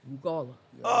caller.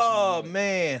 Oh,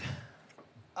 man.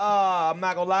 I'm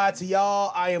not going to lie to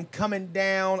y'all. I am coming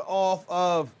down off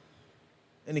of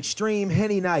an extreme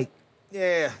Henny night.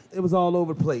 Yeah, it was all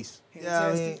over the place. Yeah,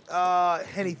 I mean,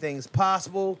 anything's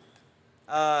possible.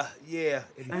 Yeah.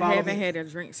 If you I follow haven't me, had a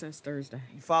drink since Thursday.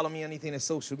 you follow me on anything in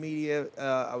social media.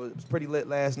 I was pretty lit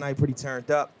last night, pretty turned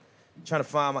up. Trying to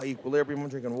find my equilibrium. I'm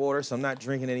drinking water, so I'm not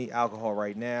drinking any alcohol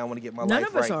right now. I want to get my None life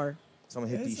of us right. are. So I'm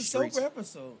gonna hit It's these a streets. sober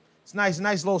episode. It's nice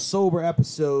little sober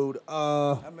episode.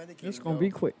 I'm medicated, It's gonna bro.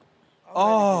 be quick.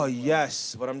 Oh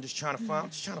yes, but I'm just trying to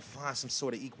find some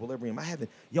sort of equilibrium.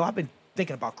 I've been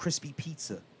thinking about crispy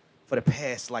pizza for the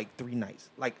past like 3 nights.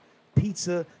 Like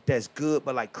pizza that's good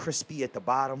but like crispy at the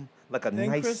bottom, like a Thin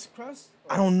nice. crust?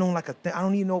 I don't know, I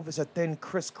don't even know if it's a thin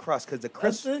crisp crust because the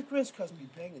crisp. Thin crust be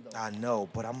banging though. I know,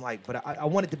 but I'm like, I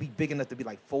want it to be big enough to be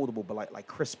like foldable, but like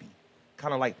crispy,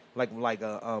 kind of like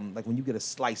when you get a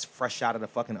slice fresh out of the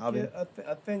fucking oven. Yeah,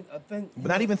 I think. But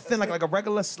not even thin, like a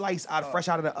regular slice fresh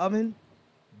out of the oven,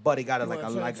 but it got You like wanna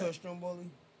a turn like it to a stromboli?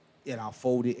 and I'll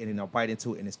fold it and then I'll bite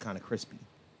into it and it's kind of crispy.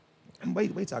 And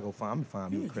wait till I go find. I'm gonna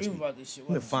find You me a was crispy. dreaming about this shit, I'm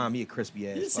gonna wasn't find me a crispy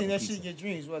ass. You seen fucking that pizza. shit in your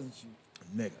dreams, wasn't you?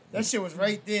 Nigga. That shit was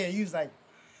right there. You was like,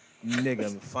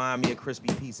 Nigga, find me a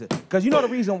crispy pizza. Cause you know the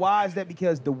reason why is that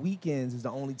because the weekends is the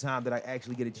only time that I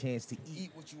actually get a chance to eat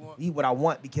what you want. eat what I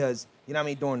want because you know what I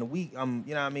mean during the week I'm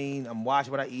watching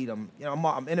what I eat. I'm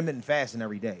intermittent fasting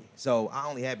every day, so I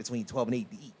only have between 12 and 8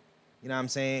 to eat. You know what I'm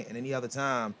saying? And any other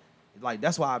time, like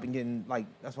that's why I've been getting like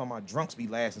that's why my drunks be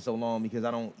lasting so long because I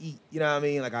don't eat. You know what I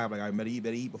mean? Like I better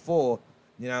eat before.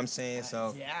 You know what I'm saying?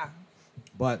 So yeah.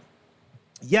 but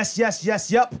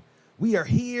yep. We are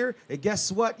here, and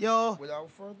guess what, y'all?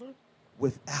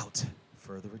 Without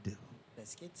further ado,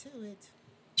 Let's get to it.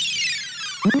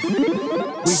 we do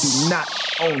not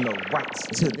own the rights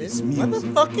to this music.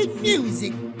 Motherfucking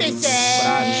music, bitch. But I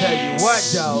tell you what,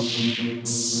 though,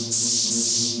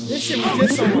 This shit was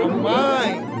just on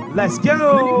my mind. let's go.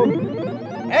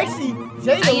 Actually, I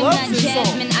Jada am loves not this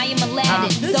Jasmine, song. I am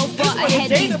Aladdin. This- So this far one is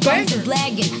ahead, Jada these bums Banger. is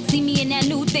lagging. See me in that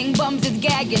new thing, bums is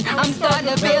gagging. I'm starting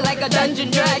to feel like a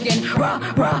dungeon dragon.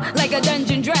 Rah, rah, like a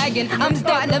dungeon dragon. I'm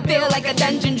starting to feel like a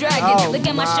dungeon dragon. Oh, Look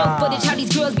at my show my. footage, how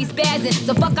these girls be spazzing.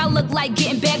 So fuck I look like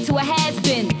getting back to a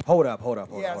has-been. Hold up. Yeah, Hold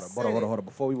up.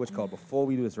 Before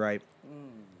we do this right,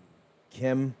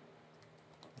 Kim,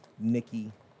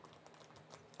 Nikki,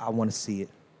 I want to see it.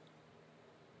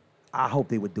 I hope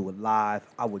they would do it live.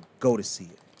 I would go to see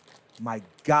it. My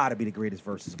gotta be the greatest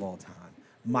verses of all time.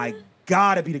 My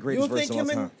gotta be the You greatest don't think verses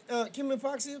of all time. Kim and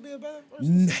Foxy will be a better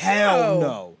person? Hell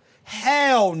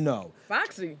no.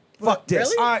 Foxy. Fuck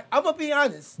this. Really? All right, I'm gonna be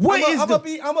honest. What I'm is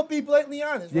gonna be blatantly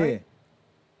honest, Yeah. right?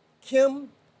 Kim,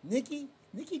 Nikki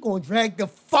gonna drag the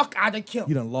fuck out of Kim.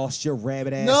 You done lost your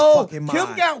rabbit ass No, fucking mind.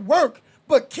 Kim got work,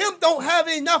 but Kim don't have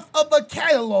enough of a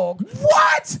catalog.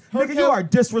 What? Her Nigga, you are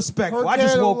disrespectful. I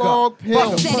just woke up.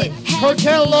 Pill. Said it Her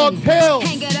catalog has pills.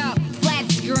 been. Hang it up,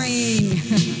 flat screen.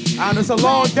 And it's a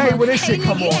long day when this shit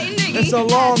come on. It's a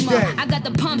long asthma. day. I got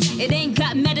the pumps, it ain't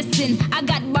got medicine. I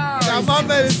got bars. Got my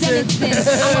medicine.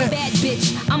 Sentencing. I'm a bad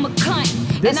bitch. I'm a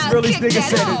cunt. This and I'll really kick nigga that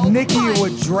said if hoe. Nikki Punt.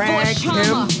 would drag Force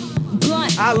trauma.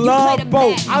 Blunt. I You love play the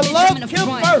both. back, I bitch, love I'm in the Kim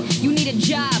front. first. You need a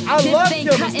job. I this love ain't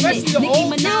Kim, cutting especially it. the Nicki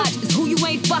old Minaj Kim. is who you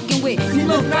ain't fucking with. You does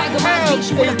look not brag about have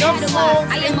bitch with a enough catalog. songs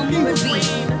I am a in movie. between.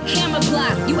 Camera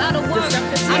block. You out of work. The stuff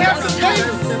that I she have does, to say- the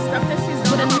stuff that she's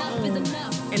But done enough is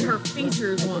enough. and her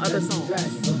features on other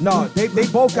songs. No, they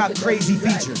both got crazy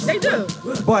features. They do.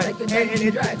 But and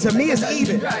it, to me it's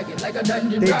even.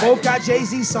 They both got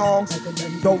Jay-Z songs.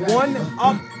 The one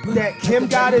up that Kim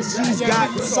got is she's got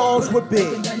songs with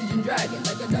Big.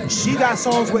 She got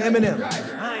songs with Eminem.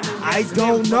 I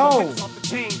don't know.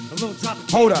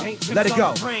 Hold up. Let it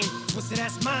go. Twisted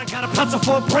ass mind, got a pencil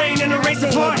for a brain and a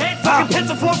razor for a head, fucking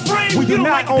pencil for a frame. We do You don't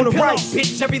not like own the the pillow, rights.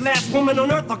 bitch. Every last woman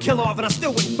on earth I'll kill off, and I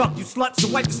still wouldn't fuck you slut. So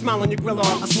wipe the smile on your grill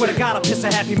off. I swear to God, I'll piss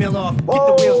a Happy Meal off. Get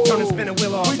the wheels turning, spin a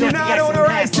wheel off. We do Snap not the own the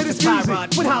axle rights and to half this off the music. tie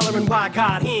rod. Quit hollering, why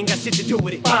God? He ain't got shit to do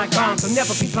with it. Bygones will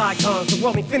never be bygones. The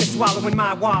world ain't finished swallowing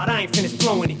my wad. I ain't finished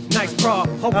blowing it. Nice bra,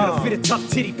 hoping to fit a tough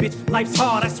titty, bitch. Life's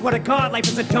hard. I swear to God, life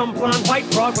is a dumb blonde white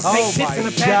broad with fake tits my and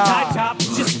a bad tie God. top.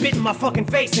 Just spit in my fucking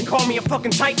face and call me a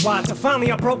fucking tightwad. So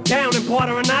finally I broke down and bought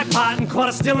her an iPod and caught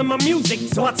her stealing my music.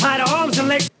 So I tied her arms and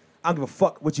legs. I don't give a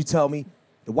fuck what you tell me.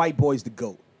 The white boy's the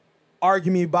GOAT.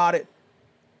 Argue me about it.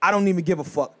 I don't even give a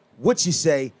fuck what you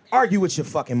say. Argue with your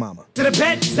fucking mama. To the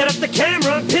bed, set up the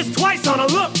camera, piss twice on a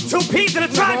look. 2 peas in a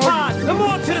tripod. The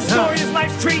more to the story is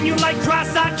life's treating you like dry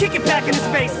side. Kick it back in his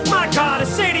face. My God,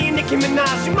 it's Shady and Nicki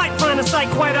Minaj. You might find the sight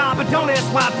quite odd, but don't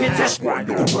ask why, bitch. That's why.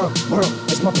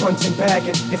 It's my punching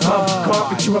bagging. If I'm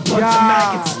carpet, you a bunch of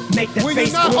maggots. Make that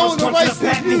face own the rights to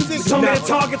this music. Show me the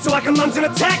target so I can lunge and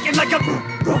attack it like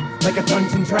a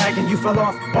dungeon dragon. You fell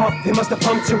off. They must have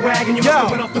pumped your wagon. You must have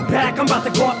went off the back. I'm about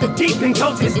to go off the deep and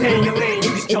told you to stay in your lane. You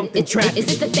just jumped in traffic. Is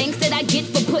this the thanks that I get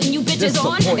for putting you bitches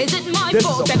on? Is it my This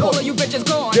fault is a that all point. of you bitches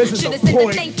gone? This is Should've a said the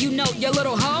point. thank you note, you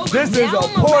little hoe. This is now a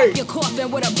I'ma point. wrap your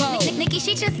coffin with a bow. Nikki,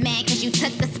 she just mad cause you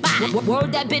took the spot.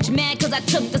 Word that bitch mad cause I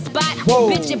took the spot. Whoa.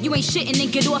 Bitch, if you ain't shitting,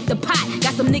 then get off the pot.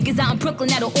 Got some niggas out in Brooklyn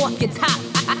that'll off your top.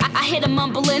 I hear them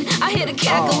mumbling, I hear the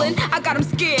cackling. I got them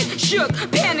scared, shook,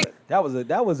 panic. That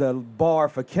was a bar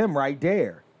for Kim right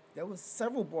there. There was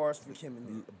several bars for Kim in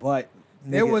there. But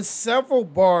There was several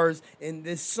bars in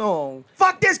this song.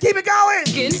 Fuck this, keep it going.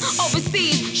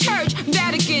 Overseas, church,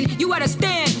 Vatican, you at a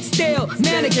stand still,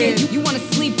 mannequin. You wanna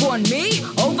sleep on me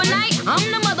overnight?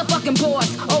 I'm the motherfucking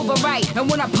boss, overright.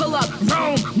 And when I pull up,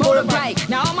 vroom, motorbike.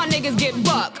 Now all my niggas get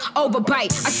buck,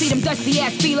 overbite. I see them dusty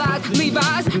ass felines,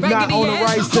 Levi's, raggedy on the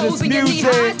ass, rights to this hoes in your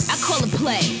music. knee-highs. I call it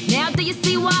play. Now do you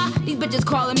see why? These bitches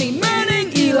calling me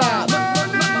Manning Eli. Manning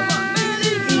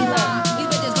Eli. These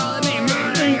bitches calling me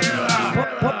Manning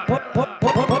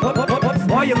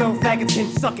All you little faggots can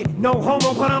suck it. No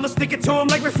homo, but I'ma stick it to 'em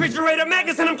like refrigerator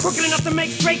magnets. And I'm crooked enough to make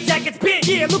straight jackets big.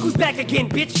 Yeah, look who's back again,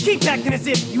 bitch. Keep acting as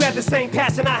if you have the same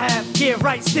passion I have. Yeah,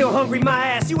 right, still hungry, my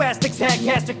ass. You astics had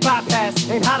gastric bypass.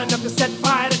 Ain't hot enough to set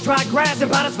fire to dry grass. And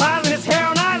about as violent as hair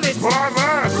on eyelids.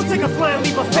 We'll take a flying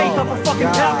leap of faith off a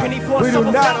fucking balcony for We a do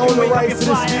summer not falcon own the wake up rights your to this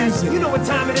fly ass. music. You know what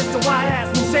time it is, so why ask?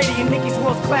 When Shady and Nicki's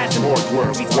worlds clashing.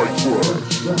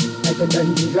 Like a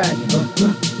dungeon dragon,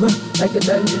 like a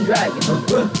dungeon dragon,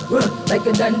 like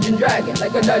a dungeon dragon,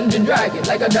 like a dungeon dragon,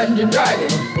 like a dungeon dragon,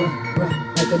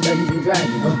 like a dungeon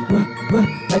dragon,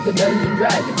 like a dungeon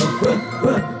dragon,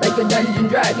 like a dungeon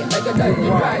dragon, like a dungeon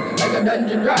dragon, like a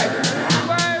dungeon dragon.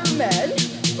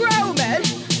 Roman,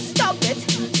 stop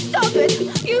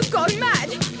it, you've gone mad,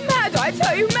 I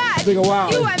tell you mad. Been a while.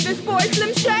 You and this boy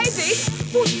Slim Shady,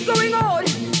 what's going on?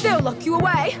 They'll lock you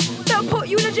away, they'll put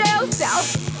you in a jail cell.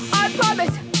 I promise,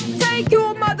 take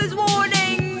your mother's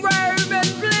warning, Roman,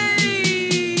 please.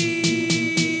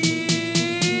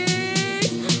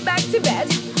 Back to bed,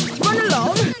 run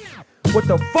along. What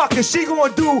the fuck is she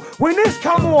gonna do when this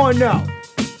come on now?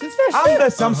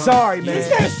 I'm sorry, man. It's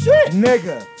that shit.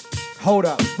 Nigga, hold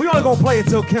up. We only gonna play it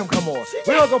till Kim come on.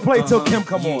 We only gonna play it till Kim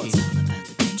come on.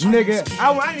 Nigga,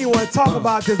 I didn't even want to talk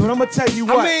about this, but I'm gonna tell you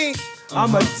what.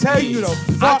 I'm gonna tell you the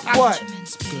fuck what.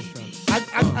 I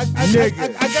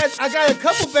got a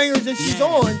couple bangers that she's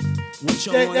on.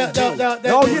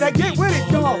 Oh yeah, they get with it,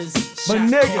 dog. But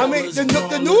nigga, I mean,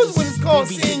 the newest one is called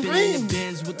Seeing Green.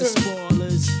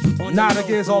 Nah,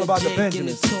 nigga, it's all about the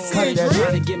Benjamins. Cut that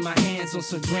shit.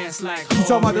 You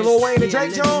talking about the Lil Wayne and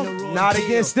Drake Jones? Not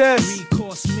against this.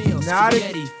 Not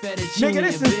nigga,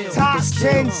 this is top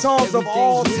 10 songs of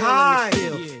all time.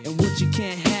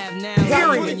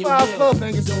 Top 25 club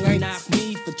bangers in the 90s.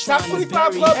 Top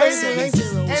 25 club bangers in the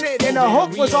 90s. And the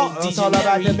hook was all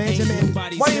about the Benjamin.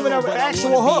 Wasn't even an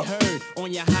actual hook.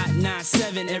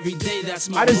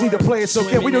 I just need to play it so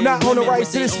Kim. We do not own the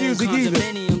rights to this music either.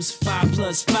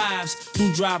 5+5s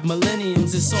who drive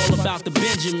millenniums. It's all about the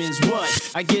Benjamins.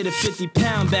 What? I get a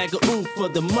 50-pound bag of oomph for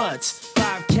the mutts.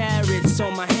 5 carats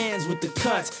on my hands with the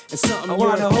cuts. And something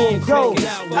European crank it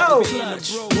out with the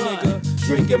clutch. Nigga,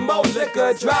 drinking more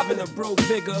liquor, driving a broke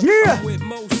bigger. Yeah.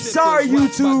 Sorry,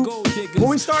 YouTube. When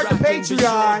we start the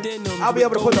Patreon, I'll be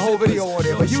able to put the whole video on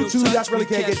there. But YouTube, I really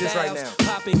can't get this right now.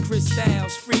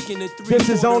 This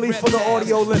is only for the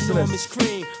audio listeners.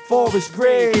 Forrest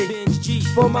Gregg,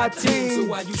 for my team.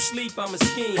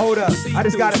 Hold up, I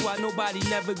just gotta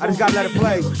let it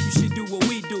play. You should do what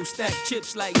we do, stack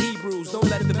chips like Hebrews. Don't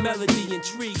let the melody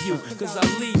intrigue you, cause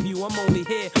I'll leave you. I'm only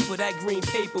here for that green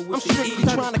paper with the E.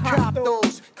 Trying to cop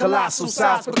those Colossal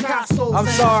size Picassos. I'm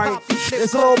sorry,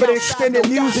 there's a little bit of extended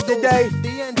music today.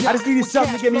 I just needed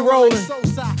something to get me rolling.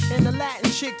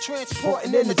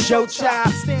 In the show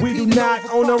chop, we do not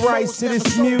own the rights to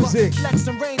this music.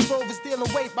 Listen,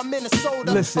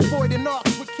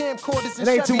 it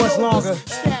ain't too much longer.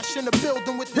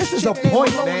 This is a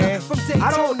point, man.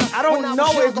 I don't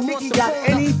know if Nicki got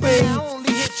anything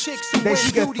chicks who that wear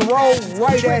she can beauty throw pageants,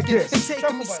 right at tricking this. and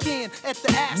taking me skin at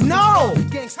the ass. No.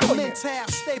 Gangsta mental,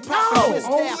 stay No. poppin' twist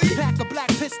Only- out. Pack a black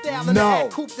pistol and No. a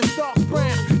hat coupe that's dark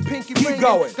brown. Pinky Keep ringing,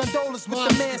 going. gondolas with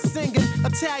the man singing.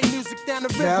 Italian music down the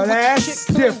river Now with that's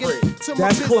the chick clinging. different. To my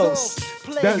That's pistols, close.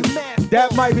 play That- you mad that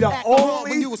balls. might be the Acting hard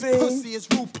only when you was thing- pussy as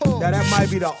RuPaul. Now that might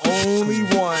be the only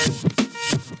one.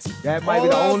 That might be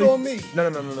the All eyes only. on me. No.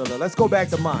 Let's go back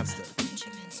to Monster.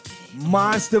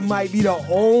 Monster might be the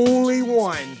only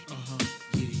one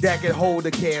that can hold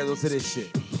the candle to this shit.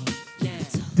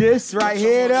 This right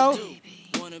here, though,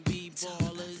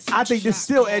 I think this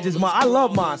still edges my. I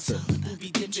love Monster.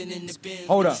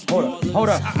 Hold up.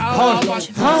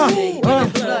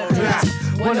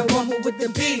 Wanna rumble with the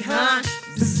beat, huh?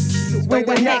 When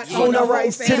we're not on the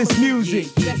rights to this music.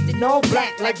 No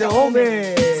black like the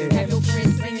homie.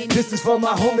 This is for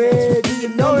my homie. Do you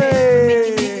know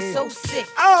it? So sick.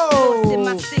 Oh. In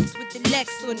my six with the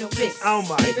Lex on the wrist. Oh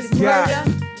my If it's God.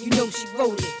 murder, you know she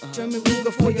wrote it. German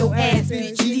Ruger for your ass,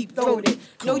 bitch, deep throated.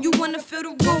 Know you wanna feel the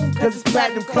room, cause it's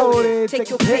platinum coated. Take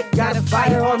your pick, got a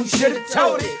firearm, you should've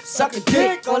told it. Suck a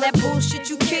dick, all that bullshit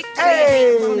you kick.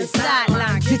 Hey. On the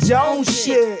sideline, Get your own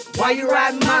shit. Why you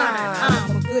riding mine?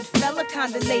 I'm a good fella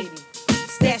kinda lady.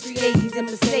 Stash 380s and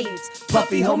Mercedes.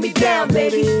 Puffy, hold me down,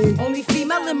 baby. Only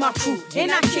female in my crew.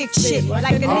 And I kick shit like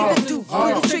a nigga do.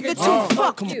 Pull the trigger too.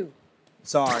 Fuck you.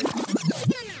 Sorry.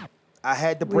 I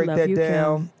had to We break love that you,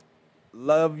 down. Kim.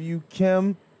 Love you,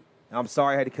 Kim. I'm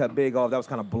sorry I had to cut Big off. That was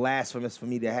kind of blasphemous for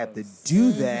me to have to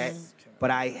do that.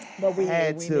 But I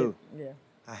had to. Yeah.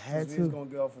 I had We was to. gonna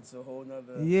get off into a whole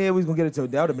nother. Yeah, we was gonna get into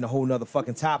it. That would have been a whole nother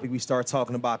fucking topic. We start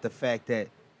talking about the fact that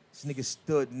this nigga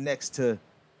stood next to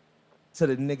the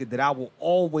nigga that I will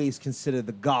always consider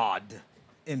the God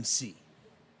MC.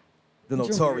 The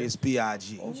Notorious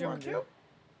B.I.G. Over Rakim?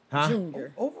 Huh?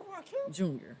 Junior. Over Rakim?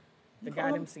 Junior. The call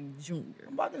God him- MC Junior.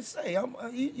 I'm about to say,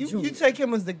 you Junior. take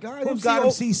him as the guy. Who's God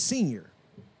MC Senior?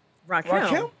 Rakim.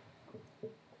 Rakim?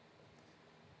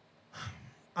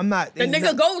 I'm not. The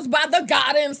nigga goes by the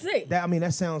God MC. That, I mean,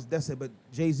 that sounds, that's it, but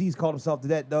Jay-Z's called himself to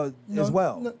that though, as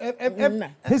well. Nah.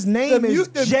 His name is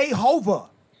the- Jehovah,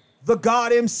 the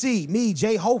God MC, me,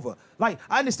 Jehovah. Like,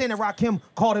 I understand that Rakim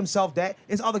called himself that.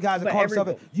 It's other guys that But call themselves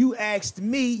every- it. You asked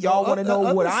me, y'all want to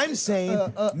know what I'm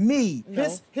saying. Me.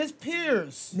 His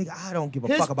peers. Nigga, I don't give a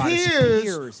His fuck about his peers,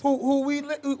 peers. who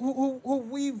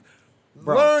we've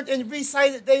Bro. learned and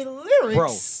recited their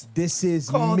lyrics. Bro, this is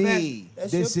Call me. that-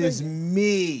 that's This your is opinion.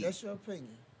 me. That's your opinion.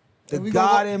 The And we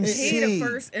God gonna go- MC. He the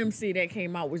first MC that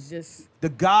came out was just The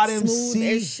God smooth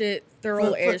MC. as shit,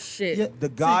 thorough as shit. Yeah, The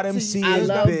God MC I is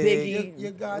love big. Biggie.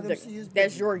 Your God MC is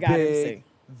That's big. your God Big. MC.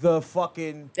 The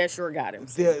fucking That's your God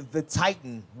MC. the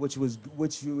Titan,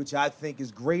 which I think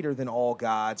is greater than all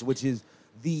gods, which is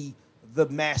the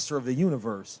master of the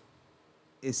universe,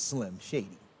 is Slim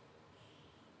Shady.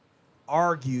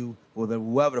 Argue with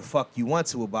whoever the fuck you want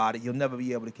to about it, you'll never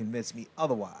be able to convince me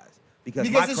otherwise. Because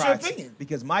Because it's your opinion.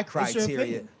 Because my It's your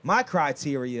criteria,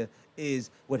 opinion. is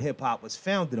what hip hop was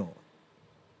founded on: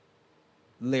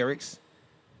 lyrics,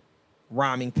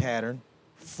 rhyming pattern,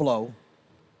 flow,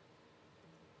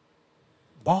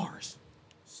 bars.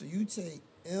 So you take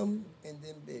M and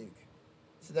then Big.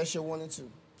 So that's your 1 and 2.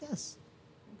 Yes,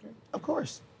 Okay. of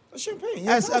course. That's your opinion.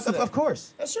 As, You're entitled to of that.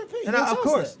 course. That's your opinion. And You're of entitled to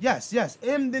course, that. yes.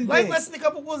 M then Like big. less than a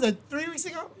couple, what was it, 3 weeks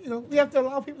ago? You know, we have to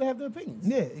allow people to have their opinions.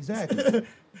 Yeah, exactly.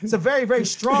 It's a very, very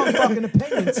strong fucking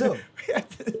opinion too.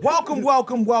 Welcome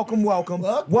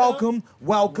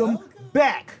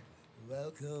back.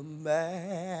 Welcome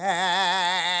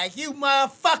back, you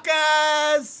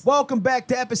motherfuckers. Welcome back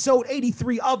to episode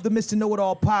 83 of the Mr.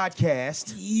 Know-It-All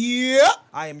podcast. Yep.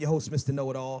 I am your host, Mr.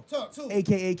 Know-It-All, Talk to 'em.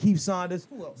 a.k.a. Keith Saunders,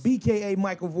 Who else? b.k.a.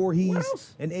 Michael Who Voorhees,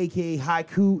 else? and a.k.a.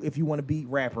 Haiku if you want to be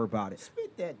rapper about it.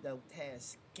 Spit that dope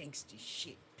ass gangster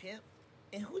shit, pimp.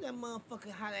 And who that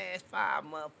motherfucker hot ass 5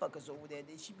 motherfuckers over there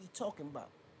that she be talking about?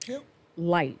 Pimp.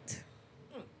 Light.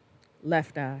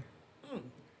 Left Eye.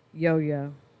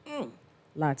 Yo-Yo.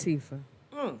 Latifah.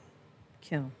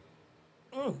 Kim.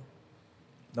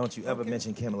 Don't you ever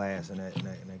mention Kim last in that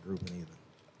grouping either.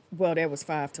 Well, that was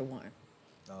 5-1.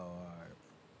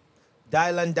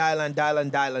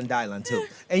 Dylan too.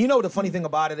 And you know what the funny thing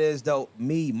about it is though,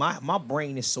 my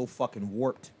brain is so fucking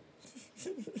warped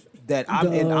that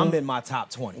I'm in my top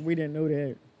 20. We didn't know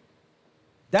that.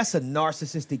 That's a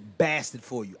narcissistic bastard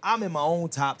for you. I'm in my own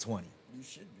top 20. You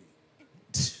should be.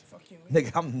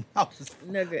 Nigga, I was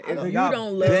Nigga, if Nigga, you I've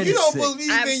don't been love You don't sick.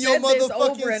 believe I've in your said this motherfucking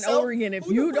over and self. over again. If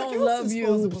Who you the fuck don't else love is you,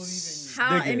 supposed to believe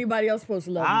how Nigga. anybody else supposed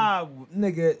to love you?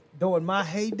 Nigga, during my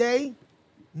heyday,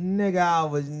 nigga, I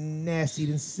was nasty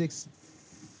than 6.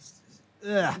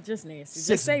 Ugh. Just nasty. 6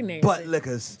 Just say nasty. butt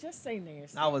lickers. Just say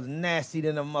nasty. I was nasty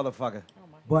than a motherfucker. Oh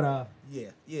my But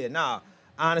yeah, nah.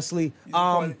 Honestly, You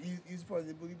was part of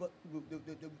the booty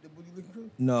looking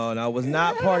crew? no, I was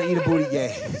not part of Eat a Booty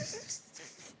Gang.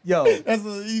 Yo, That's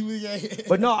what you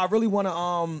but no, I really want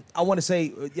to. I want to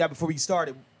say, yeah, before we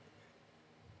started,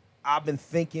 I've been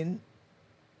thinking.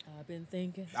 I've been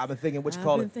thinking. What you I've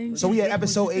call been it? thinking. So we at Was you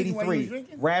episode thinking while you was 83,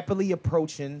 drinking? rapidly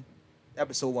approaching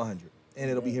episode 100,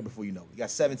 and it'll be here before you know it. We got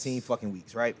 17 fucking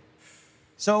weeks, right?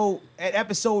 So at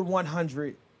episode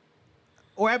 100.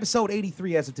 Or episode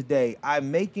 83 as of today,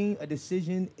 I'm making a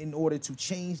decision in order to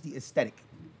change the aesthetic.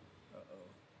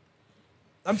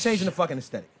 I'm changing the fucking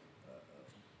aesthetic.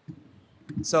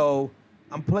 So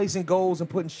I'm placing goals and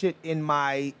putting shit in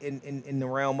my in the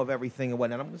realm of everything and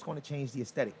whatnot. I'm just going to change the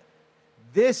aesthetic.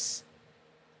 This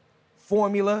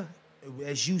formula,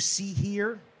 as you see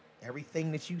here,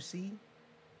 everything that you see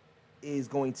is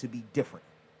going to be different.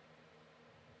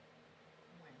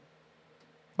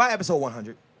 By episode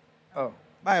 100. Oh.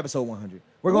 By episode 100.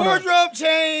 We're going Wardrobe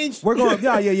change. We're going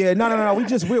yeah. No.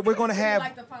 We're going to have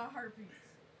like the 5 herpes.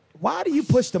 Why do you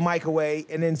push the mic away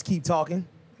and then keep talking?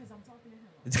 Because I'm talking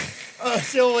to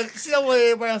him. She don't want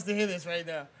everybody else to hear this right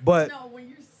now. But No, when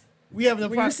you We have the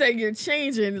when you say you're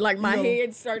changing, like my You know.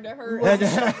 head started to hurt. I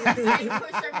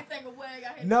push everything away. I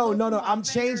had to no. go through my I'm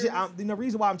changing. fingers. The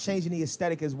reason why I'm changing the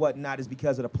aesthetic is whatnot is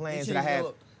because of the plans that I changing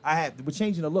the have. look. We're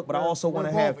changing the look, but I We're- also we're want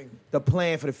to have evolving. the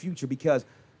plan for the future because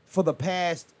for the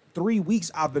past 3 weeks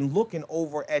I've been looking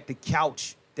over at the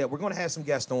couch that we're going to have some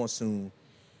guests on soon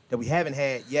that we haven't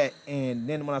had yet. And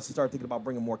then when I start thinking about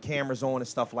bringing more cameras on and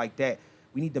stuff like that,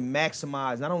 we need to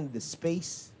maximize not only the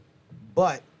space,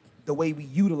 but the way we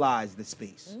utilize the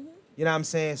space. You know what I'm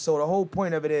saying? So the whole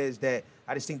point of it is that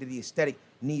I just think that the aesthetic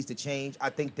needs to change. I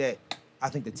think the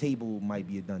table might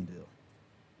be a done deal.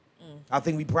 I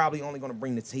think we probably only going to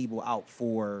bring the table out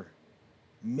for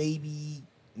maybe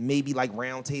like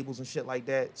round tables and shit like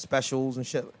that, specials and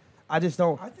shit. I just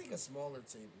don't. I think a smaller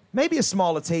table. Maybe a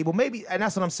smaller table, maybe, and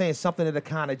that's what I'm saying. Something that'll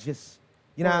kind of just,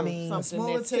 you know what I mean? Something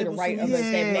Smaller that's to the table, right so of you- us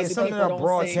that Yeah, maybe something people that'll don't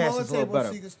broadcast see. us Smaller a little table better.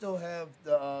 so you can still have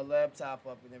the laptop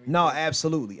up and everything. No,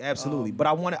 absolutely. But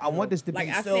I want this to Like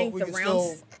be. I still- think we the can round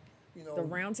still, you know, the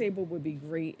round table would be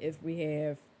great if we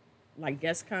have like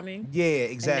guests coming. Yeah,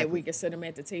 And exactly. that we can sit them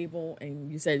at the table, and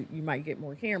you said you might get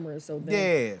more cameras, so then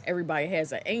Yeah. everybody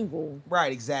has an angle.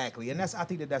 Right, exactly. And I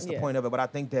think that's the Yeah. point of it. But I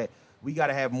think that we got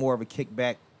to have more of a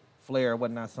kickback flair or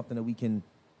whatnot, something that we can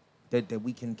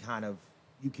kind of,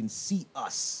 you can see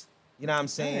us. You know what I'm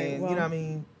saying? well, you know what I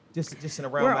mean? Just in a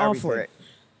realm We're of all everything. for it.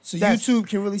 so that's- YouTube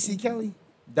can really see Kelly.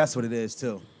 That's what it is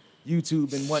too.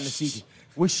 YouTube and wanting to see.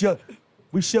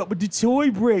 We shut with the toy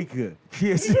breaker.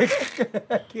 Yes.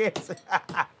 Yes.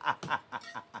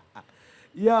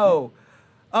 Yo.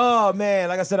 Oh man,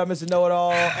 like I said, I'm Mr.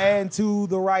 Know-It-All. And to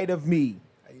the right of me.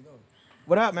 How you doing?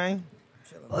 What up, man?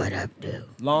 What up, dude?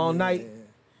 Long night.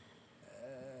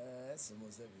 That's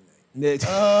almost everything.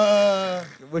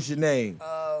 What's your name?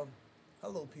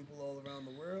 Hello, people all around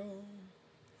the world.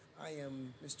 I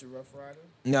am Mr. Rough Rider,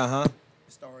 Uh-huh.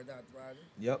 Star Dot Rider,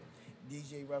 Yep.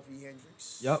 DJ Ruffy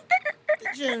Hendrix. Yep. The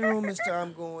General, Mr.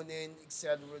 I'm going in,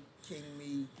 etc. King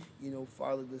Me,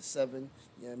 Father the 7,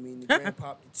 you know what I mean? The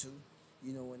Grandpop the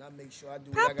 2, and I make sure I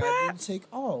do what I gotta do to take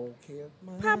all care of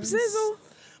my Pop Sizzle.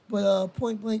 But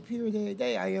point blank period every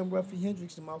day, I am Ruffy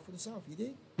Hendrix, the mouth of the South. You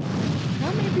dig?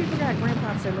 How many people got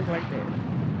grandpops that look like that?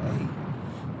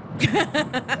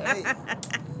 Hey.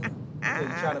 You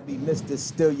trying to be Mr.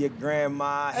 Still Your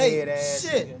Grandma Hey, head ass.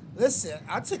 shit. nigga. Listen,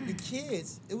 I took the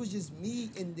kids. It was just me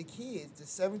and the kids, the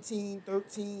 17,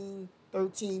 13,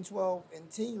 12, and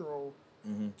 10-year-old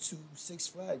to Six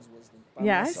Flags by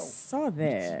Yeah, I myself. saw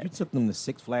that. You took them to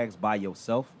Six Flags by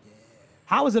yourself? Yeah.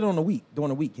 How was it during the week?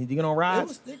 Can you get on It rides?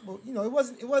 was thick, but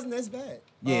it wasn't as bad.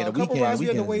 Yeah, the a couple weekend- rides we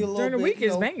had to weekend- wait a little During the bit. week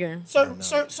is banging.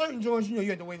 Certain joints, you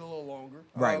had to wait a little longer.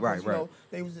 Right, 'cause, right, you right. know,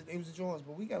 they was the joints,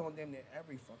 but we got on them there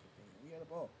every fucking thing. We had a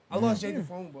ball. I lost Jay the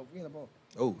phone, but we had a ball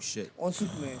Oh shit. on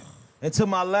Superman. And to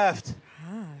my left.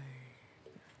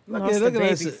 Look at- at look the at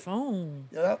baby this. phone.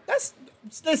 Yeah,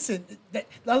 listen.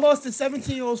 I lost the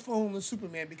 17-year-old's phone to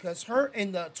Superman because her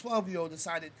and the 12-year-old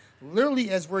decided, literally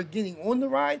as we're getting on the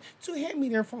ride, to hand me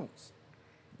their phones.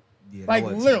 Yeah, that Like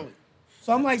was- literally.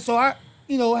 So I'm like, I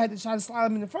had to try to slide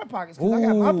them in the front pockets because I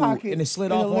got my Ooh, pocket. and it slid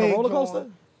in off the on a leg roller joint.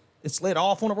 coaster? It slid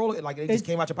off on a roller? Like it just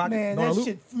came out your pocket? Man, on a that loop?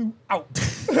 shit flew out.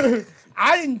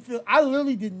 I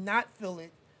literally did not feel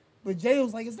it. But Jay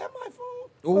was like, is that my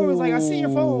phone? I was like, I see your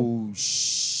phone. Oh,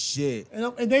 shit.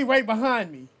 And they right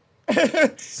behind me.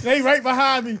 They right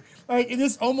behind me. Like, and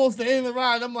it's almost the end of the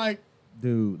ride. I'm like,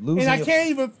 Dude, losing and I your- can't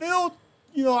even feel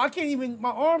You know, I can't even.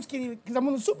 My arms can't even because I'm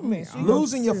on the Superman suit.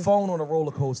 Losing your phone on a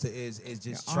roller coaster is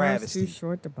just Arms travesty. too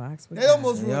short to box with. They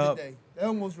almost ruined Yup. the day. They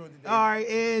almost ruined the day. All right,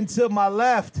 and to my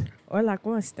left, Or la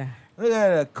costa. look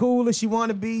at the coolest you want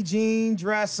to be, jean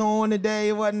dress on today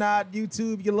and whatnot.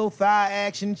 YouTube, your little thigh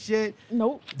action shit.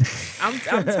 Nope. I'm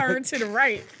turned to the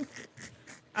right.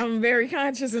 I'm very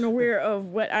conscious and aware of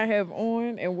what I have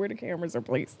on and where the cameras are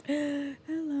placed. Hello.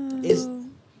 It's-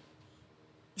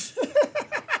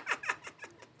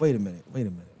 Wait a minute.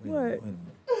 What?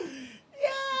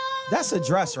 That's a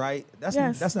dress, right? That's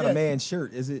Yes. that's not a man's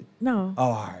shirt, is it? No. Oh,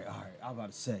 all right. I'm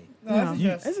about to say. No, that's a No.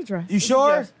 dress. It's a dress. You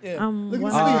sure? Yes, yeah. Look at the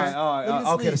well, All sleeves. right, all right. Look at the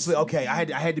Okay, the sleeves. sleeve. Okay,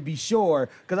 I had to be sure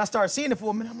because I started seeing it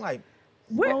for a minute. I'm like,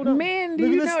 What Hold up. man do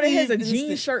Look you at the know that has a sleeve and the jean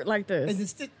stick. shirt like And the this?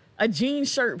 stick. A jean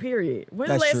shirt, period. When's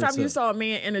the That's last true, time you too. saw a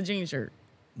man in a jean shirt?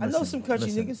 I know some country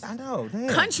niggas. I know. Damn.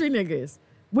 Country niggas.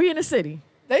 We in the city.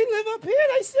 They live up here.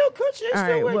 They still country. They All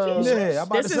still right, wear well, jeans. Yeah, I'm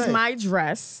about this to is say. my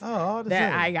dress Oh, all the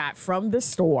that same. I got from the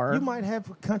store. You might have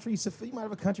a country. You might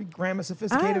have a country grammar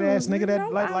sophisticated ass nigga that I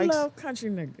likes. love country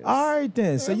niggas. All right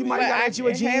then. So you might But got you a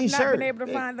I jean have not shirt. been able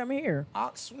to find them here.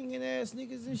 Ox swinging ass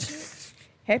niggas and shit.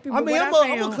 Happy with I mean, what I'm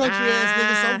I a found. country ass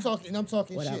nigga, so I'm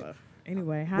talking whatever. shit.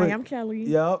 Anyway, hi, Wait. I'm Kelly.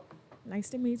 Yup. Nice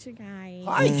to meet you guys.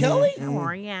 Hi, Kelly. How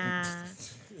are ya?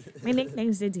 My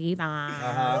nickname's the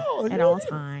Diva. Oh, At all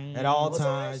times. At all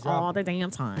times. All the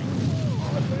damn time.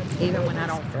 Even when I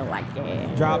don't feel like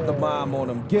it. Drop the bomb on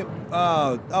them.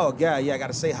 Oh yeah, I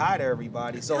gotta say hi to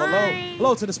everybody. So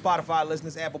hello to the Spotify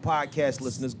listeners, Apple Podcast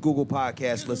listeners, Google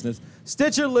Podcast listeners,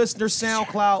 Stitcher listeners,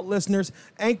 SoundCloud listeners,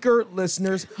 Anchor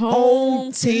listeners,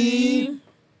 Home Team,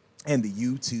 and the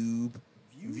YouTube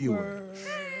viewers.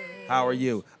 How are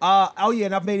you? Oh yeah,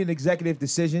 and I've made an executive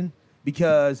decision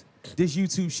because this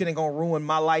YouTube shit ain't gonna ruin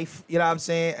my life. You know what I'm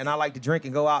saying? And I like to drink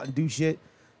and go out and do shit.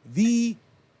 The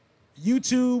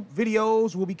YouTube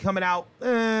videos will be coming out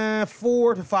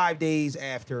 4 to 5 days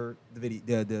after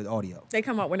the audio. They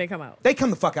come out when they come out. They come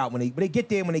the fuck out when they get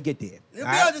there when they get there. It'll be All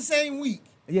right? out the same week.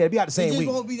 Yeah, it'll be out the same It just week.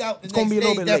 won't be out the It's next gonna be a day,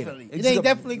 little bit later. definitely. It's It ain't gonna-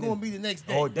 definitely going to be the next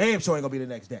day. Oh damn, sure ain't gonna be the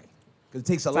next day because it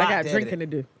takes a So lot. I got to drinking to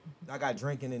edit. do. I got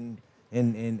drinking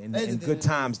and good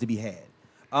times to be had.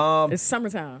 It's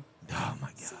summertime. Oh my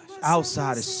gosh,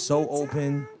 outside is so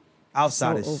open.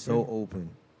 Outside So is so open.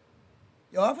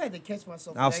 Yo, I've had to catch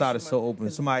myself. Outside is so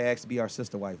open. Somebody asked to be our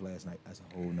sister wife last night. That's a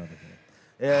whole nother thing.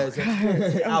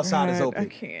 Yeah, outside is God, open. I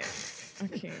can't.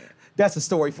 That's a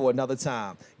story for another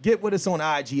time. Get with us on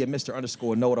IG at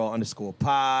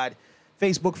Mr_Know-It-All_pod.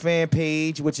 Facebook fan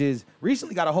page, which is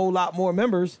recently got a whole lot more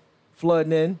members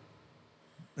flooding in.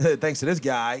 Thanks to this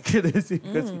guy, because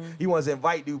he wants to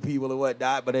invite new people and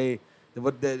whatnot, but they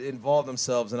involve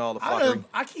themselves in all the fuckery.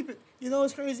 I keep it. You know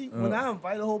what's crazy? When I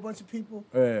invite a whole bunch of people,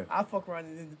 Yeah. I fuck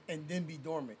around and then be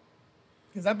dormant.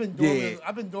 Because I've been dormant. Yeah.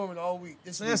 I've been dormant all week.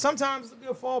 Yeah, sometimes it'll be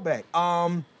a fallback.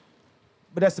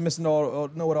 But that's the Mr.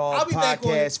 Know-It-All I'll be back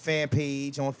on podcast fan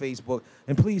page on Facebook.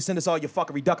 And please send us all your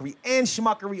fuckery, duckery, and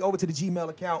schmuckery over to the Gmail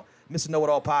account,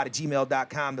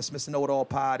 MrKnowItAllPod@gmail.com. That's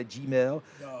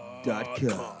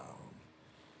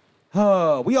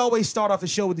MrKnowItAllPod@gmail.com. We always start off the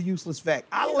show with the useless fact.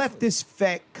 I left this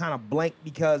fact kind of blank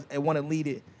because I want to lead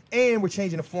it. And we're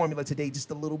changing the formula today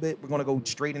just a little bit. We're going to go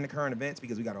straight into current events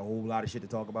because we got a whole lot of shit to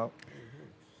talk about.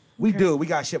 We do. We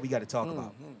got shit we got to talk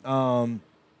about.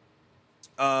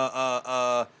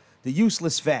 The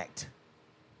useless fact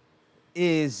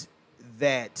is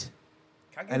that,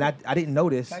 and I didn't know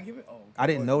this. Can I give it? Oh, okay. I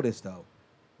didn't know this though,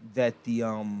 that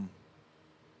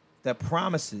that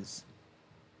promises,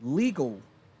 legal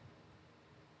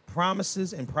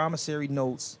promises and promissory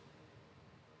notes,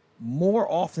 more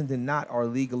often than not are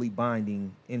legally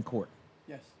binding in court.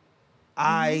 Yes.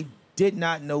 I did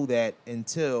not know that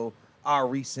until our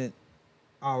recent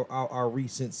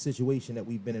situation that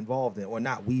we've been involved in, or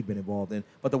not we've been involved in,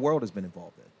 but the world has been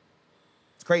involved in.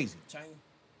 It's crazy. China.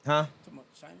 Huh? Talking about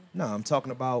China. No, I'm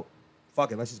talking about,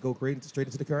 fuck it, let's just go straight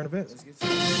into the current events. Let's get to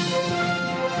it.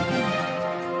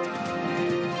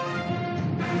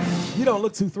 You don't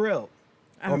look too thrilled.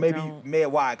 I Or maybe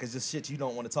don't. why, because this shit you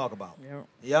don't want to talk about. Yep.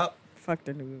 Yep. Fuck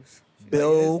the news.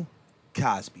 Bill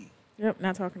Cosby. Yep,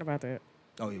 not talking about that.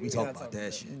 Oh, yeah, we not talk about talking that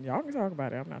about shit. Y'all can talk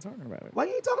about it. I'm not talking about it. Why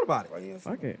you ain't talking about it? Why you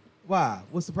Fuck it. Why?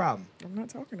 What's the problem? I'm not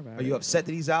talking about Are it. you upset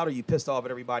that he's out, or are you pissed off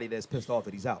at everybody that's pissed off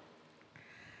that he's out?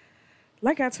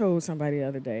 Like I told somebody the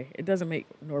other day, it doesn't make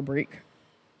nor break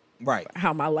Right.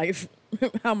 how my life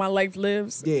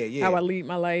lives. Yeah, yeah. How I lead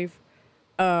my life.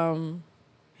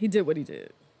 He did what he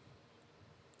did.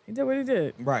 He did what he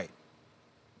did. Right.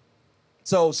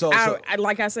 So I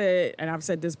like I said, and I've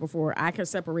said this before, I can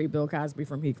separate Bill Cosby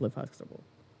from Heathcliff Huxtable.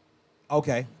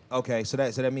 Okay. So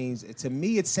that means to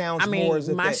me it sounds I mean, more as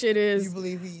if my that, shit You is.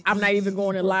 believe I'm not even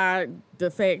going to he- lie. The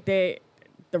fact that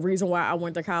the reason why I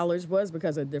went to college was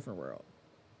because of a different world.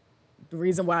 The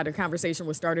reason why the conversation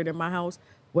was started in my house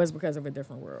was because of a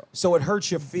different world. So it hurts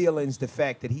your feelings the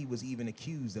fact that he was even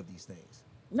accused of these things.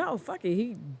 No, fuck it.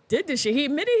 He did this shit. He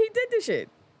admitted he did this shit.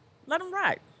 Let him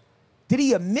ride. Did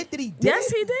he admit that he did? Yes,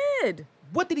 he did.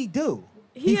 What did he do?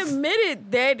 He admitted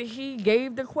that he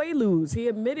gave the Quaaludes. He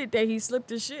admitted that he slipped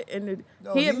the shit, and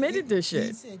No, he admitted this He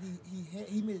shit. said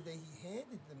he admitted that he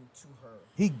handed them to her.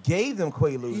 He gave them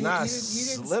Quaaludes, He, not he didn't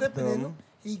slipped slip it in them. them.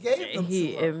 He gave them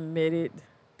He to her. admitted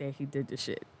that he did the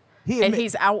shit. He And admit-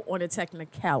 he's out on a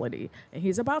technicality, and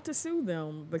he's about to sue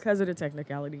them because of the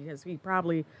technicality, because he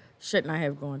probably should not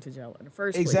have gone to jail in the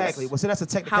first Exactly. place. Well, so that's a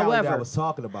technicality that I However- was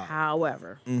talking about.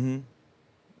 However, you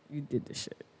did the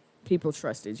shit. People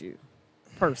trusted you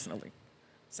personally,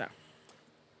 so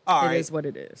All it right. is what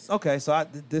it is. Okay, so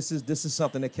this is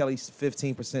something that Kelly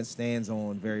 15% stands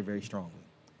on very, very strongly.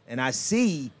 And I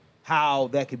see how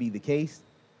that could be the case.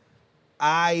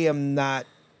 I am not,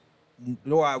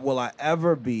 nor will I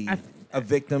ever be a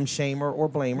victim shamer or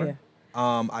blamer.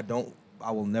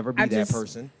 I will never be I that just-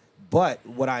 person. But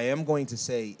what I am going to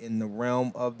say in the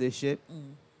realm of this shit,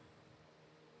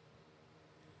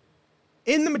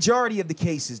 in the majority of the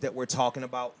cases that we're talking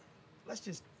about, let's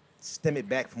just stem it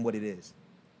back from what it is.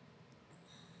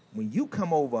 When you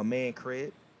come over a man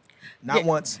crib, not Yeah,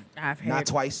 once, I've not had-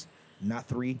 twice, not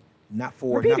three, not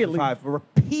four, Repeatedly. not five,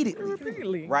 repeatedly.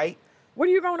 Repeatedly. Right? What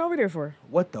are you going over there for?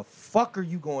 What the fuck are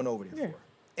you going over there Yeah. for?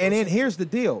 And then here's the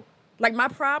deal. Like, my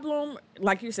problem,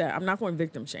 like you said, I'm not going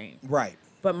victim shame. Right.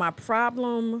 But my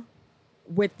problem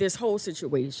with this whole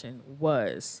situation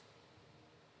was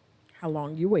how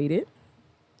long you waited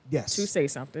Yes. to say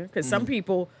something. Because some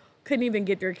people couldn't even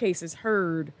get their cases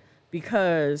heard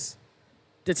because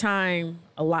the time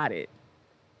allotted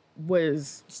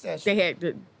was Statute. they had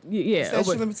the yeah Statute it was-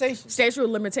 of limitations. Statute of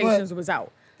limitations But- was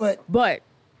out. But But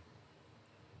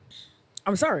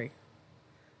I'm sorry.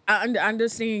 I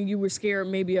understand you were scared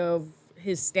maybe of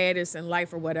his status in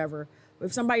life or whatever. But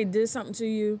if somebody did something to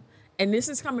you, and this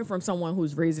is coming from someone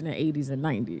who's raised in the 80s and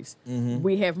 90s,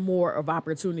 we have more of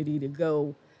opportunity to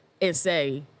go and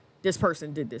say, this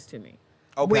person did this to me.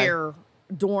 Okay. Where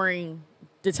during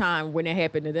the time when it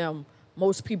happened to them,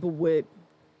 most people would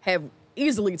have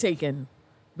easily taken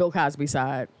Bill Cosby's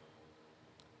side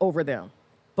over them.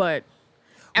 But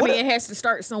I What mean, a- it has to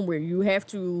start somewhere. You have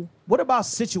to, What about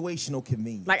situational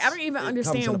convenience? like, I don't even It comes into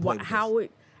understand play with how this.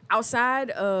 it, outside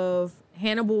of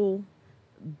Hannibal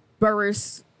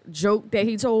Buress joke that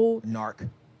he told, Narc.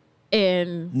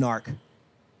 and Narc.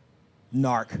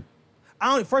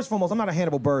 I don't. First and foremost, I'm not a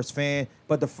Hannibal Buress fan,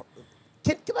 but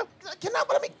can I?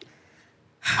 But I mean,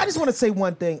 I just want to say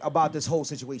one thing about this whole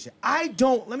situation.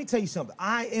 Let me tell you something.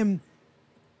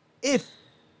 If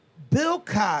Bill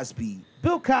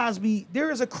Cosby,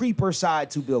 there is a creeper side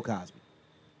to Bill Cosby.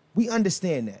 We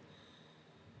understand that.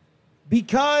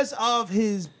 Because of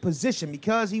his position,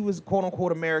 because he was quote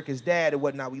unquote America's dad and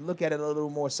whatnot, we look at it a little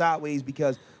more sideways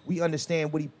because we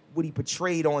understand what he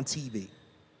portrayed on TV.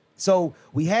 So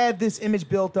we had this image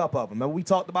built up of him. Remember we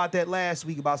talked about that last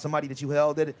week about somebody that you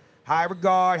held in high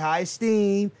regard, high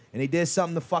esteem, and they did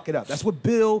something to fuck it up. That's what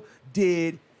Bill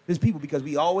did. There's people because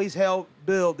we always held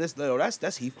Bill that's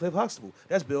Heathcliff Huxtable.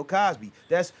 That's Bill Cosby.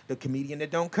 That's the comedian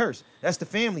that don't curse. That's the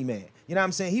family man. You know what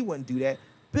I'm saying? He wouldn't do that.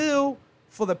 Bill,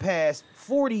 for the past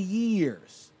 40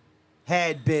 years,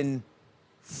 had been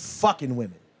fucking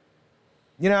women.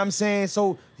 You know what I'm saying?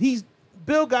 So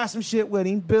Bill got some shit with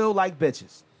him. Bill like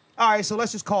bitches. All right, so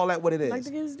let's just call that what it is. like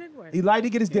to get his dick wet. He like to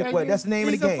get his dick wet. That's the name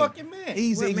of the game. He's a fucking man.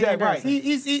 He's What man exactly right.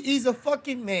 doesn't? he's a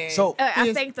fucking man. So I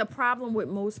Is- think the problem with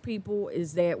most people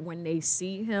is that when they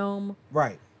see him,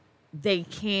 right. they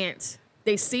can't.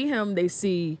 They see him. They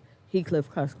see Heathcliff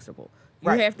Huxtable. You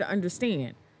Right. have to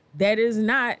understand that is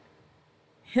not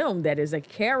him. That is a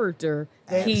character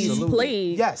he's Absolutely.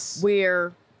 played. Yes.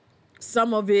 Where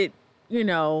some of it,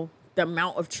 the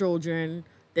amount of children,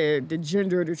 the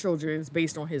gender of the children is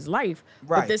based on his life.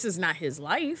 Right. But this is not his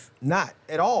life. Not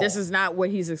at all. This is not what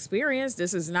he's experienced.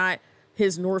 This is not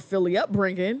his North Philly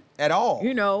upbringing. at all.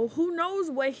 Who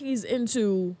knows what he's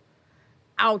into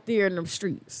out there in the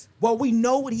streets. Well, we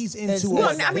know what he's into. Well,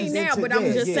 as- I mean, he's now, into- but I'm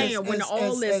yeah, just yeah. saying, when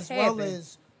all this well happened.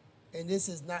 as, and this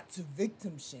is not to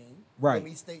victim shame. Right. Let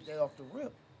me state that off the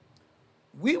rip.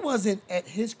 We wasn't at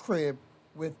his crib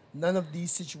with none of these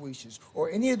situations or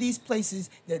any of these places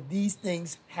that these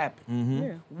things happen. Mm-hmm.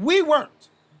 Yeah. We weren't.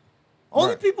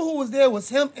 Only Right. people who was there was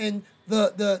him and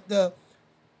the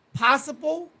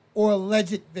possible or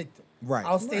alleged victim. Right.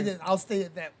 I'll state it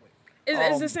that way.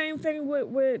 It's the same thing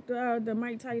with the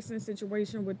Mike Tyson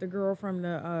situation with the girl from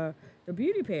the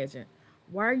beauty pageant.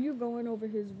 Why are you going over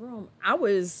his room? I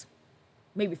was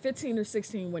maybe 15 or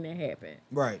 16 when it happened.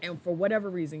 Right. And for whatever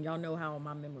reason, y'all know how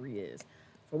my memory is.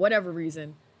 For whatever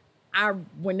reason,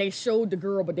 when they showed the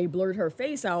girl but they blurred her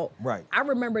face out, right. I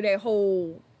remember that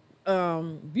whole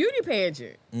beauty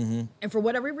pageant. Mm-hmm. And for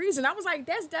whatever reason, I was like,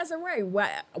 that's Desiree.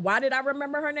 Why did I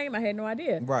remember her name? I had no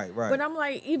idea. Right. But I'm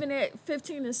like, even at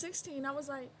 15 and 16, I was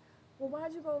like, well,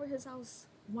 why'd you go over his house,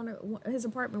 his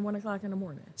apartment, 1 o'clock in the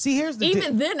morning? See, here's the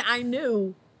Even then, I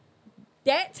knew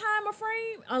that time of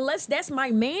frame, unless that's my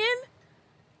man.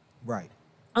 Right.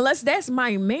 Unless that's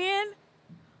my man.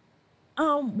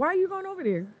 Why are you going over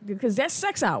there? Because that's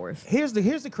sex hours. Here's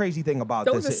the crazy thing about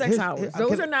Those this. are sex hours.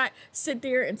 Those are not sit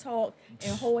there and talk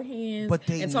and hold hands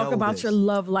and talk about this. your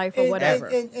love life or whatever.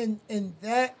 And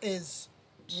that is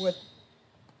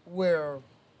where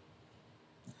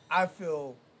I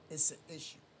feel it's an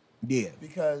issue. Yeah.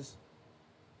 Because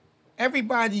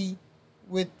everybody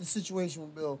with the situation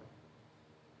with Bill,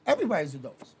 everybody's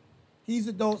adults. He's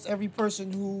adults. Every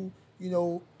person who,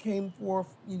 came forth,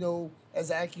 as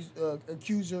an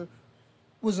accuser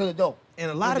was an adult.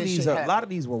 And a lot of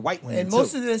these were white women. And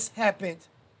most of this happened,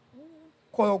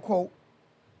 quote unquote,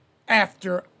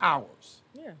 after hours.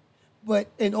 Yeah. But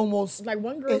in almost like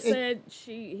one girl said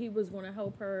he was going to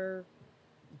help her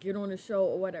get on the show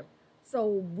or whatever. So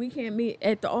we can't meet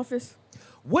at the office.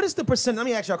 What is the percent? Let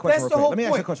me ask you a question. That's the whole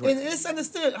point. And it's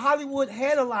understood. Hollywood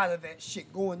had a lot of that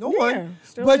shit going on,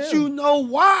 Yeah, but you know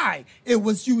why it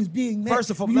was you was being met. First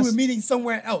of all, you were meeting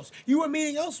somewhere else. You were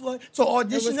meeting elsewhere to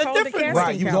audition a different way.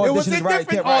 Right, you was it was a auditioning,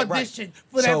 different audition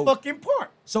for that fucking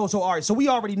part. So all right. So we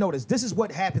already know this. This is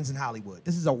what happens in Hollywood.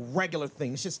 This is a regular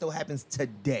thing. This shit still happens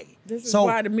today. This is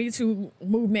why the Me Too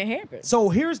movement happened. So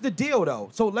here's the deal, though.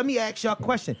 So let me ask y'all a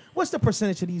question. What's the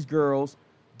percentage of these girls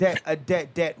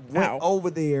that went over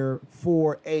there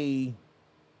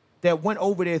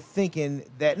thinking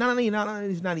that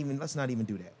let's not even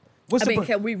do that.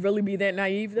 Can we really be that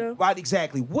naive though? Right,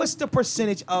 exactly. What's the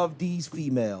percentage of these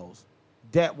females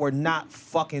that were not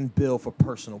fucking Bill for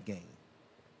personal gain?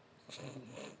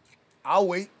 I'll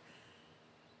wait.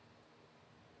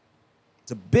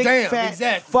 It's a big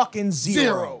fat fucking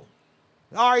zero.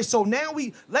 All right, so now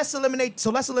let's eliminate the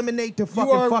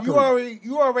fucking fuckery.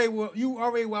 You already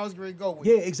where I was going to go with.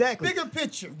 Yeah, exactly. Bigger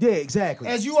picture. Yeah, exactly.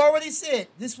 As you already said,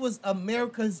 this was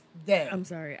America's dad. I'm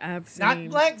sorry, I've seen not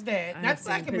Black's dad, not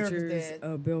Black America's pictures dad.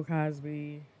 Of Bill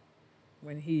Cosby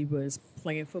when he was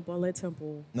playing football at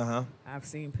Temple. Uh-huh. I've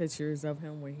seen pictures of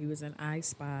him when he was in I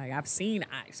Spy. I've seen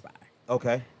I Spy.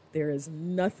 Okay. There is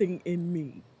nothing in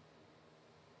me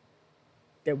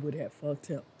that would have fucked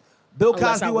him. Bill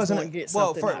Cosby wasn't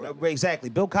exactly.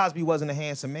 Bill Cosby wasn't a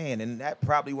handsome man, and that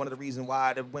probably one of the reasons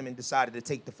why the women decided to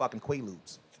take the fucking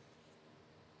Quaaludes.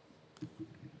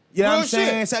 You know what I'm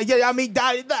saying? So, yeah, I mean,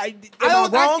 am I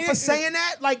wrong for saying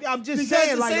that? Like, I'm just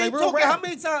saying, like real rap. How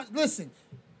many times? Listen,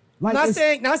 like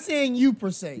not saying you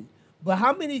per se, but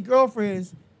how many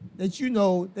girlfriends that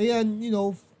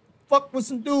they fuck with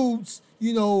some dudes,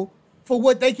 for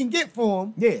what they can get for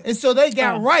them. Yeah, and so they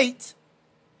got right.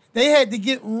 They had to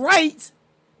get right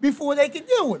before they could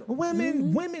deal with them.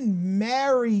 Women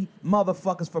marry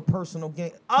motherfuckers for personal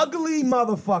gain. Ugly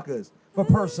motherfuckers for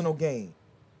personal gain.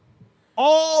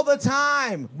 All the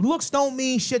time. Looks don't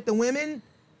mean shit to women.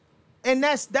 And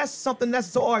that's something that's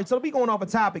so all right. So we going off a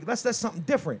topic. That's something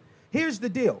different. Here's the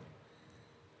deal.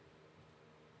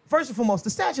 First and foremost, the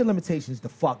statute of limitations the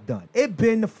fuck done. It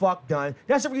been the fuck done.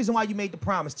 That's the reason why you made the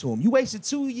promise to him. You wasted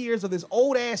 2 years of this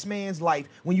old ass man's life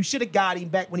when you should have got him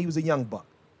back when he was a young buck.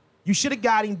 You should have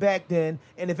got him back then.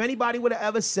 And if anybody would have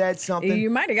ever said something, you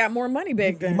might have got more money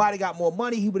back then. You might have got more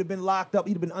money. He would have been locked up.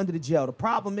 He'd have been under the jail. The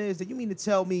problem is that you mean to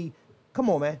tell me, come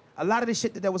on, man. A lot of this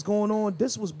shit that was going on,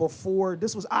 this was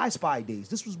I Spy days.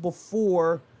 This was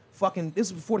before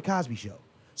the Cosby Show.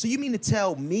 So you mean to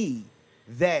tell me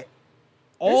that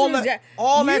all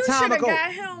that time ago.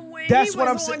 Got him when that's he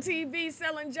what was I'm on TV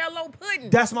selling Jello pudding.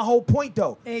 That's my whole point,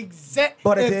 though. Exactly.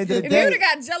 But at the end of the day, if you would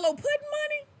have got Jello pudding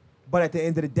money. But at the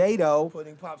end of the day, though,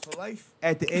 pudding pops for life.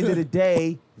 At the end of the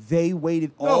day, they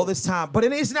waited all this time. But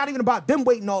it's not even about them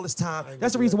waiting all this time.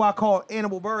 That's the reason why I call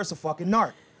Animal Burris a fucking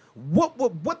narc.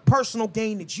 What personal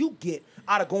gain did you get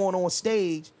out of going on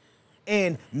stage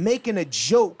and making a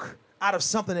joke out of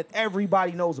something that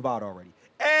everybody knows about already?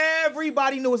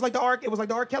 Everybody knew. It was like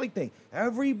the R. Kelly thing.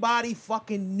 Everybody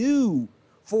fucking knew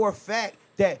for a fact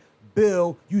that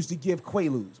Bill used to give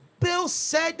Quaaludes. Bill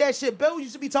said that shit. Bill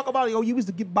used to be talking about, you used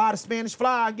to buy the Spanish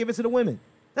fly and give it to the women.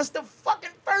 That's the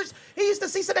fucking first. He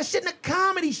said that shit in a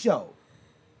comedy show.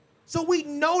 So we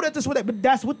know that but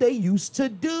that's what they used to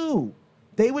do.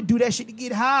 They would do that shit to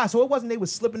get high. So it wasn't they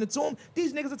was slipping it to them.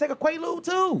 These niggas would take a Quaalude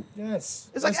too. Yes.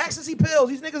 It's like ecstasy pills.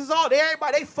 These niggas is all there.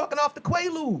 Everybody, they fucking off the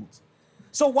Quaaludes.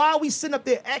 So why are we sitting up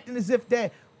there acting as if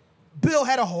that Bill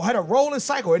had a rolling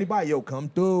cycle? Anybody, yo, come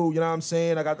through. You know what I'm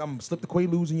saying? I'm gonna slip the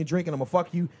Quaaludes in your drink and I'm gonna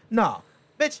fuck you. Nah.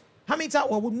 Bitch, how many times?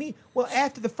 Well, with me,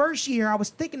 after the first year, I was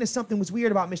thinking that something was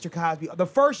weird about Mr. Cosby. The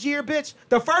first year, bitch.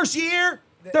 The first year.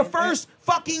 The first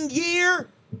fucking year.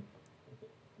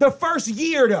 The first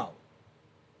year, though.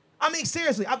 I mean,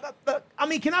 seriously. I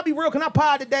mean, can I be real? Can I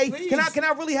pod today? Please. Can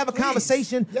I really have a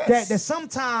conversation Yes. that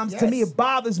sometimes to me it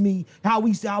bothers me how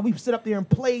we sit up there and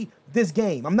play this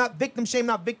game. I'm not victim shaming,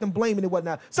 not victim blaming and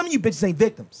whatnot. Some of you bitches ain't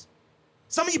victims.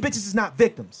 Some of you bitches is not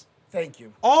victims. Thank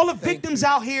you. All the victims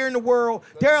out here in the world,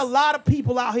 there are a lot of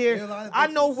people out here. I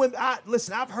know women.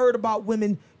 Listen, I've heard about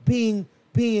women being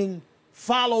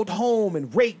followed home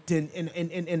and raped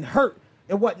and hurt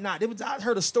and whatnot. I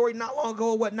heard a story not long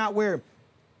ago or whatnot where,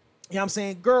 you know what I'm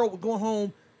saying, girl was going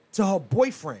home to her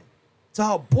boyfriend,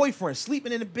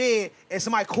 sleeping in the bed, and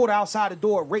somebody caught her outside the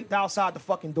door, raped outside the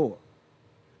fucking door.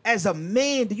 As a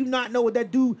man, do you not know what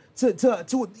that do to you know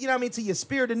what I mean, to your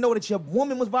spirit to know that your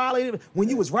woman was violated when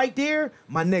you was right there?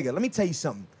 My nigga, let me tell you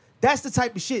something. That's the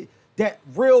type of shit that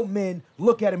real men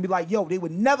look at and be like, yo, they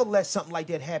would never let something like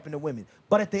that happen to women.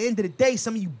 But at the end of the day,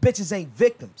 some of you bitches ain't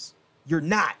victims. You're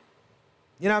not.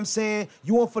 You know what I'm saying?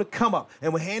 You want for the come up.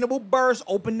 And when Hannibal Buress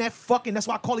opened that fucking, that's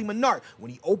why I call him a narc.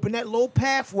 When he opened that little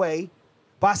pathway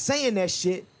by saying that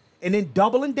shit and then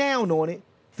doubling down on it,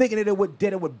 thinking that it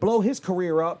would blow his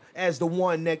career up as the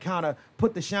one that kind of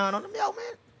put the shine on him. Yo, man,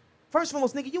 first and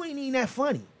foremost, nigga, you ain't even that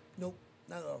funny. Nope,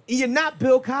 not at all. And you're not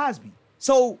Bill Cosby.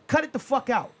 So cut it the fuck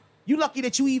out. You lucky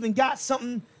that you even got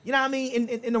something, you know what I mean,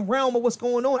 in the realm of what's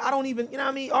going on. I don't even, you know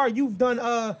what I mean? Or you've done,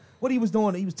 what he was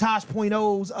doing. He was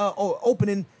Tosh.0's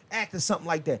opening act or something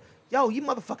like that. Yo, you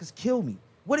motherfuckers kill me.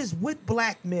 What is with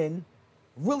black men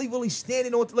really, really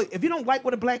standing on? Look, if you don't like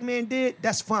what a black man did,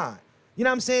 that's fine. You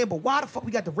know what I'm saying? But why the fuck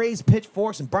we got to raise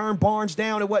pitchforks and burn barns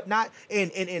down and whatnot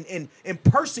and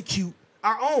persecute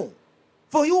our own?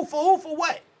 For you, for who, for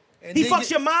what? And he fucks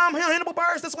your mom, Hannibal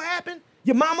Buress, that's what happened?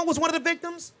 Your mama was one of the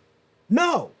victims?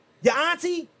 No. Your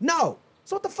auntie? No.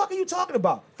 So what the fuck are you talking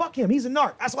about? Fuck him. He's a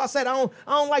narc. That's why I said I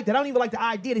don't like that. I don't even like the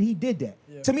idea that he did that.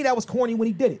 Yeah. To me, that was corny when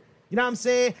he did it. You know what I'm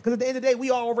saying? Because at the end of the day, we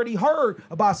already heard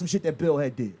about some shit that Bill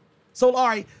had did. So, all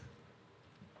right.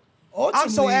 Ultimately, I'm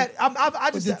so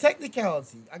I just with the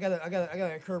technicality. I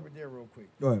gotta curb it there real quick.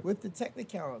 Right. With the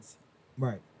technicality,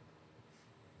 right.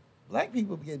 Black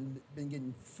people been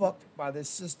getting fucked by this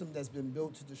system that's been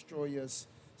built to destroy us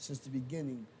since the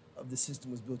beginning of the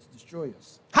system was built to destroy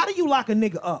us. How do you lock a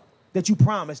nigga up that you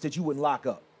promised that you wouldn't lock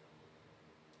up?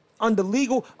 Under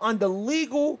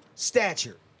legal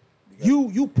stature.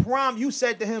 You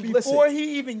said to him, before listen,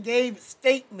 he even gave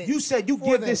statements. You said you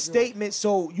give this statement,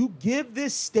 so you give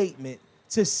this statement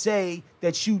to say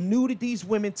that you knew that these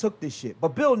women took this shit. But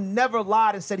Bill never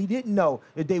lied and said he didn't know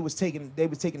that they was taking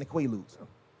the Quaaludes.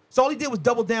 So all he did was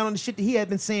double down on the shit that he had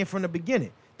been saying from the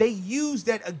beginning. They used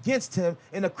that against him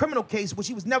in a criminal case which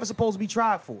he was never supposed to be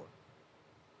tried for.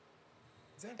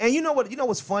 Exactly. And you know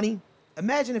what's funny?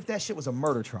 Imagine if that shit was a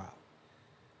murder trial.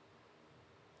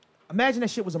 Imagine that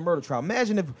shit was a murder trial.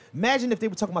 Imagine if they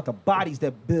were talking about the bodies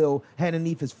that Bill had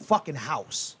underneath his fucking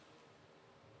house.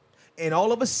 And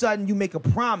all of a sudden you make a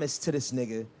promise to this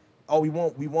nigga, oh, we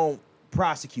won't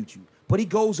prosecute you. But he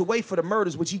goes away for the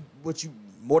murders which you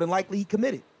more than likely he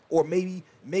committed. Or maybe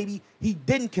he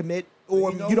didn't commit,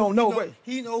 or you don't know.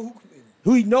 He know who committed.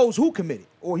 He knows who committed.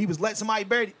 Or he was letting somebody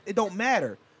bury it. It don't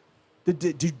matter.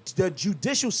 The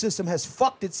judicial system has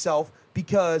fucked itself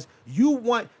because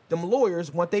them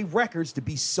lawyers want their records to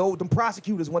be so, them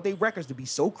prosecutors want their records to be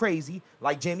so crazy,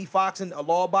 like Jamie Foxx and a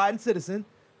law-abiding citizen.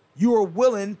 You're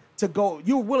willing to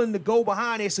go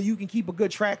behind there so you can keep a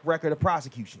good track record of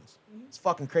prosecutions. Mm-hmm. It's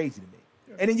fucking crazy to me.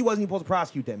 Yeah. And then you wasn't even supposed to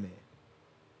prosecute that man.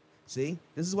 See?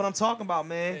 This is what I'm talking about,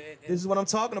 man. This is what I'm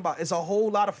talking about. It's a whole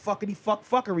lot of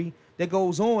fuckery that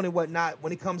goes on and whatnot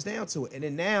when it comes down to it. And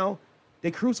then now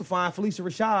they crucifying Felicia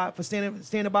Rashad for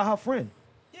standing by her friend.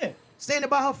 Yeah, standing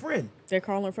by her friend. They're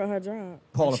calling for her job.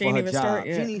 Calling she for her even job. start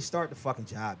yet. She didn't even start the fucking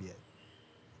job yet.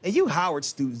 And you Howard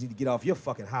students need to get off your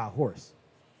fucking high horse.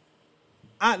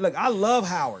 I love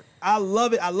Howard. I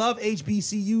love it. I love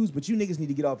HBCUs, but you niggas need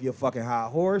to get off your fucking high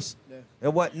horse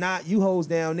and whatnot. You hoes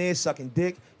down there sucking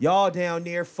dick. Y'all down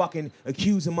there fucking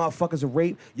accusing motherfuckers of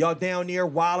rape. Y'all down there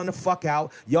wilding the fuck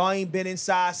out. Y'all ain't been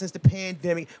inside since the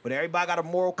pandemic, but everybody got a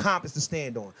moral compass to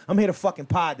stand on. I'm here to fucking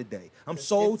pod today. I'm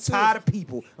so tired of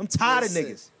people. I'm tired of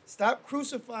niggas. Stop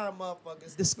crucifying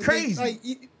motherfuckers. It's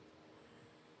crazy.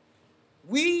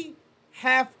 We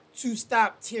have to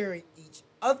stop tearing each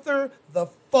other the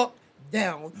fuck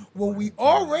down when we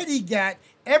already got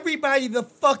everybody the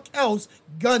fuck else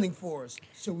gunning for us.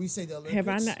 Should we say the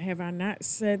Olympics? Have I not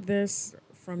said this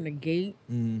from the gate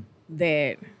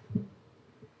that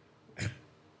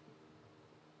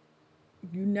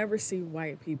you never see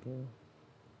white people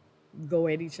go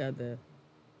at each other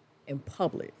in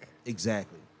public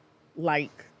Exactly.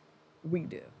 like we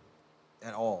do.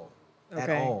 At all. At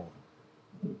Okay. all.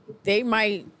 They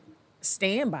might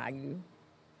stand by you.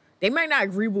 They might not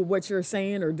agree with what you're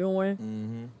saying or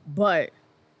doing, but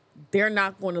they're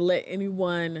not going to let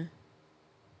anyone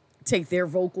take their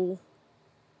vocal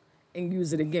and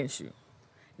use it against you.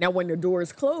 Now, when the door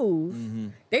is closed,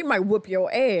 they might whoop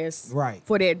your ass Right.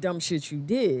 for that dumb shit you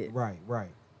did. Right, right.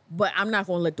 But I'm not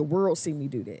going to let the world see me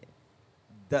do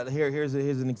that. Here's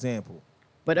an example.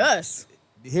 But us,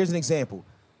 Here's an example.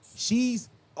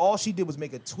 All she did was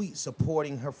make a tweet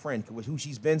supporting her friend, who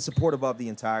she's been supportive of the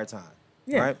entire time.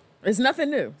 yeah, Right? it's nothing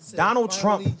new. Said Donald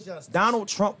finally Trump. justice. Donald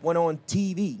Trump went on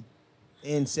TV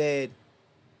and said,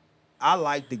 "I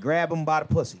like to grab him by the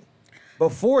pussy."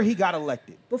 Before he got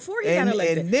elected. Before he got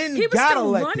elected. And then He was got still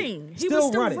elected. running. He was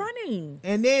still running.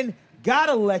 And then got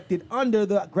elected under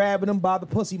the grabbing him by the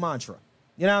pussy mantra.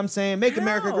 You know what I'm saying? Make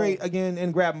America How? great again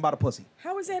and grab him by the pussy.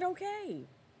 How is that okay?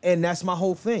 And that's my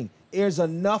whole thing. There's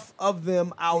enough of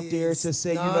them out there to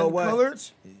say, you know what? Non-colored,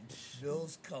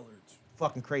 Bill's colored.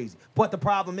 Fucking crazy. But the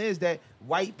problem is that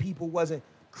white people wasn't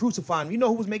crucifying him. You know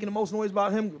who was making the most noise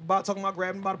about him, about talking about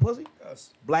grabbing him by the pussy?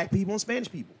 Us. Black people and Spanish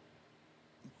people.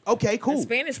 Okay, The cool.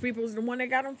 Spanish people is the one that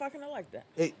got him fucking elected.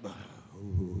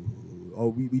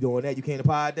 We doing that? You came to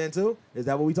pod then too? Is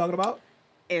that what we talking about?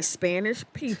 And Spanish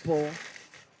people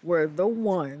were the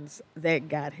ones that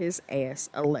got his ass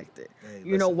elected. Hey,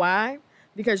 you know listen. why?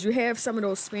 Because you have some of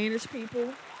those Spanish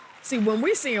people. See, when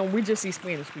we see them, we just see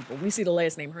Spanish people. We see the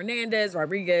last name Hernandez,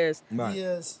 Rodriguez. Right.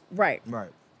 Yes. Right. Right.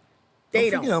 They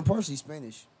Don't forget don't. I'm partially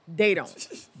Spanish. They don't.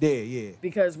 Yeah.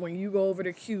 Because when you go over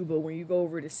to Cuba, when you go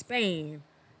over to Spain,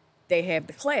 they have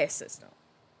the class system.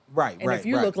 Right, And if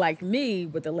you look like me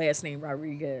with the last name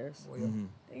Rodriguez, then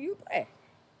you black.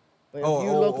 But if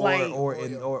you look like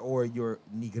or your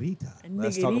negrita.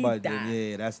 Let's talk about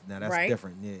Negrita. that's Right?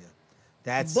 different. Yeah.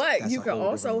 That's But you a can whole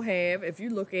also different- have, if you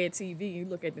look at TV, you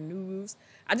look at the news.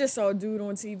 I just saw a dude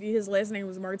on TV. His last name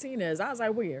was Martinez. I was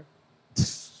like, where?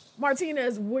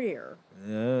 Martinez, where?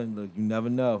 Yeah, look, you never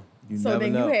know. You So never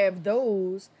then know. you have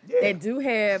those Yeah. that do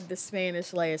have the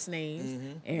Spanish last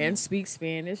names and speak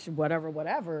Spanish,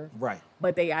 whatever. Right.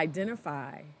 But they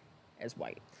identify as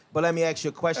white. But let me ask you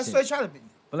a question. That's what they try to be.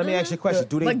 But let me ask you a question.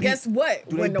 Do they But beat, guess what?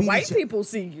 do they When the beat white each- people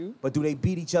see you, But do they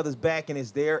beat each other's back? And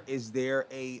is there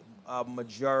a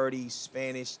majority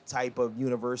Spanish type of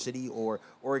university or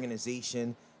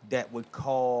organization that would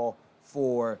call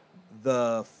for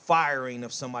the firing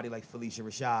of somebody like Felicia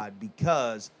Rashad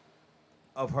because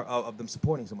of them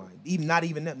supporting somebody? Even not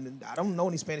even them. I don't know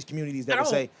any Spanish communities that I would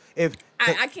say don't- if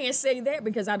I can't say that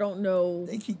because I don't know.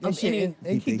 They keep that of shit any- in.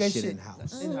 They Keep keep they that shit shit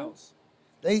in-house. in-house.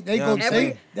 They You know go what I'm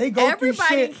saying? they go through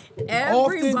Everybody, shit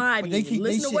everybody. often, but they keep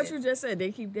Listen they to what shit. you just said.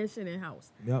 They keep that shit in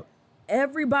house. Yep.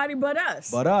 Everybody but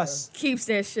us. But us. keeps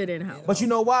that shit in house. But you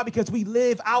know why? Because we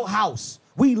live outhouse.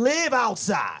 We live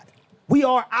outside. We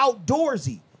are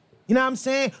outdoorsy. You know what I'm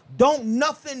saying? Don't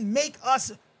nothing make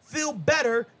us feel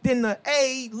better than the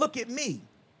look at me.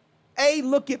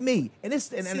 Look at me. And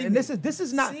this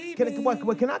is not. See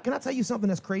Can I tell you something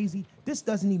that's crazy? This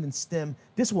doesn't even stem.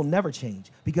 This will never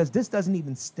change because this doesn't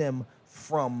even stem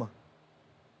from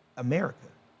America.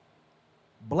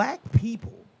 Black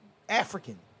people,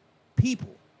 African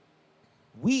people,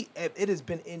 it has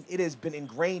been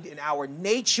ingrained in our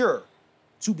nature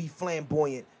to be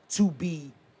flamboyant, to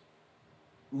be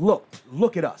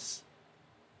look at us.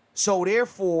 So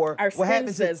therefore, Our what skin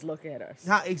happens says, is, look at us.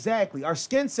 exactly. Our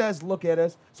skin says, look at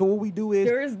us. So what we do is,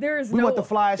 There is we no, want the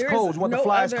flyest there is clothes, we want the no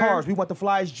flyest other- cars, we want the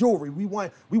flyest jewelry. We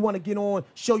want to get on,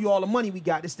 show you all the money we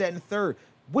got, this, that, and the third,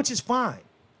 which is fine.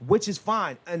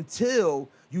 Until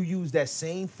you use that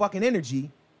same fucking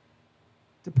energy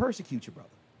to persecute your brother.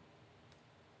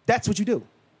 That's what you do.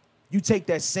 You take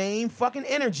that same fucking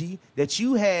energy that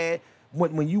you had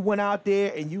when you went out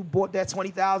there and you bought that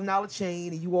 $20,000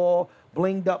 chain and you all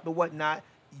blinged up and whatnot.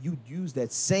 You use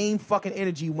that same fucking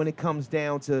energy when it comes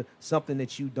down to something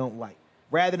that you don't like.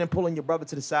 Rather than pulling your brother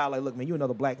to the side like, look, man, you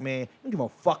another black man. You don't give a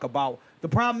fuck about. The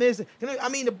problem is,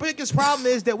 the biggest problem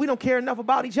is that we don't care enough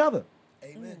about each other.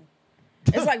 Amen.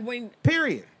 It's like when,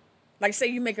 Period. like, say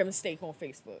you make a mistake on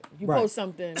Facebook. You Right. post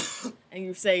something and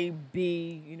you say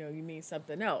B, you mean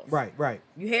something else. Right.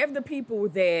 You have the people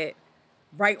that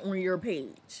right on your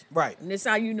page. Right. And this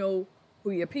how you know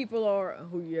who your people are and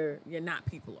who your not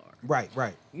people are. Right.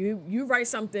 You write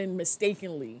something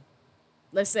mistakenly.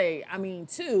 Let's say, I mean,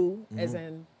 two, as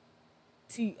in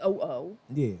TOO.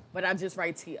 Yeah. But I just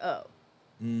write TO.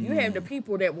 You have the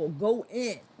people that will go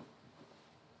in.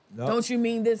 Nope. Don't you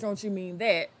mean this? Don't you mean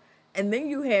that? And then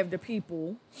you have the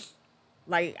people,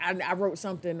 like I wrote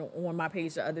something on my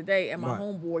page the other day, and my Right.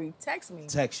 homeboy texted me.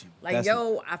 Text you. Like, That's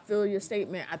yo, I feel your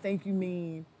statement. I think you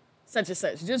mean such and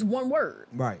such. Just one word.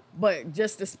 Right. But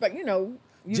just to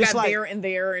you Just got like- there and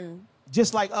there and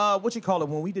Just like what you call it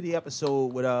when we did the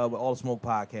episode with All the Smoke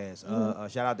podcast.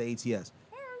 Shout out to ATS.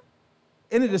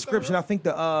 In the description, I think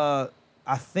the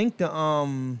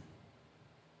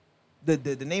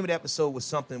name of the episode was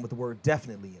something with the word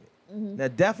definitely in it. Now,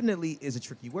 definitely is a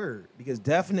tricky word because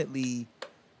definitely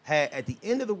had at the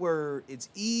end of the word, it's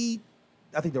E.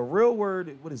 I think the real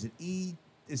word, what is it? E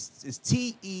is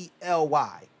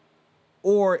TELY,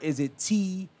 or is it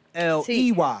TLEY?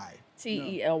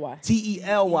 TELY.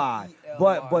 TELY.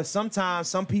 But sometimes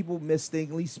some people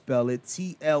mistakenly spell it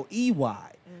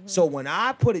TLEY. So when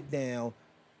I put it down,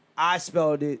 I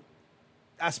spelled it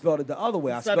the other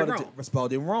way. I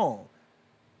spelled it wrong.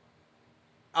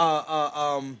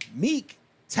 Meek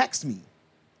texted me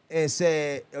and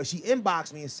said, she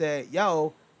inboxed me and said,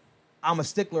 yo, I'm a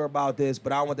stickler about this,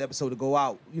 but I don't want the episode to go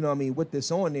out. You know what I mean? With this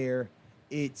on there,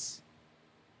 it's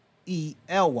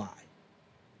ELY.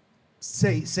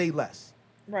 Say less.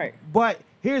 Right. But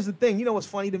here's the thing. You know what's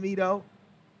funny to me though?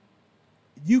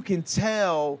 You can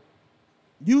tell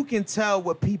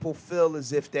what people feel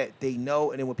as if that they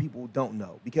know, and then what people don't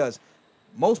know, because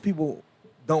most people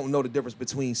don't know the difference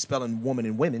between spelling woman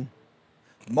and women.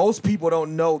 Most people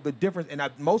don't know the difference, and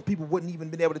most people wouldn't even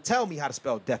been able to tell me how to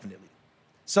spell definitely.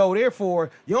 So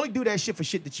therefore, you only do that shit for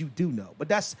shit that you do know. But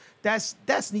that's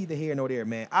neither here nor there,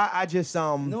 man. I just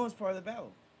No one's part of the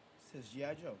battle. It says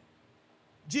G.I. Joe.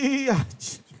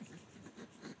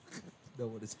 No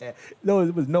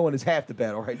one is half the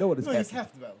battle, right? No one is No, he's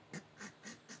half the battle.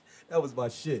 That was my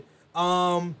shit.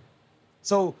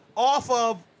 So off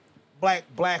of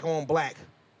black on black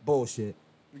bullshit.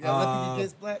 We got lucky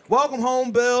against black. Welcome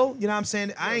home, Bill. You know what I'm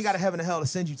saying? I ain't got a heaven and hell to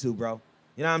send you to, bro.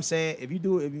 You know what I'm saying? If you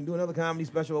do another comedy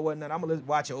special or whatnot, I'm gonna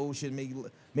watch your old shit,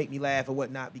 make me laugh or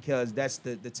whatnot, because that's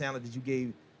the talent that you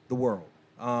gave the world.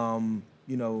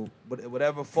 You know,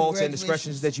 whatever faults and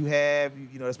discretions that you have,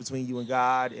 you know, that's between you and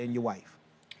God and your wife.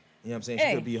 You know what I'm saying? She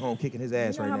Hey, could be at home kicking his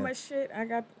ass you know right how now. much shit I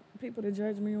got people to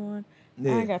judge me on?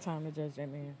 Yeah. I ain't got time to judge that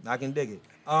man. I can dig it.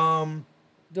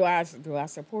 Do I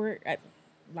support?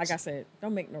 Like I said,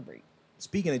 don't make no break.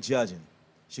 Speaking of judging,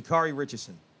 Sha'Carri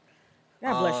Richardson.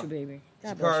 God bless you, baby.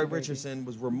 God bless you, Sha'Carri baby. Richardson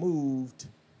was removed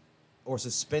or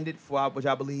suspended for, which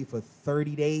I believe, for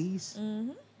 30 days.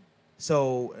 Mm-hmm.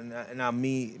 So,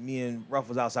 me and Ruff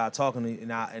was outside talking,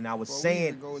 and I was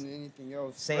saying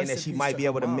that she might be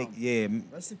able to make,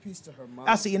 Rest in peace to her mom.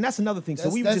 I see, and that's another thing. So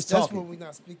we were just That's talking. what we're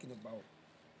not speaking about.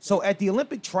 So at the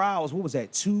Olympic trials, what was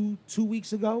that? Two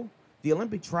weeks ago, the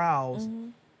Olympic trials,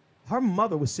 her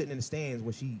mother was sitting in the stands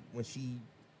when she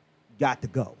got to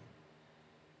go,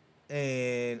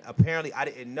 and apparently I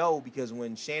didn't know, because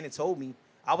when Shannon told me,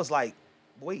 I was like,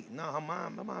 wait, no, my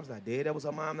mom's not dead. That was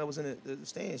her mom that was in the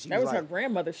stands. That was her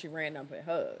grandmother. She ran up and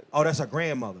hugged. Oh, that's her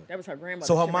grandmother. That was her grandmother.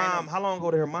 So her She ran mom, up- how long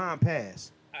ago did her mom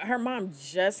pass? Her mom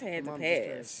just had to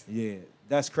pass. Yeah,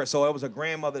 that's correct. So it was her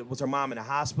grandmother. Was her mom in the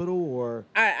hospital or?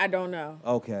 I don't know.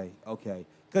 Okay.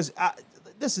 Because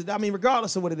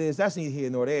regardless of what it is, that's neither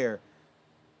here nor there.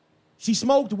 She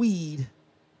smoked weed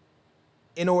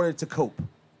in order to cope.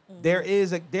 There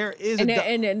is a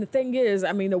And the thing is,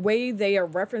 I mean, the way they are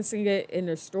referencing it in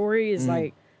the story is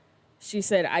like, she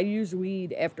said, I used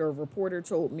weed after a reporter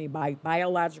told me my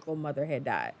biological mother had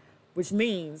died, which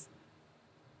means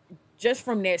just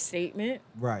from that statement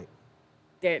right.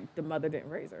 that the mother didn't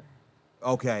raise her.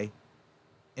 Okay.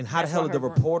 And how That's the hell why did the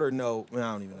her reporter know? Well,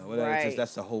 I don't even know. Right.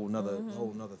 That's a whole nother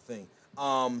thing.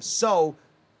 So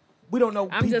we don't know.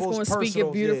 I'm just people's going to speak it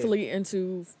personals, beautifully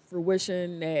into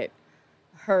fruition that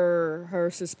her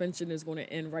suspension is going to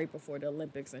end right before the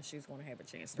Olympics, and she's going to have a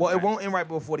chance to Well, run. it won't end right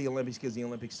before the Olympics, because the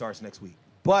Olympics starts next week.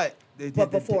 But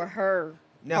before her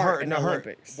part in the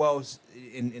Olympics. Well,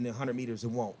 in the 100 meters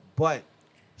it won't. But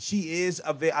she is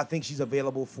I think she's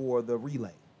available for the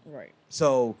relay. Right.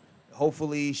 So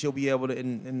hopefully she'll be able to.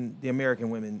 And the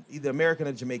American women, either American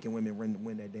or Jamaican women,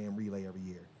 win that damn relay every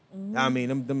year. I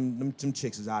mean, them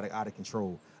chicks is out of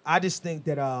control. I just think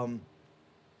that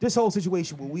this whole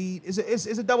situation with weed is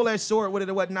a double-edged sword with it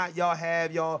and whatnot.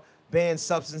 Y'all ban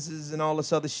substances and all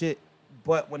this other shit.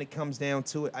 But when it comes down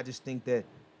to it, I just think that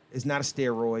It's not a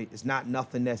steroid. It's not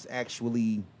nothing that's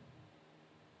actually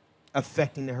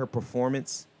affecting her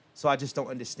performance. So I just don't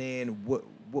understand what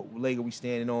leg are we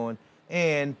standing on.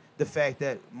 And the fact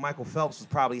that Michael Phelps was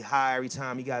probably high every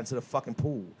time he got into the fucking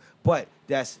pool. But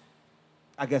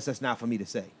I guess that's not for me to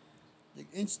say.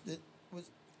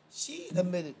 She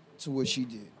admitted to what she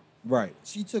did. Right.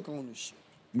 She took ownership.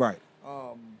 Right.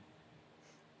 Well,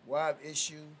 I have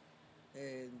issue,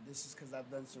 and this is because I've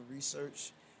done some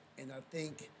research, and I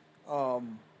think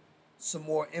some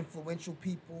more influential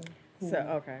people who who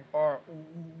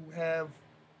have,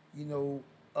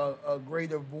 a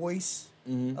greater voice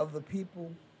of the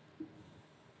people.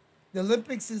 The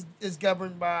Olympics is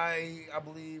governed by, I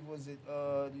believe, was it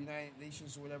the United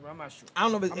Nations or whatever? I'm not sure. I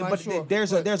don't know, but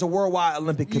there's a worldwide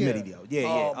Olympic committee though.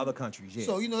 Yeah, other countries. Yeah.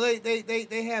 So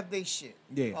they have their shit.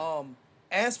 Yeah.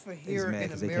 As for here in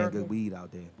America, they can't get weed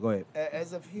out there. Go ahead.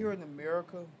 As of here in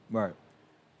America, right,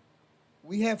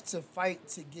 we have to fight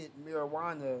to get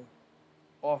marijuana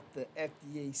off the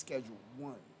FDA Schedule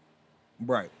 1.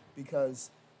 Right. Because,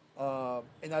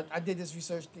 and I did this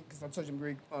research because I told you I'm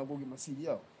going to go get my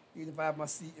CDL. Even if I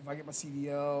get my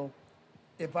CDL,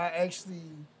 if I actually,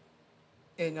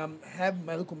 and have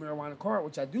medical marijuana card,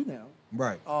 which I do now.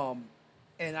 Right.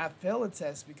 And I fail a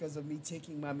test because of me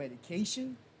taking my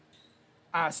medication,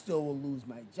 I still will lose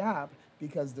my job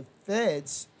because the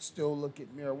feds still look at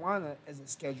marijuana as a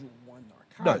Schedule 1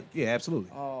 narcotic. No, yeah,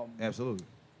 absolutely. Absolutely.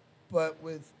 But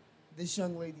with this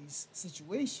young lady's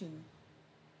situation,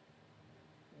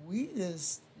 weed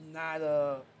is not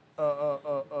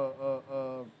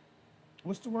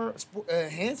what's the word?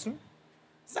 Enhancer.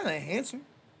 It's not an enhancer.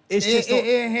 It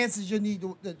enhances your need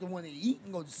to want to eat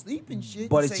and go to sleep and shit.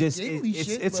 But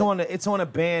it's on a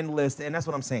banned list, and that's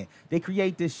what I'm saying. They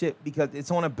create this shit because it's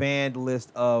on a banned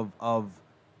list of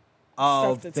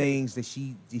things that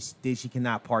she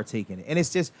cannot partake in, and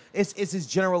it's as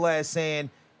general as saying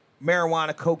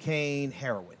marijuana, cocaine,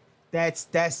 heroin.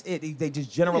 That's it. They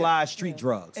just generalize street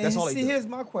drugs. That's all they do. Here's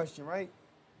my question, right?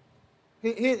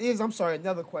 Here's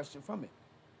another question from it.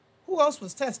 Who else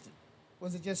was tested?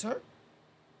 Was it just her?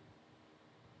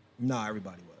 No,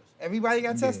 everybody was. Everybody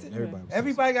got tested.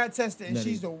 Everybody got tested, and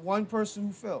she's the one person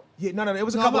who failed. Yeah, no. It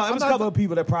was a couple of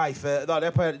people that probably failed. No,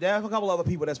 there are a couple other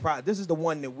people that's probably. This is the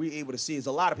one that we're able to see. Is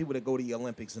a lot of people that go to the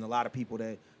Olympics, and a lot of people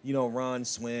that run,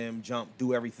 swim, jump,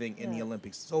 do everything in the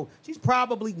Olympics. So she's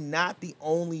probably not the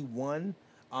only one.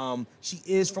 She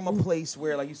is from a place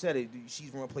where, like you said, she's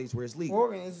from a place where it's legal.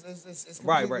 Oregon is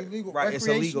completely legal. Right, it's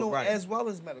illegal, right. As well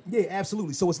as medical. Yeah,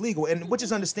 absolutely. So it's legal, and which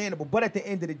is understandable. But at the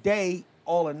end of the day,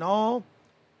 all in all,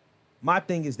 my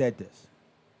thing is that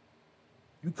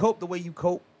you cope the way you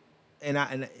cope, and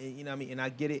I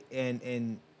get it,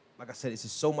 and like I said, it's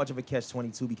just so much of a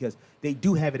catch-22 because they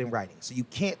do have it in writing, so you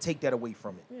can't take that away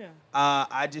from it. Yeah.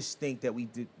 I just think that we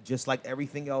did, just like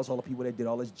everything else, all the people that did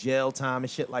all this jail time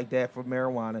and shit like that for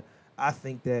marijuana, I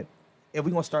think that if we're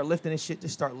going to start lifting this shit,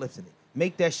 just start lifting it.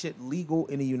 Make that shit legal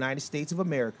in the United States of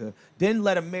America, then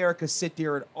let America sit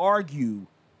there and argue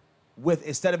with,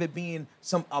 instead of it being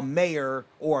a mayor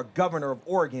or a governor of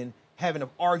Oregon having to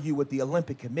argue with the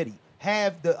Olympic Committee.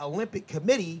 Have the Olympic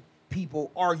Committee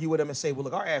people argue with them and say, well,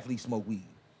 look, our athletes smoke weed.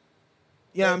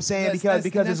 You know what I'm saying? Because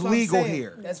it's legal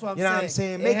here. That's what I'm saying. You know what I'm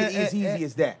saying? Make it as easy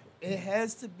as that. It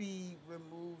has to be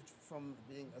removed from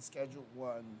being a Schedule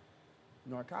 1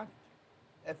 narcotic.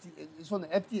 It's from the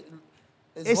FDA.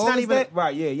 It's not even that,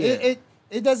 right. Yeah.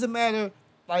 It doesn't matter.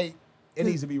 Like it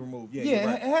needs to be removed. Yeah. Yeah,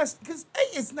 right. it has because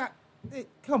it's not.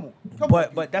 Come on.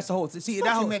 But that's the whole. See,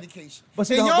 that whole medication. But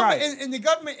see, and the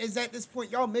government is at this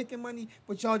point. Y'all making money,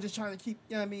 but y'all just trying to keep.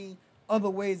 Other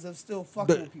ways of still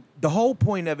fucking with people. The whole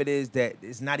point of it is that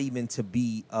it's not even to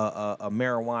be a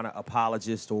marijuana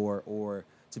apologist or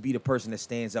to be the person that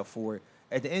stands up for it.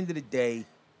 At the end of the day,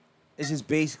 it's just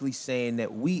basically saying that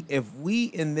if we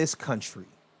in this country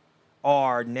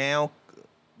are now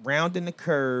rounding the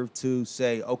curve to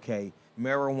say, okay,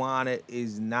 marijuana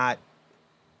is not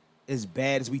as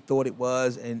bad as we thought it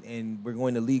was, and we're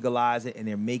going to legalize it, and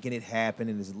they're making it happen,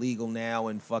 and it's legal now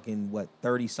in fucking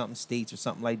 30-something states or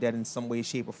something like that in some way,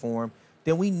 shape, or form,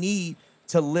 then we need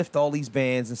to lift all these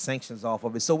bans and sanctions off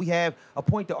of it. So we have a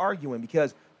point to argue in,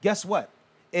 because guess what?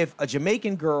 If a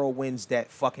Jamaican girl wins that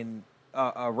fucking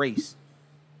race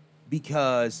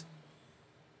because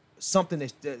something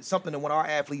that one of our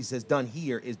athletes has done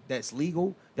here that's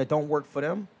legal, that don't work for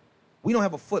them, we don't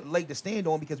have a leg to stand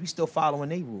on because we still following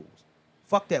their rules.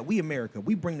 Fuck that. We America.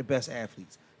 We bring the best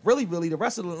athletes. Really, the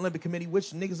rest of the Olympic Committee, which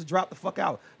niggas will drop the fuck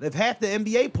out. If half the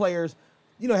NBA players,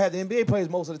 have the NBA players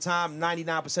most of the time,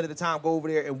 99% of the time, go over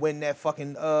there and win that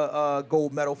fucking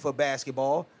gold medal for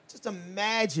basketball. Just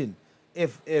imagine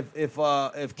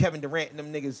if Kevin Durant and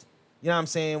them niggas, you know what I'm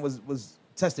saying, was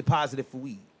tested positive for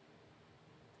weed.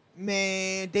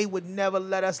 Man, they would never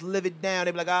let us live it down.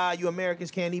 They'd be like, you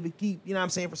Americans can't even keep, you know what I'm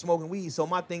saying, for smoking weed. So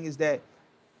my thing is that,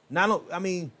 follow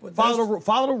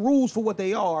the rules for what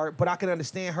they are, but I can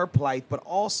understand her plight. But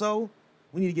also,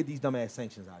 we need to get these dumbass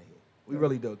sanctions out of here. We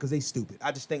really do, because they stupid.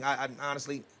 I just think, I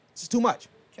honestly, it's too much.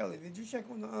 Kelly, did you check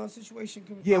on the situation?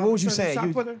 Yeah, what was you saying?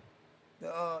 Shot putter?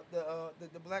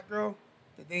 The black girl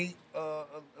that they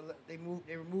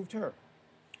removed her.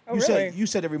 Oh, really? You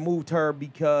said they removed her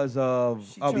because of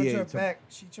She turned her back.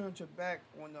 She turned her back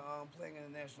on playing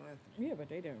in the national anthem. Yeah, but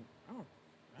they didn't.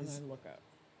 I didn't look up.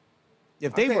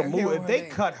 If they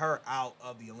cut her out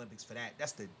of the Olympics for that,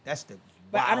 that's the.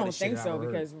 But I don't wildest think shit so I've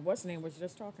heard. because what's name was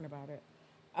just talking about it.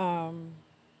 And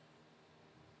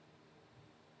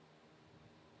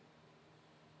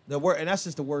that's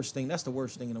just the worst thing. That's the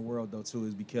worst thing in the world though too,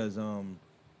 is because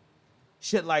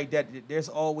shit like that. There's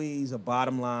always a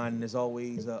bottom line. And there's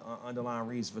always an underlying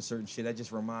reason for certain shit. That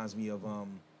just reminds me of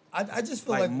I just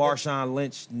feel like Marshawn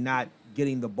Lynch not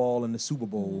getting the ball in the Super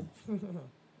Bowl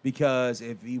because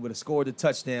if he would have scored the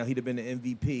touchdown, he'd have been the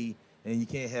MVP. And you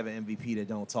can't have an MVP that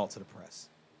don't talk to the press.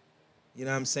 You know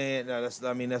what I'm saying? No,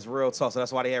 that's real talk. So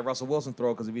that's why they had Russell Wilson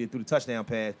throw, because if he threw the touchdown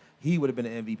pass, he would have been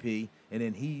an MVP, and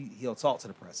then he'll talk to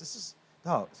the press. It's just,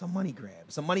 it's a money grab.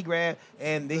 It's a money grab,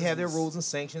 and they have their rules and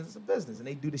sanctions. It's a business, and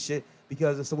they do the shit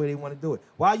because it's the way they want to do it.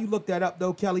 While you look that up,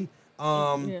 though, Kelly,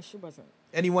 yeah, she wasn't.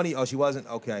 She wasn't?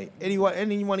 Okay. Any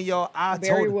one of y'all,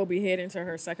 Barry will be heading to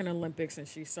her second Olympics, and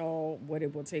she saw what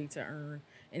it will take to earn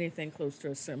anything close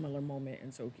to a similar moment in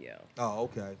Tokyo. Oh,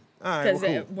 okay. All right. Because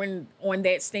Well, cool. when on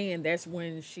that stand, that's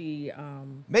when she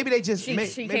maybe they just she maybe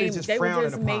came, they just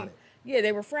frowning upon it. Yeah,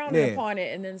 they were frowning upon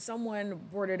it, and then someone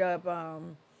brought it up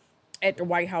at the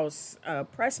White House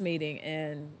press meeting,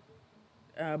 and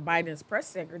Biden's press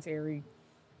secretary,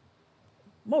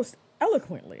 most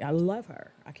eloquently, I love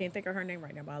her. I can't think of her name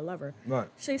right now, but I love her. Right.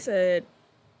 She said,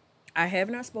 "I have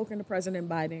not spoken to President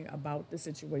Biden about the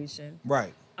situation.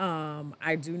 Right.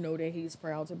 I do know that he's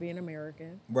proud to be an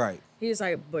American. Right. He's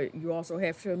like, but you also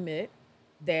have to admit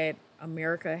that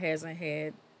America hasn't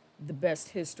had the best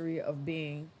history of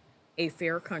being a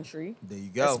fair country. There you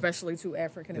go. Especially to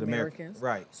African Americans.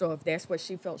 Right. So if that's what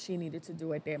she felt she needed to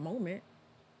do at that moment,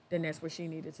 then that's what she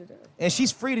needed to do. And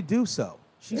she's free to do so.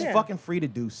 She's fucking free to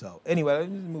do so. Anyway, let's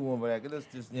just move on for that. Let's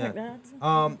just,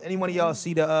 anyone of y'all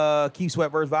see the Keith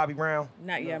Sweat versus Bobby Brown?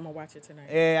 Not yet. I'm going to watch it tonight.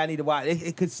 Yeah, I need to watch it.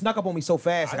 It could snuck up on me so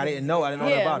fast. Like I didn't know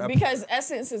nothing about it. Because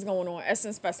Essence is going on.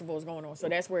 Essence Festival is going on. So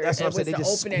that's where That's what I'm saying. They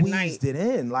just squeezed it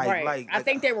in. Right. I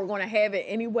think they were going to have it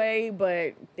anyway,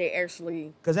 but they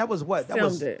actually because that was what?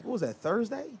 What was that,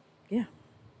 Thursday? Yeah.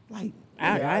 Like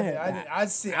I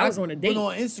was on a date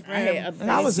on Instagram.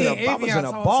 I was in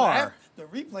a bar. The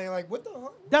replay, like, what the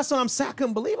hell? That's what I'm saying. I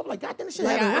couldn't believe it. I'm like, God damn, this shit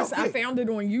happened. I found it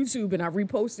on YouTube and I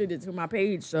reposted it to my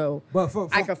page so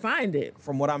I could find it.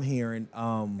 From what I'm hearing,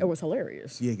 it was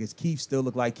hilarious. Yeah, because Keith still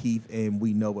looked like Keith, and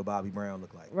we know what Bobby Brown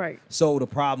looked like. Right. So the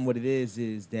problem with it is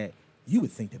that you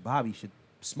would think that Bobby should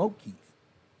smoke Keith.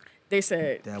 They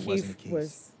said that Keith wasn't the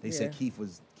case. They said Keith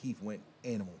went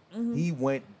animal. Mm-hmm. He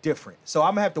went different. So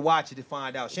I'm gonna have to watch it to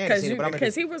find out. Shannon seen it, but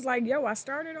because he was like, "Yo, I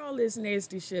started all this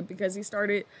nasty shit because he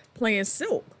started playing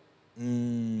Silk."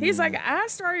 He's like, "I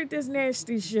started this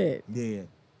nasty shit." Yeah,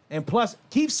 and plus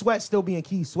Keith Sweat still being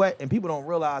Keith Sweat, and people don't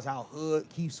realize how hood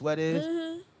Keith Sweat is.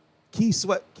 Mm-hmm. Keith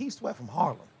Sweat from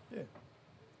Harlem. Yeah.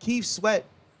 Keith Sweat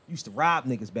used to rob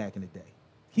niggas back in the day.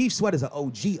 Keith Sweat is an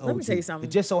OG. Let me tell you something.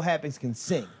 It just so happens can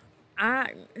sing.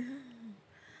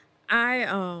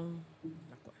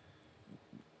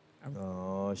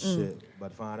 Oh shit!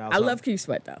 About to find out. I love Keith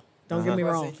Sweat though. Don't get me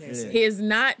wrong. He is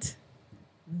not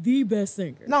the best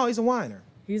singer. No, he's a whiner.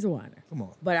 He's a whiner. Come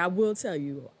on. But I will tell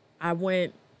you, I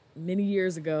went many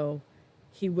years ago.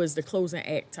 He was the closing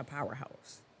act to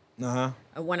Powerhouse. And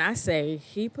when I say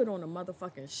he put on a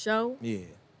motherfucking show,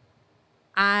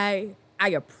 I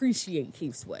appreciate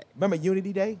Keith Sweat. Remember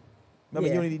Unity Day?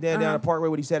 Unity Day down the Parkway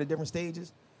where he sat at different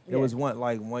stages? There was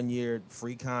 1 year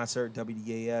free concert,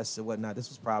 WDAS or whatnot. This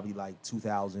was probably like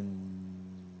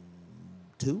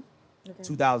 2002.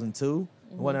 2002.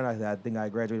 Mm-hmm. One night I think I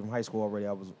graduated from high school already.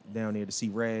 I was down there to see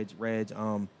Reg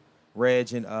and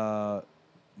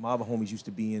my other homies used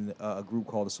to be in a group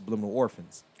called the Subliminal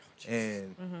Orphans.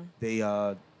 And they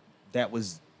that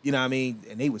was, you know what I mean?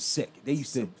 And they was sick. They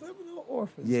used to Subliminal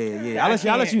Orphans. Yeah. I'll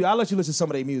let you listen to some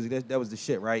of their music. That was the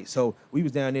shit, right? So we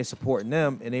was down there supporting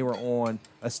them, and they were on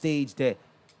a stage that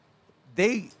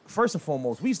they, first and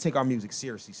foremost, we used to take our music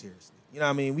seriously. You know what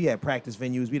I mean? We had practice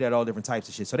venues. We had all different types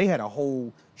of shit. So they had a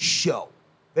whole show.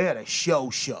 They had a show.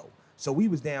 So we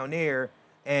was down there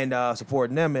and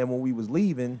supporting them. And when we was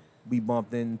leaving, we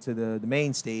bumped into the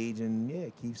main stage, and yeah,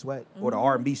 Keith Sweat, or the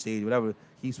R&B stage, whatever.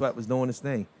 Keith Sweat was doing his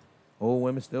thing. Old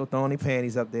women still throwing their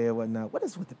panties up there, whatnot. What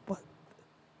is with the what?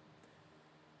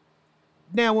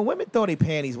 Now, when women throw their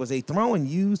panties, was they throwing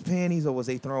used panties, or was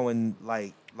they throwing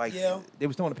like they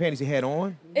was throwing the panties they had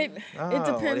on? It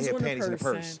Oh, depends they had on panties in the the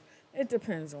person. purse. It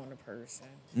depends on the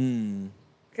person.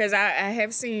 Because I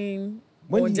have seen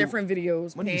When on do you- different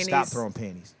videos When do you panties. stop throwing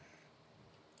panties?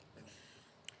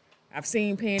 I've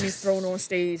seen panties thrown on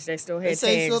stage that still They had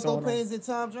say tags still throw on them. panties at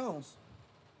Tom Jones.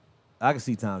 I can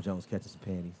see Tom Jones catching some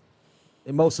panties.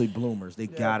 They're mostly bloomers. They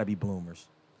gotta be bloomers.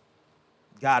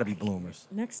 Gotta be bloomers.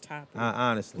 Next topic.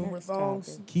 Honestly. Bloomer Next thongs.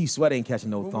 topic. Keith Sweat ain't catching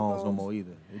no Bloomer thongs no thongs. more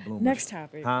either. They bloomers. Next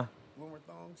topic. Huh? Bloomer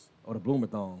thongs. Oh, the bloomer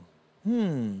thong.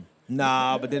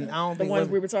 Nah, but then I don't The think ones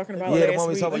women- we were talking about Yeah, the last one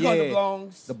we week. talking We about. call Yeah, the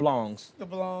blongs. the blongs. The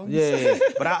blongs. Yeah,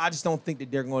 but I just don't think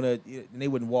that they're gonna. They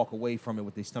wouldn't walk away from it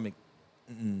with their stomach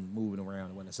moving around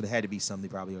and whatnot. So there had to be something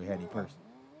they probably already had in their purse.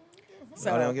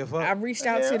 So Oh, they don't give a fuck? I reached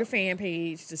out to the fan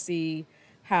page to see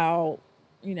how,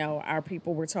 our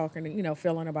people were talking,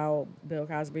 feeling about Bill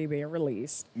Cosby being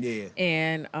released. Yeah.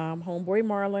 And homeboy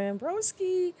Marlon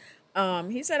Broski,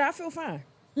 he said, I feel fine.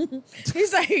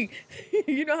 He's like,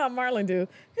 you know how Marlon do.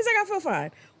 He's like, I feel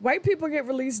fine. White people get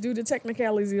released due to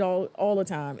technicalities all the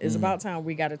time. It's about time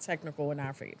we got a technical in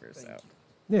our favor. So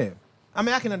Yeah. I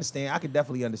mean, I can understand. I can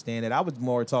definitely understand that. I was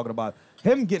more talking about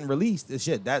him getting released and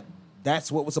shit.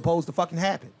 That's what was supposed to fucking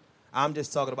happen. I'm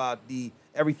just talking about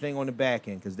everything on the back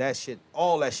end, because that shit,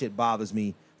 all that shit bothers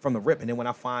me from the rip. And then when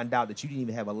I find out that you didn't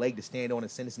even have a leg to stand on and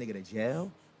send this nigga to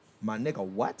jail, my nigga,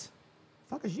 what?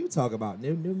 Fuck is you talking about?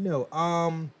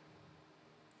 No.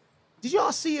 Did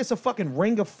y'all see it's a fucking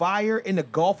ring of fire in the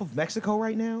Gulf of Mexico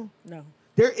right now? no.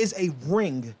 There is a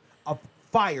ring of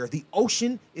fire. The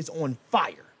ocean is on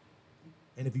fire.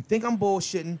 And if you think I'm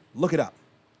bullshitting, look it up.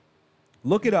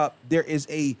 Look it up. There is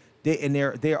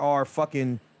there are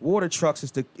fucking water trucks.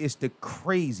 It's the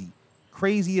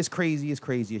craziest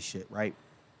shit, right?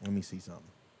 Let me see something.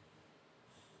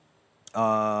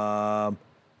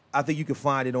 I think you can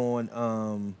find it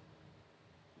on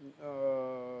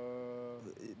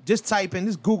just type in,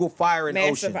 just Google fire in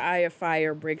Massive ocean. eye of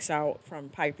fire breaks out from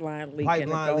pipeline leak in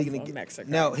the Gulf of Mexico.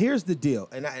 Now, here's the deal,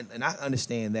 and I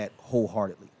understand that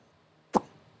wholeheartedly.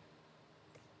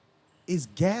 Is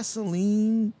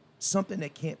gasoline something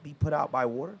that can't be put out by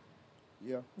water?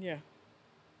 Yeah. Yeah.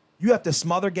 You have to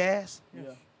smother gas? Yeah.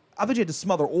 I thought you had to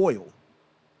smother oil.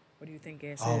 What do you think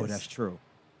gas Oh, is? that's true.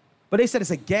 But they said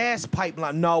it's a gas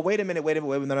pipeline. No, wait a minute.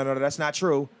 No, that's not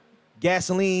true.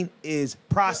 Gasoline is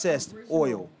processed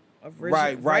oil.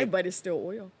 Right. But it's still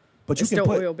oil. But you It's can still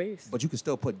put oil-based. But you can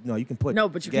still put you can put No,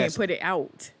 but you can't gas- put it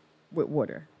out with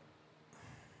water.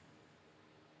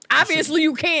 Obviously,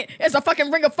 you can't. It's a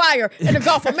fucking ring of fire in the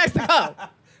Gulf of Mexico.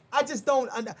 I just don't.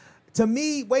 To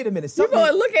me, wait a minute. You Something,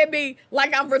 gonna look at me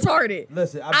like I'm retarded.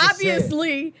 Listen, I'm just saying.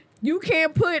 Obviously, you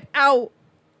can't put out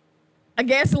a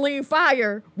gasoline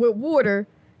fire with water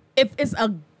if it's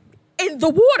in the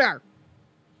water.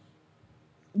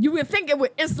 You would think it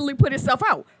would instantly put itself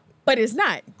out, but it's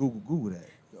not. Google that.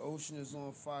 The ocean is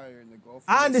on fire in the Gulf.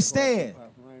 I understand.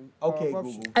 Okay,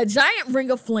 eruption. Google. A giant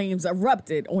ring of flames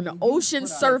erupted on the ocean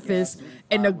surface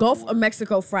in the Gulf of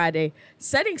Mexico Friday,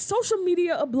 setting social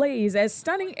media ablaze as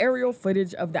stunning aerial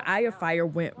footage of the eye of fire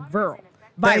went viral.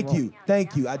 Thank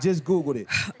you. I just Googled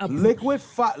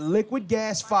it. Liquid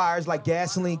gas fires like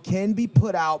gasoline can be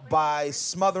put out by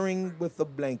smothering with a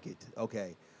blanket.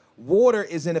 Okay. Water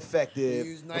is ineffective.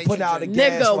 Use in putting out a nitrogen.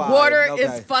 gas Nigga, fire. water Okay.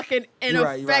 is fucking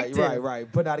ineffective.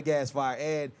 Right. Putting out a gas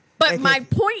fire. But and my can-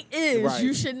 point is, Right.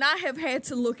 you should not have had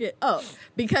to look it up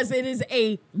because it is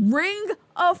a ring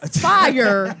of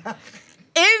fire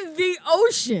in the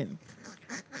ocean.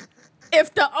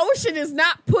 If the ocean is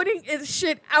not putting its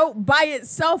shit out by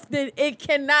itself, then it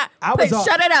cannot.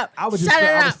 Shut it up. I was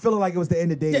feeling like it was the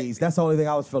end of days. That's the only thing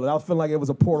I was feeling. I was feeling like it was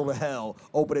a portal to hell.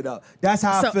 Open it up. That's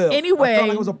how I So, feel. I anyway- felt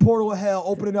like it was a portal to hell.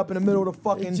 Open it up in the middle of the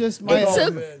fucking. It just might It have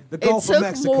took, been. the it Gulf of took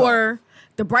Mexico. more.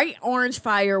 The bright orange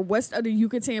fire west of the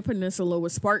Yucatan Peninsula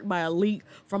was sparked by a leak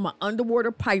from an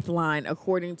underwater pipeline,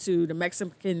 according to the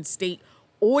Mexican state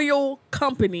oil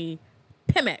company,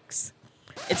 Pemex.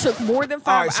 It took more than 5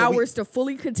 All right, so hours to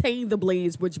fully contain the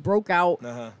blaze, which broke out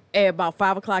at about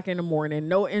 5 o'clock in the morning.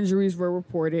 No injuries were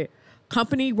reported.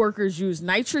 Company workers used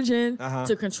nitrogen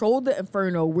to control the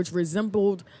inferno, which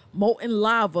resembled molten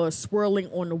lava swirling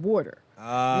on the water.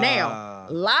 Now,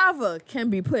 lava can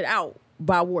be put out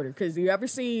by water, because you ever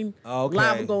seen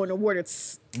lava go in the water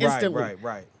instantly?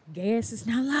 Right. Gas is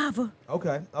not lava.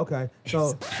 Okay. So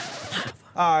Lava.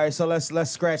 All right, so let's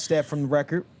scratch that from the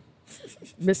record.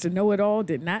 Mr. Know-It-All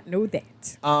did not know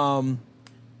that.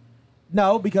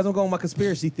 No, because I'm going with my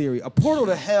conspiracy theory. A portal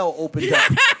to hell opened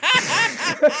up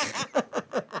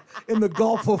in the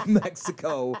Gulf of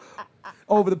Mexico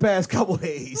over the past couple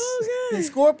days. Did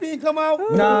Scorpion come out?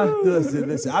 Nah,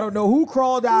 listen. I don't know who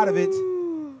crawled out of it,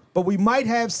 but we might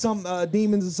have some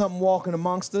demons or something walking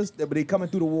amongst us, but they're coming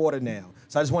through the water now.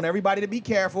 So I just want everybody to be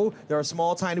careful. There are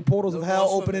small, tiny portals of hell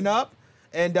opening up,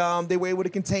 and they were able to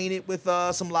contain it with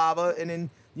some lava and then,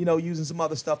 using some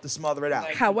other stuff to smother it out.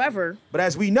 However, But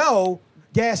as we know,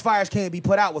 gas fires can't be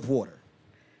put out with water.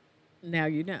 now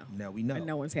you know. Now we know. And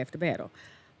no one's half the battle.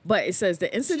 But it says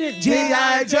the incident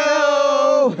G.I.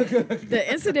 Joe!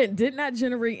 the incident did not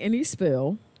generate any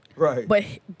spill, Right. but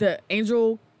the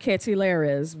Angel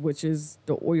Cattleares, which is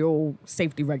the oil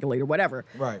safety regulator, whatever,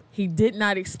 Right. he did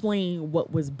not explain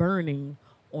what was burning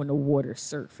on the water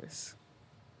surface.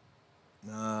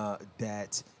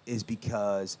 That is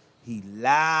because he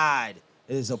lied.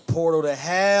 There's a portal to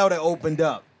hell that opened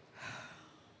up.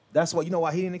 That's why, you know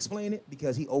why he didn't explain it?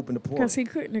 Because he opened the portal. Because he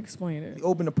couldn't explain it. He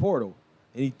opened the portal.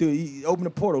 And he opened the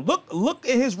portal. Look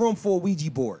in his room for a Ouija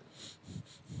board.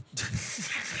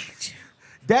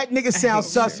 That nigga sounds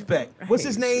suspect. What's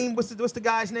his name? What's the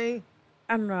guy's name?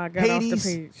 I don't know. I got off the Hades.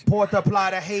 page. Porta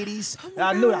Plata Hades. Oh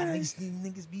I knew that. These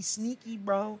niggas be sneaky,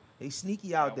 bro. They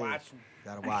sneaky out there. watch 'em.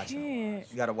 Gotta watch him. can't.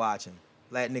 You gotta watch him.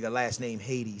 Nigga, last name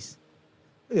Hades.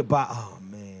 Look at Bob. Oh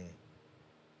man.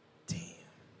 Damn.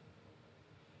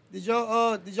 Did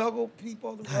y'all go peep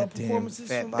all the God damn, performances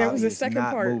Fat from? Bobby. There was a is second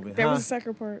not part. moving, There was huh? a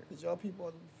second part. Did y'all peep all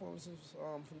the performances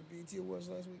from the BET Awards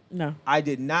last week? No. I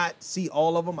did not see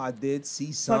all of them. I did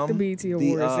see some. Fuck the BET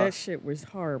Awards. That shit was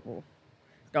horrible.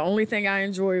 The only thing I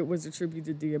enjoyed was a tribute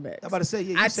to DMX. I'm about to say,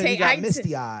 yeah, you said you got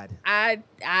misty-eyed.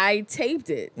 I taped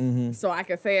it so I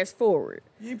could fast forward.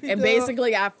 You peeped And it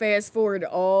basically, I fast forward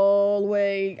all the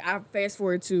way. I fast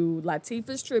forward to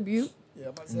Latifah's tribute. Yeah, I'm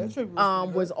about to say that tribute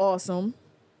Was awesome.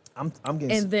 I'm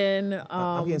getting And then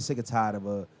I'm getting sick and tired of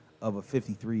a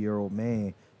 53-year-old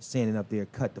man standing up there,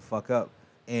 cut the fuck up,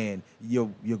 and your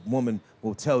woman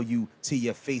will tell you to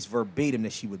your face verbatim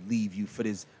that she would leave you for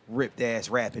this ripped ass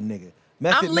rapping nigga.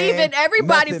 Method I'm leaving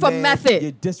everybody for man, Method.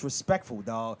 You're disrespectful,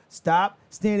 dog. Stop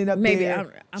standing up maybe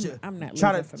there. I'm not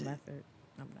trying leaving for Method.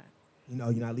 I'm not.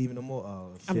 You're not leaving no more.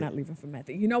 Oh, shit. I'm not leaving for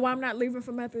Method. You know why I'm not leaving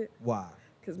for Method? Why?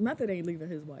 Because Method ain't leaving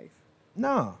his wife.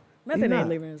 No. Method he ain't not.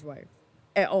 leaving his wife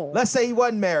at all. Let's say he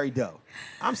wasn't married though.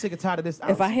 I'm sick and tired of this.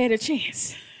 If I had a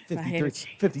chance.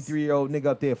 53-year-old nigga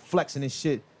up there flexing and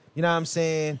shit. You know what I'm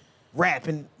saying?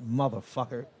 Rapping,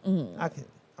 motherfucker.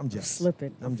 I'm just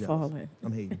Slipping, I'm jealous. falling.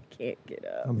 I'm hating. Can't get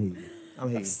up. I'm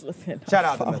hating. Slipping. Shout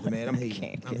out to falling. Method Man. I'm hating.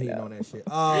 Can't I'm get hating up. on that shit.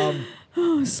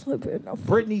 Oh, slipping. I'm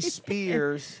Britney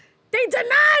Spears They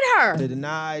denied her. they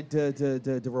denied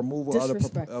the removal of the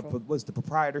Disrespectful. what's the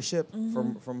proprietorship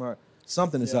from her.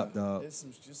 Something is up, dog. It's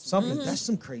just Something that's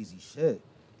some crazy shit.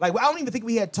 Like I don't even think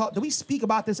we had talked. Did we speak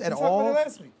about this at We talked about all? it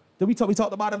last week. Did we talk? We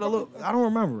talked about it a little. I don't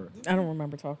remember. I don't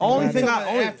remember talking Only about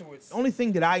thing it. Afterwards. only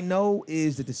thing that I know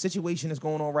is that the situation that's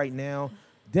going on right now,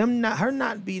 her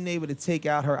not being able to take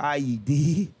out her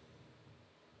IUD.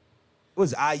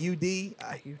 What's IUD?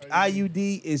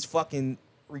 IUD is fucking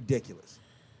ridiculous.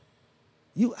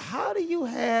 How do you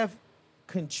have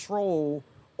control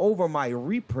over my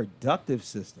reproductive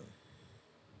system?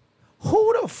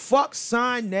 Who the fuck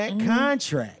signed that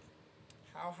contract?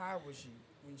 How high was she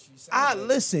when she signed it?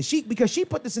 Listen, because she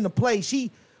put this into play.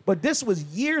 But this was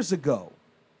years ago.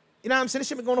 You know what I'm saying? This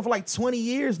shit been going on for like 20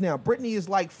 years now. Britney is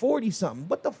like 40-something.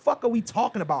 What the fuck are we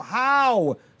talking about?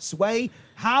 How, Sway?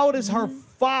 How does her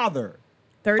father,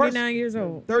 39 years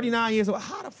old. 39 years old,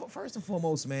 how the first and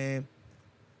foremost, man,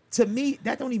 to me,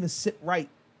 that don't even sit right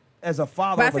as a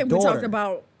father But I of a think daughter. we talked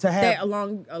about to have, that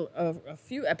along a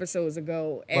few episodes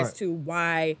ago as Right. to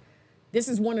why this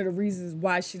is one of the reasons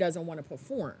why she doesn't want to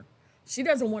perform. She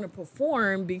doesn't want to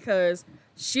perform because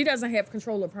she doesn't have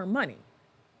control of her money.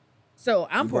 So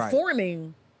I'm Right.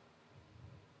 performing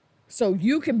so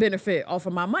you can benefit off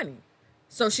of my money.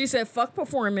 So she said, fuck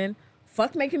performing,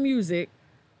 fuck making music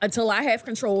until I have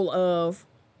control of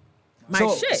my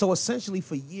shit. So essentially,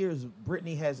 for years,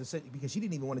 Britney has because she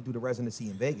didn't even want to do the residency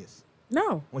in Vegas.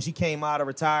 No. When she came out of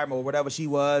retirement or whatever she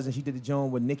was, and she did the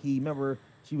joint with Nicki. Remember,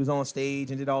 she was on stage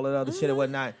and did all that other shit and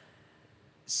whatnot.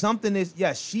 Something is,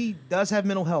 yes, she does have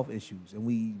mental health issues, and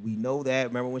we know that.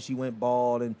 Remember when she went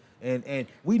bald and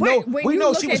we know When we you know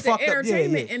look she at was the fucked up.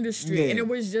 entertainment Yeah. industry, and it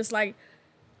was just like,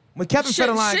 When Kevin Shit-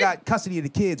 Federline shit- got custody of the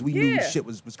kids, we knew Yeah. shit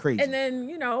was crazy. and then,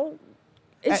 you know,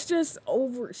 it's just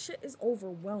shit is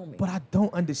overwhelming. But I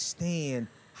don't understand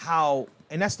how,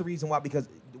 and that's the reason why, because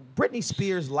Britney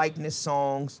Spears likeness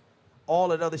songs, all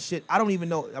that other shit. I don't even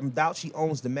know. I doubt she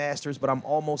owns the masters, but I'm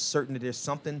almost certain that there's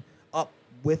something up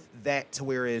with that to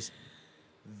where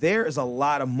there is a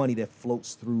lot of money that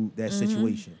floats through that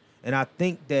situation. And I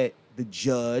think that the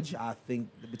judge,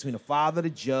 between the father, the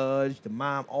judge, the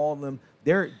mom, all of them,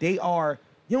 they are,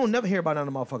 you don't never hear about none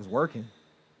of the motherfuckers working.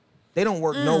 They don't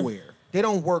work nowhere. They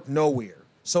don't work nowhere.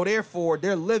 So therefore,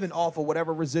 they're living off of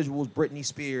whatever residuals Britney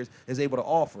Spears is able to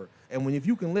offer. And if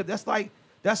you can live, that's like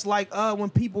when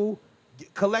people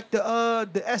collect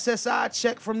the SSI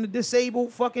check from the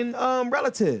disabled fucking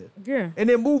relative. Yeah. And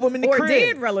then move them in the Or crib.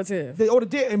 dead relative.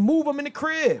 And move them in the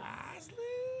crib.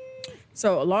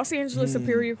 So, a Los Angeles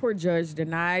Superior Court judge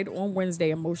denied on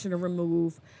Wednesday a motion to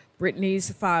remove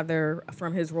Britney's father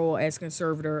from his role as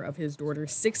conservator of his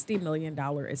daughter's $60 million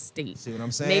estate. See what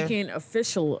I'm saying? Making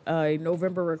official a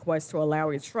November request to allow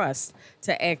a trust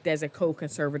to act as a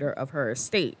co-conservator of her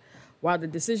estate. While the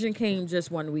decision came just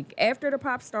 1 week after the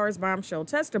pop star's bombshell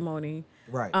testimony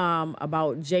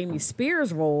about Jamie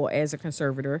Spears' role as a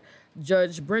conservator,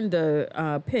 Judge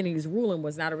Brenda Penny's ruling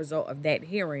was not a result of that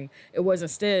hearing. It was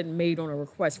instead made on a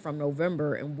request from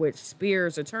November in which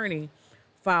Spears' attorney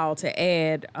filed to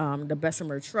add the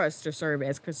Bessemer Trust to serve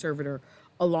as conservator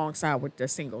alongside with the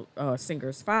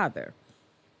singer's father.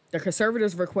 The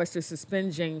conservators requested to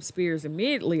suspend James Spears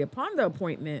immediately upon the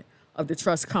appointment of the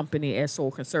trust company as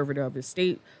sole conservator of the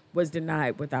estate was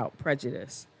denied without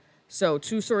prejudice. So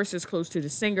 2 sources close to the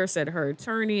singer said her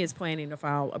attorney is planning to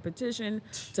file a petition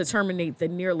to terminate the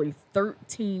nearly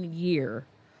 13-year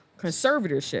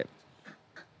conservatorship.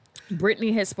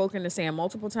 Britney has spoken to Sam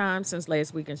multiple times since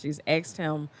last week, and she's asked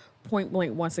him point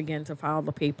blank once again to file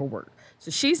the paperwork.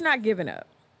 So she's not giving up.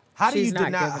 How do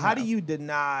you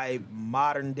deny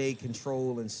modern day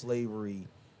control and slavery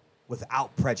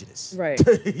without prejudice? Right.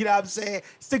 You know what I'm saying?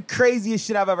 It's the craziest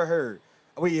shit I've ever heard.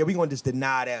 We gonna just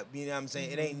deny that. You know what I'm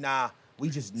saying? It ain't we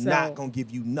just not gonna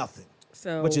give you nothing.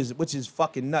 So which is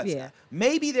fucking nuts. Yeah.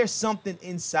 Maybe there's something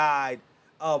inside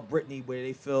of Britney where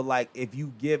they feel like if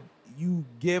you give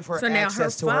her So now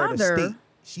access to her estate,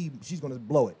 she's gonna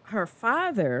blow it. Her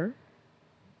father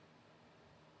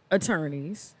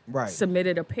attorneys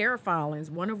submitted a pair of filings,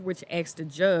 one of which asked the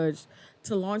judge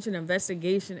to launch an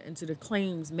investigation into the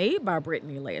claims made by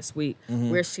Britney last week,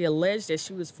 where she alleged that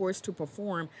she was forced to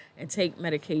perform and take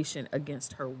medication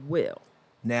against her will.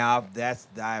 Now,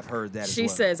 I've heard that as well. She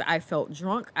says, I felt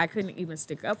drunk. I couldn't even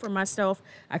stick up for myself.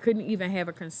 I couldn't even have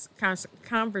a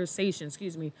conversation,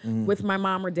 with my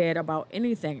mom or dad about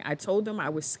anything. I told them I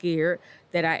was scared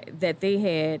that they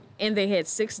had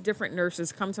 6 different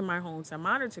nurses come to my home to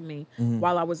monitor me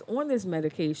while I was on this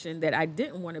medication that I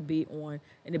didn't want to be on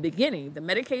in the beginning. The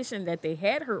medication that they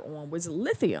had her on was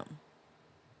lithium.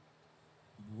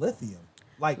 Lithium?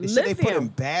 Like the shit they put in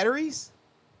batteries?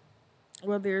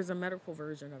 Well, there's a medical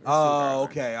version of it. Oh,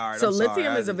 okay. All right. So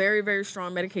lithium is a very, very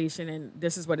strong medication, and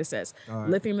this is what it says. Right.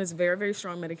 Lithium is a very, very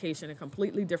strong medication, a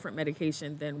completely different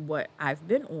medication than what I've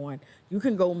been on. You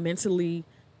can go mentally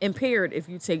impaired if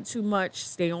you take too much,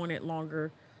 stay on it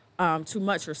longer, too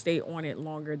much or stay on it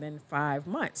longer than 5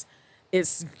 months.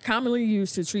 It's commonly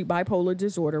used to treat bipolar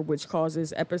disorder, which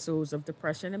causes episodes of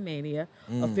depression and mania,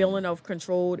 a feeling of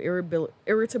controlled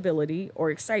irritability or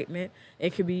excitement.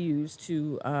 It can be used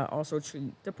to also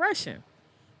treat depression.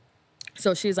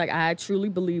 So she's like, I truly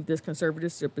believe this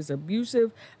conservatorship is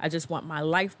abusive. I just want my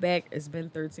life back. It's been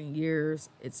 13 years.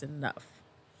 It's enough.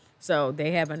 So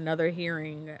they have another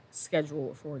hearing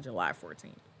scheduled for July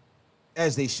 14th.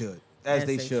 As they should. As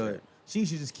they should. She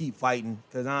should just keep fighting,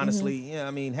 because honestly,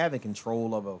 having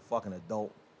control of a fucking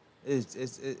adult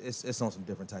it's on some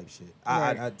different type shit.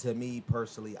 Right. To me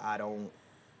personally, I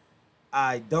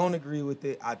don't agree with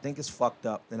it. I think it's fucked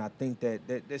up, and I think that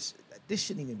this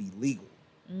shouldn't even be legal.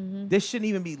 This shouldn't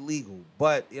even be legal.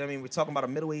 But we're talking about a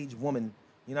middle-aged woman,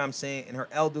 you know what I'm saying, and her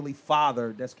elderly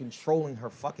father that's controlling her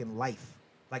fucking life,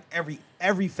 like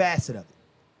every facet of it.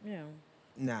 Yeah.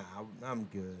 Nah, I'm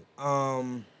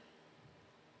good.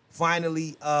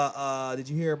 Finally, did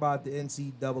you hear about the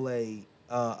NCAA?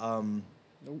 Nope.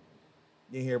 You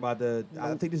didn't hear about the? Nope.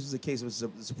 I think this was a case with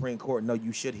the Supreme Court. No,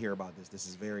 you should hear about this. This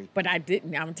is very. But I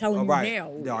didn't. I'm telling you now.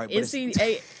 All right, you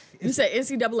said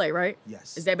NCAA, right?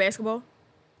 Yes. Is that basketball?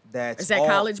 Is that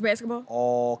college basketball?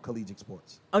 All collegiate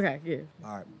sports. Okay, yeah.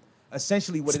 All right.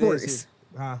 Essentially, what sports. it is.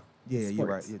 Yeah, sports. You're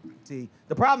right. See,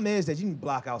 the problem is that you need to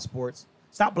block out sports.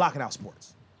 Stop blocking out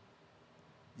sports.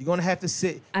 You're gonna have to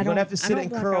sit. You're gonna have to sit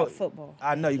and curl. Football.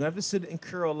 I know you're gonna have to sit and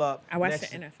curl up. I watch the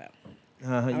NFL.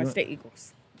 I watch the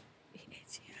Eagles.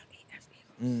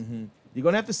 You're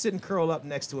gonna have to sit and curl up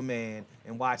next to a man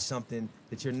and watch something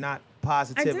that you're not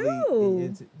positively do.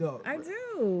 into. No, I do.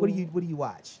 What do you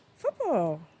watch?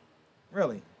 Football.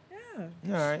 Really? Yeah.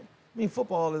 All right. I mean,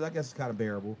 football is, I guess, kind of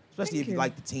bearable, especially Thank if you you.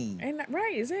 like the team. And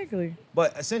right, exactly.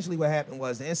 But essentially, what happened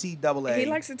was the NCAA. He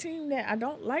likes a team that I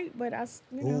don't like, but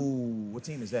you know, Ooh, what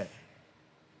team is that?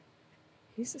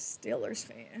 he's a Steelers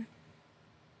fan.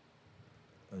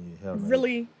 Oh, yeah, hell no.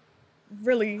 Really,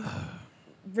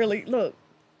 look,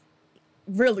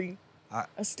 really, I-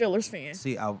 a Steelers fan.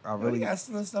 See, I Really? really, He got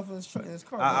still stuff in his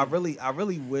car. I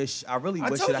really wish. I I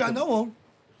wish told that you I could, know him.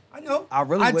 I know. I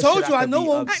really I wish told that you I could know be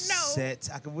him. I know. upset.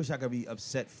 I could wish I could be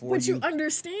upset for But you you,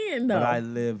 understand, though. but I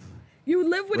live. You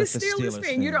live with a with the Steelers Steelers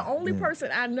fan. You're the fan, only yeah.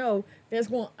 person I know that's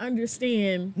going to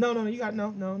understand. No, you got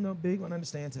no. Big would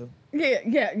understand too. Yeah.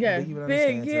 Big, he would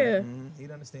understand Big, too. yeah.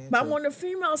 He'd understand But too. I'm on the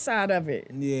female side of it.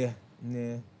 Yeah.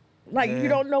 Like, Yeah. you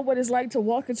don't know what it's like to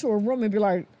walk into a room and be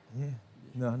like,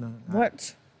 No.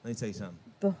 what? Let me tell you something.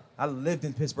 The? I lived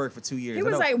in Pittsburgh for 2 years. He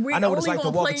was I know, like, we I know what it's only like to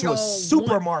gonna walk play into a on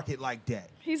supermarket like that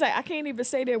He's like, I can't even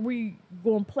say that we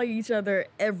going to play each other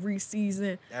every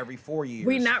season. every 4 years.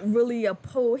 We not really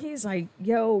opposed. He's like,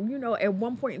 yo, you know, at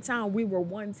one point in time, we were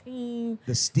one team.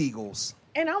 the Steagles.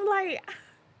 And I'm like,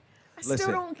 I still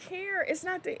Listen. don't care. It's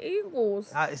not the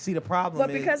Eagles. I see the problem.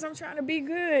 But is because I'm trying to be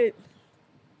good,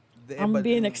 I'm but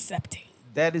being accepting.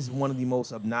 That is one of the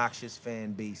most obnoxious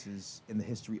fan bases in the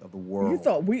history of the world. You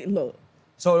thought look.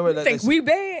 So You think we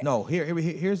bad? No,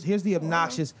 here's the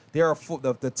obnoxious. There are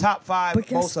the top five But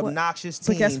guess most what? obnoxious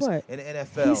But guess teams what? in the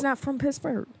NFL. He's not from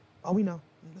Pittsburgh. Oh, we know.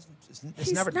 It's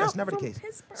He's never not that's never the from case.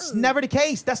 Pittsburgh. It's never the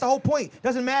case. That's the whole point.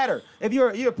 Doesn't matter if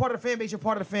you're part of the fan base. You're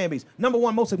part of the fan base. Number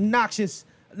one most obnoxious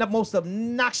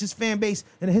fan base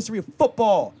in the history of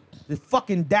football. The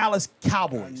fucking Dallas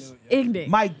Cowboys. Ignorant.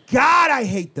 My God, I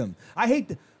hate them. I hate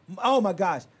them. Oh my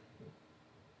gosh.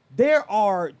 There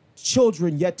are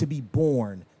children yet to be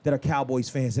born that are Cowboys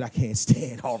fans that I can't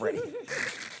stand already.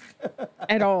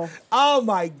 At all. Oh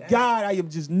my God, I am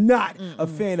just not a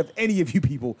fan of any of you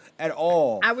people at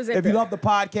all. I was at if you the- love the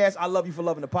podcast, I love you for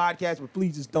loving the podcast, but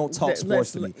please just don't talk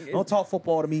sports to me. Don't talk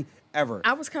football to me ever.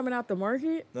 I was coming out the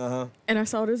market Uh-huh. and I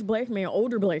saw this black man,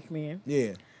 older black man,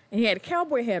 Yeah. and he had a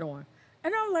cowboy hat on.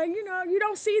 And I'm like, you know, you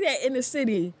don't see that in the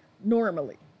city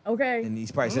normally. Okay. And he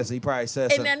probably says And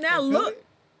something. then now look,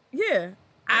 yeah,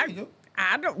 you do.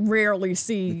 I don't rarely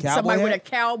see The cowboy somebody with a hat?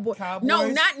 cowboy. Cowboys? No,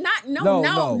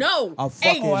 No. no. A A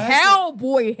fucking-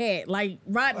 cowboy hat, like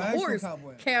riding a actual horse.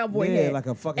 cowboy. Cowboy Yeah, hat. like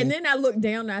a fucking- And then I look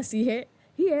down and I see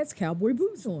he has cowboy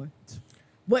boots on.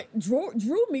 What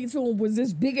drew me to him was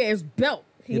this big ass belt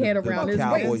he had around his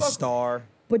Cowboy waist. star.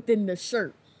 But then the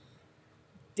shirt.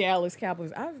 Dallas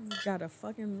Cowboys. I've got a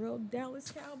fucking real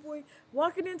Dallas Cowboy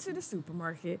walking into the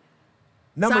supermarket.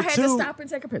 Number so I had two. to stop and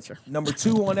take a picture. Number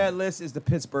 2 on that list is the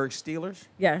Pittsburgh Steelers.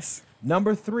 Yes.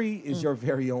 Number 3 is your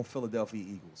very own Philadelphia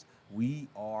Eagles. We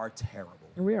are terrible.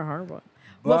 We are horrible.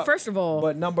 Well, But- first of all,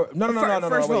 but no. first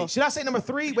of all- Wait, should I say number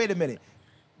 3? Wait a minute.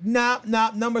 Nah.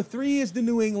 Number 3 is the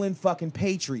New England fucking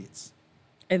Patriots.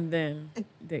 and then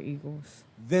the Eagles.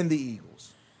 Then the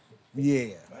Eagles. Yeah.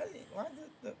 Why are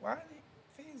the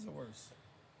fans the worst?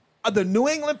 Are the New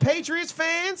England Patriots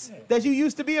fans that you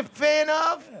used to be a fan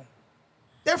of? Yeah.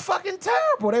 They're fucking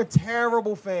terrible. They're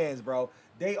terrible fans, bro.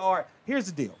 They are. Here's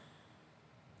the deal.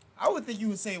 I would think you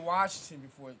would say Washington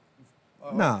before.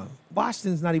 Nah,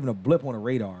 Washington's not even a blip on the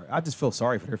radar. I just feel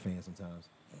sorry for their fans sometimes.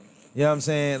 You know what I'm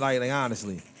saying? Like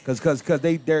honestly, because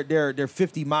they're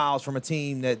 50 miles from a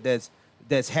team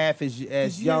that's half as you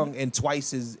young hear- and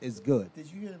twice as good. Did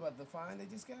you hear about the fine they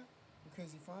just got? The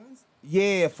crazy fines?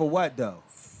 Yeah, for what though?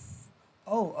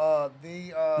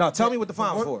 No, tell me what the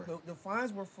fines were. The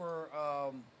fines were for,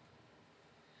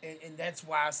 and that's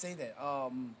why I say that.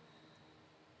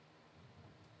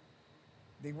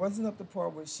 They wasn't up to par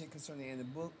with shit concerning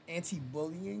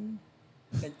anti-bullying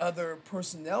and other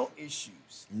personnel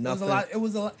issues. Nothing.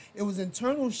 It was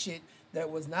internal shit that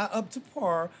was not up to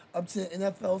par, up to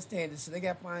NFL standards. So they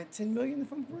got fined $10 million,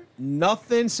 if I'm correct.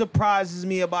 Nothing surprises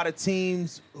me about a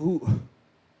team's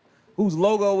whose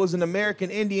logo was an American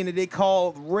Indian that they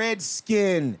called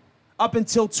Redskin up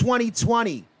until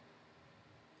 2020.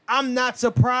 I'm not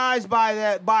surprised by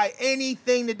that, by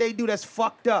anything that they do that's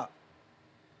fucked up.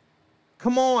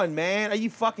 Come on, man. Are you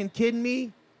fucking kidding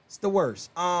me? It's the worst.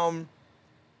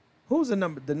 Who's the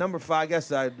number 5? I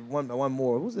guess I one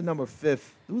more. Who's the number 5th?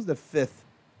 Who's the 5th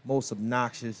most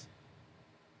obnoxious?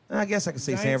 I guess I could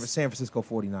say San Giants? Francisco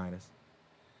 49ers.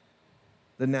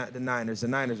 The Niners. The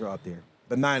Niners are up there.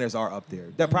 The Niners are up there.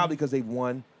 They're probably because they've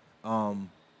won.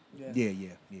 Yeah.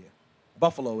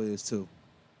 Buffalo is too.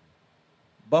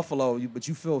 Buffalo, but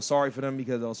you feel sorry for them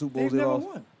because of Super Bowls They've they never lost.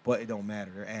 won. But it don't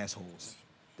matter. They're assholes.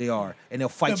 They are, and they'll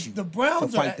fight you. The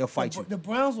Browns They'll fight you. The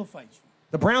Browns will fight you.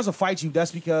 The Browns will fight you.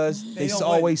 That's because they don't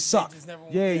always win. They suck. just never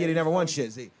won. Yeah, Yeah, they never they won always-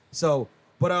 shit. See, so,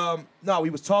 but no, we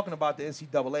was talking about the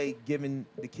NCAA giving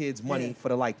the kids money Yeah. for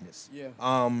the likeness. Yeah.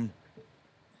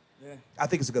 Yeah. I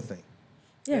think it's a good thing.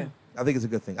 Yeah. I think it's a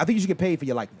good thing. I think you should get paid for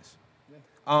your likeness.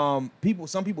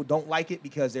 Some people don't like it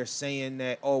because they're saying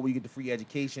that, oh, we get the free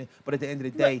education. But at the end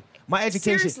of the day, my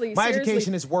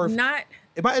education is worth not.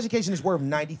 if my education is worth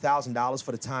 $90,000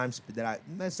 for the time that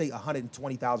let's say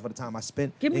 $120,000 for the time I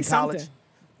spent Give me in college, something.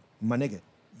 my nigga,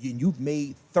 you've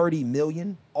made $30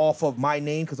 million off of my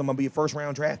name because I'm gonna be a first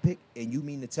round draft pick, and you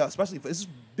mean to tell, especially for this is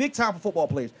big time for football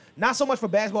players, not so much for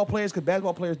basketball players because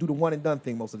basketball players do the one and done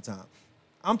thing most of the time.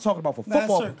 I'm talking about for Not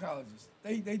football. certain colleges.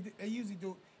 They usually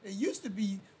do. It used to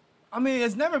be. I mean,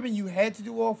 it's never been you had to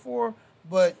do all four,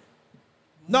 but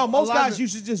No, most lot guys of- you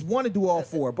should just want to do all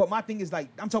four. But my thing is like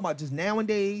I'm talking about just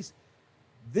nowadays.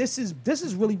 This is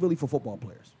really for football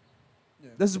players.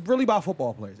 Yeah. This is really about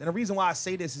football players. And the reason why I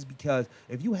say this is because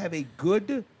if you have a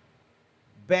good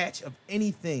batch of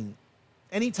anything,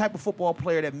 any type of football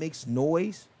player that makes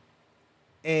noise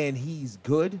and he's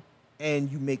good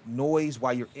and you make noise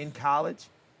while you're in college,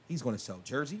 he's going to sell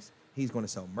jerseys. He's going to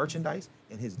sell merchandise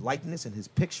and his likeness and his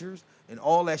pictures and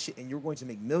all that shit. And you're going to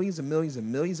make millions and millions and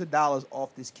millions of dollars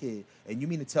off this kid. And you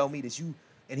mean to tell me that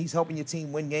and he's helping your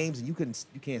team win games and you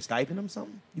can't stipend him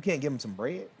something? You can't give him some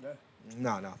bread? Yeah.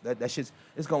 No. That shit's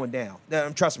it's going down.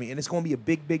 Trust me. And it's going to be a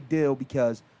big deal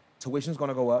because tuition's going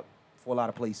to go up for a lot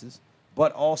of places.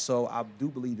 But also, I do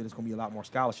believe that it's going to be a lot more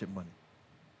scholarship money.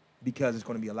 Because it's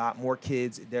going to be a lot more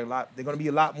kids. They're going to be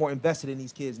a lot more invested in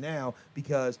these kids now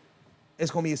because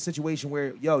it's going to be a situation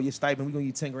where, yo, your stipend, we're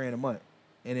going to give you $10,000 a month.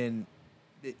 And then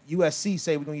the USC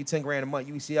say we're going to give you $10,000 a month.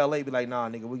 UCLA be like, nah,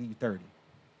 nigga, we'll give you 30.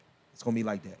 It's going to be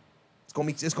like that. It's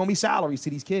going to be salaries to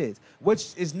these kids,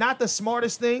 which is not the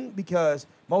smartest thing because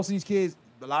most of these kids,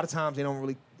 a lot of times they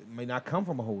may not come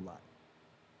from a whole lot.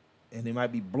 And they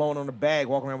might be blown on the bag,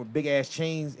 walking around with big-ass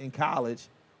chains in college,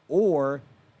 or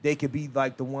they could be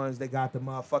like the ones that got the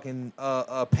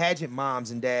motherfucking pageant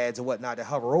moms and dads and whatnot that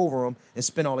hover over them and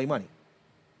spend all their money.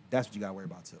 That's what you got to worry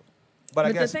about, too. But I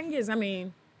But guess, the thing is, I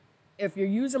mean, if you're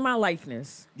using my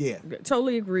likeness, yeah.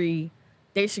 totally agree.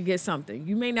 They should get something.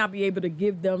 You may not be able to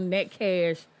give them that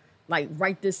cash like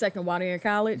right this second while they're in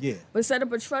college. Yeah. But set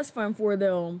up a trust fund for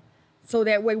them so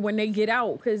that way when they get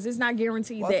out, because it's not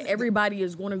guaranteed Well, that everybody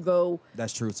is going to go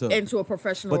That's true, too. into a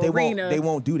professional But they arena.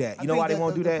 won't do that. You know why they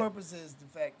won't do The that? purpose is the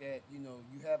fact that you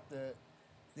have to.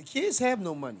 The kids have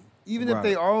no money, even Right. if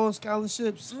they are on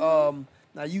scholarships. Mm-hmm.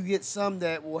 Now you get some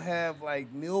that will have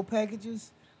like meal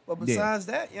packages, but Yeah. besides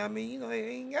that, they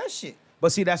ain't got shit.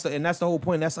 But see, that's the whole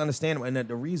point. That's understandable. And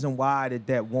the reason why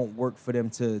that won't work for them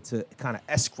to kind of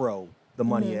escrow the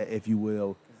money, if you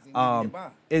will, they need to get by.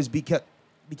 is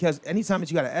because anytime that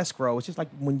you got to escrow, it's just like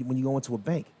when you go into a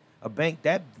bank. A bank,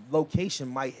 that location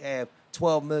might have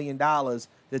 $12 million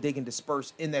that they can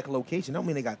disperse in that location. Don't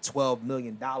mean they got $12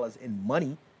 million in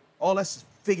money. All that's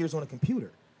figures on a computer.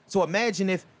 So imagine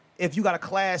if you got a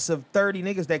class of 30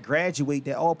 niggas that graduate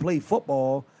that all play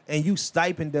football and you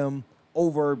stipend them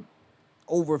over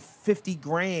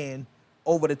 $50,000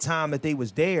 over the time that they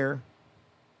was there,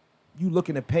 you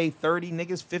looking to pay 30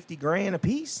 niggas $50,000 a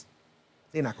piece?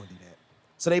 They're not gonna do that.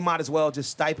 So they might as well just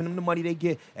stipend them the money they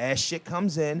get as shit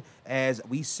comes in, as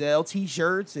we sell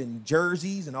t-shirts and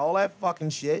jerseys and all that fucking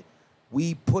shit.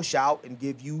 We push out and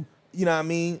give you, you know what I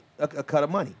mean, a cut of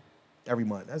money every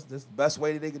month. That's the best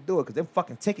way that they could do it, because them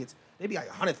fucking tickets, they be like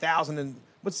 $100,000 in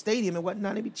what stadium and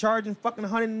whatnot. They be charging fucking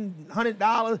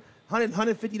 $100,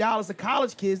 $150 to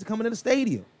college kids to come into the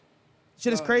stadium.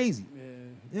 Shit is crazy. Yeah.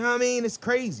 You know what I mean? It's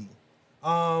crazy.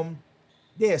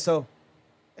 Yeah, so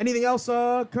anything else,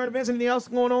 current events, anything else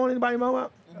going on? Anybody know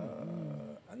about?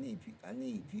 I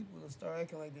need people to start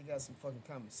acting like they got some fucking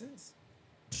common sense.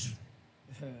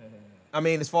 I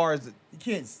mean, as far as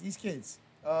These kids.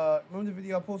 Remember the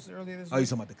video I posted earlier this oh, you week?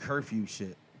 talking about the curfew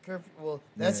shit? Curfew. Well,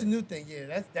 that's Yeah. a new thing.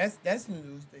 Yeah, that's new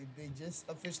news. They just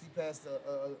officially passed a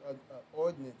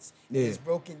ordinance. Yeah. It's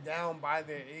broken down by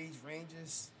their age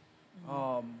ranges.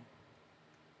 How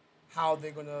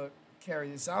they're gonna carry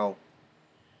this out?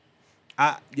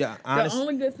 the Honestly,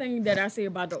 only good thing that I say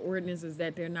about the ordinance is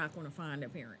that they're not going to find their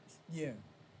parents. Yeah.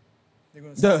 They're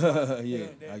gonna stop Yeah,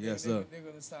 I guess so. They're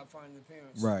gonna stop finding the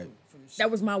parents. Right. For the shit. That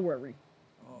was my worry.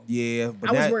 yeah, but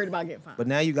I was that- worried about getting fined. But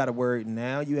now you got to worry.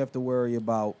 Now you have to worry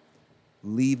about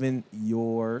leaving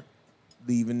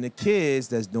the kids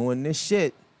that's doing this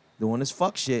shit, doing this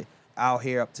fuck shit out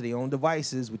here up to their own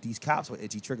devices with these cops with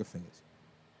itchy trigger fingers.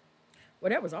 Well,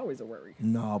 that was always a worry.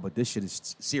 No, but this shit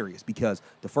is serious because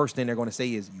the first thing they're going to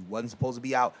say is you wasn't supposed to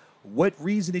be out. What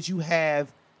reason did you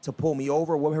have to pull me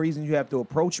over? What reason you have to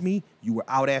approach me? You were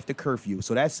out after curfew.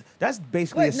 So that's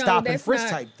basically a stop and frisk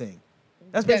type thing.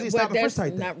 That's basically a stop and frisk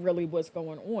type thing. That's not really what's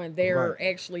going on. They're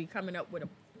actually coming up with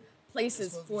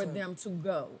places for them to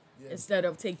go instead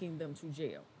of taking them to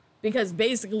jail. Because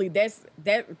basically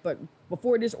but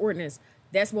before this ordinance,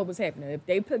 that's what was happening. If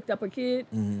they picked up a kid,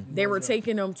 they were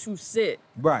taking them to sit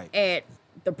at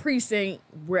the precinct,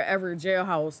 wherever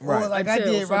jailhouse. Right. Like I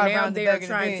did, so now they're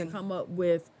trying to come up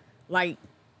with like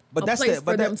a place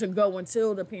for them to go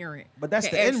until the parent. But that's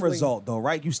the end result, though,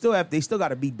 right? They still got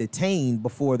to be detained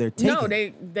before they're taken.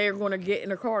 No, they're going to get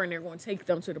in a car and they're going to take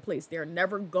them to the place. They're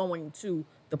never going to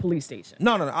the police station.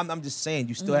 No. I'm just saying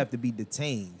you still have to be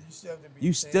detained.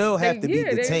 You still have to be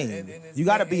detained. You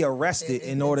got to be arrested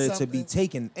in order to be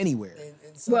taken anywhere.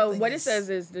 Well, what it says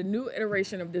is the new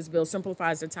iteration of this bill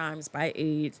simplifies the times by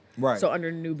age. Right. So under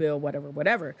the new bill,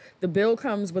 whatever. The bill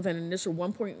comes with an initial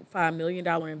 $1.5 million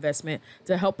investment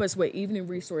to help us with evening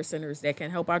resource centers that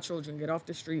can help our children get off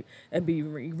the street and be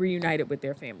reunited with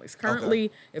their families.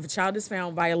 Currently, if a child is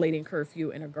found violating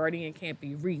curfew and a guardian can't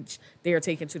be reached, they are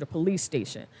taken to the police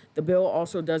station. The bill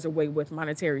also does away with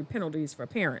monetary penalties for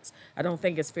parents. I don't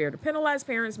think it's fair to penalize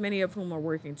parents, many of whom are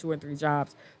working 2 and 3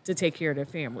 jobs to take care of their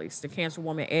families. The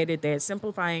Councilwoman added that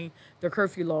simplifying the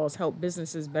curfew laws help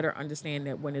businesses better understand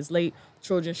that when it's late,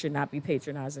 children should not be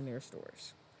patronizing their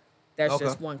stores. That's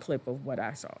just one clip of what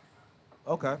I saw.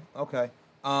 Okay.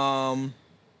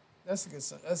 That's a good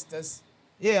sign. That's.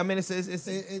 Yeah, I mean,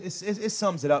 it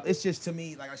sums it up. It's just, to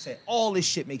me, like I said, all this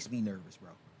shit makes me nervous,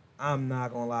 bro. I'm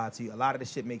not gonna lie to you. A lot of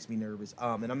this shit makes me nervous.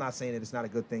 And I'm not saying that it's not a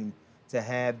good thing to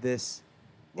have this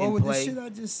in with play. the shit I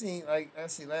just seen, like I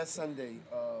see last Sunday,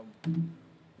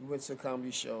 we went to a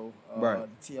comedy show, Right.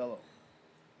 the TLO.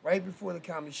 Right before the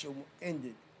comedy show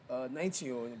ended,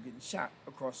 19-year-old ended up getting shot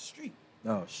across the street.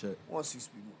 Oh shit.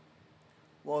 161.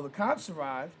 Well, the cops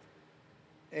arrived,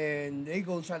 and they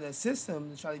go try to assist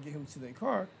him to try to get him to their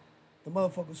car. The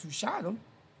motherfuckers who shot him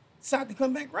decided to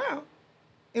come back around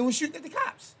and was shooting at the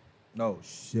cops. No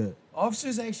shit.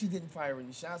 Officers actually didn't fire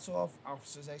any shots off.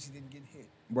 Officers actually didn't get hit.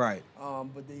 Right.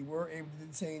 But they were able to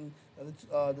detain the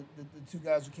 2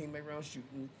 guys who came back around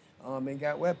shooting and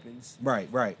got weapons.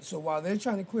 Right. So while they're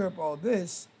trying to clear up all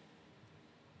this,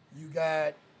 you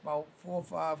got about 4 or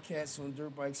 5 cats on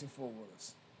dirt bikes and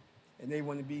 4-wheelers. And they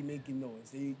want to be making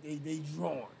noise. They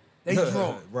drawn. They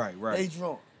drawn. Right. They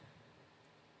drawn.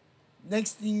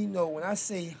 Next thing you know, when I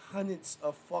say hundreds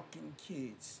of fucking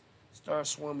kids start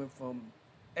swarming from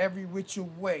every which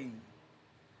way,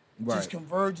 just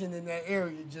converging in that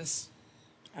area, just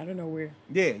I don't know where.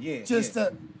 Yeah.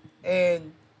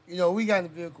 And you know, we got in the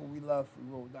vehicle, we left,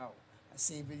 we rolled out. I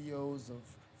seen videos of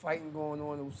fighting going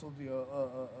on. It was supposed to be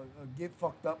a get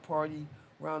fucked up party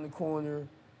around the corner.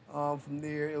 From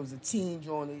there, it was a teen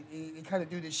joint. They kind of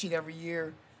do this shit every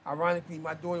year. Ironically,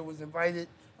 my daughter was invited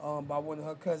by one of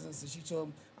her cousins, and she told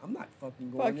him, "I'm not fucking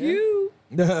going there." You.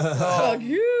 Fuck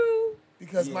you.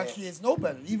 Because my kids know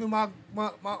better. Even my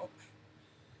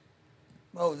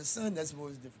oldest son, that's what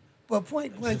was different. But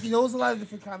point blank, you know, there's a lot of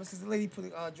different comments because the lady put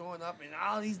a joint up and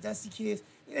all these dusty kids.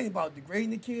 It ain't about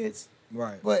degrading the kids.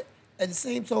 Right. But at the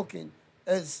same token,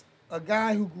 as a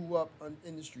guy who grew up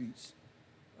in the streets,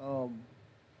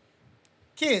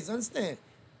 kids, understand.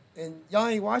 And y'all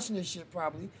ain't watching this shit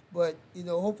probably, but, you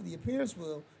know, hopefully your parents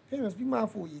will. Parents, be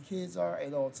mindful where your kids are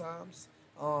at all times,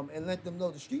 and let them know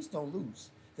the streets don't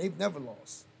lose. They've never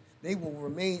lost. They will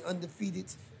remain undefeated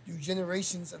through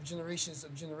generations of generations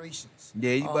of generations.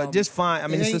 Yeah, but just fine. I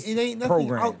mean, it ain't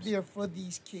nothing out there for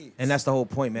these kids. And that's the whole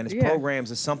point, man. It's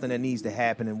programs. It's something that needs to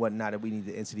happen and whatnot that we need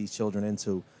to enter these children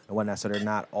into and whatnot so they're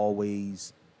not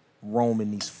always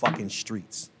roaming these fucking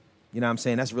streets. You know what I'm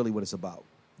saying? That's really what it's about.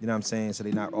 You know what I'm saying? So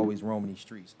they're not always roaming these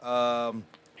streets. Huh?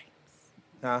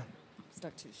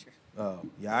 Stuck to the shirt. Oh,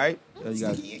 you all right? You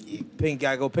got Pink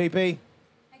gotta go pay. But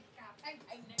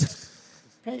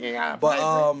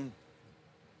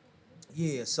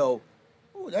yeah. So.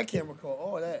 Ooh, that camera caught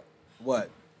all that. What?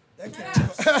 That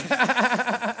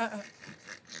camera.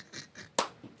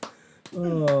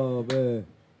 Oh man.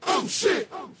 Oh shit.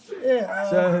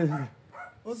 Yeah.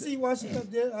 We'll see. Watching up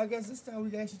there. I guess this time we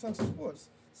can actually talk some sports.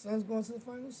 Suns going to the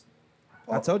finals.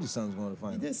 I told you Suns going to the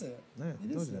finals. You did say that. Yeah, you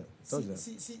did say that. Told you that.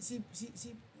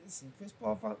 See, listen, Chris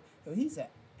Paul, he's a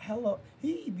hella.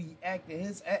 He be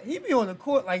acting he be on the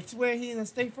court like swear he in a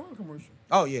State Farm commercial.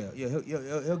 Oh yeah.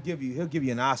 He'll give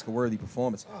you an Oscar worthy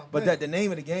performance. Oh, but that the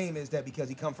name of the game is that because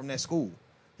he come from that school.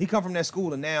 He come from that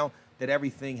school, and now that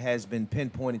everything has been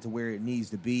pinpointed to where it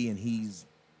needs to be, and he's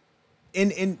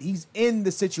he's in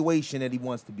the situation that he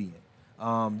wants to be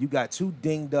in. You got two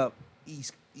dinged up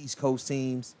East Coast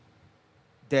teams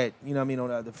that, you know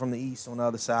what I mean, from the East on the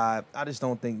other side. I just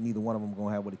don't think neither one of them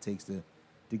gonna have what it takes to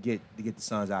get the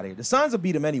Suns out of here. The Suns will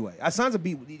beat them anyway. The Suns will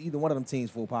beat either one of them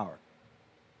teams full power.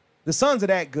 The Suns are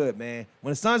that good, man.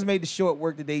 When the Suns made the short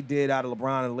work that they did out of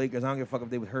LeBron and the Lakers, I don't give a fuck if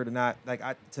they were hurt or not. Like,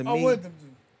 I me, want them to.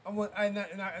 I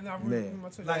really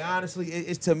like, honestly,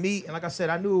 it's to me, and like I said,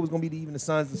 I knew it was gonna be even the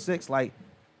Suns in 6. Like,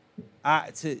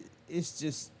 it's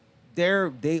just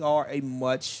they are a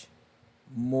much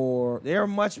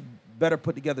better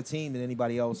put together team than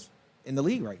anybody else in the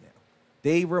league right now.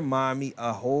 They remind me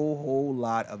a whole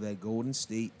lot of that Golden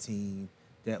State team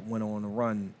that went on a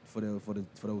run for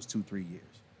those 2-3 years.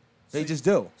 They just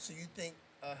do. So you think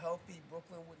a healthy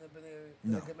Brooklyn wouldn't have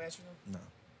been a good match for them?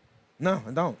 No,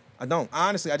 I don't.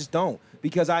 Honestly, I just don't.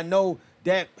 Because I know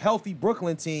that healthy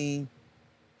Brooklyn team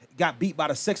got beat by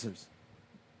the Sixers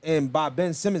and by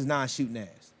Ben Simmons non-shooting ass.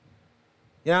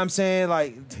 You know what I'm saying?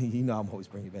 Like, you know I'm always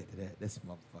bringing it back to that. That's a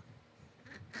motherfucker.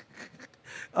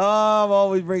 I'm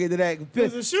always bringing it to that.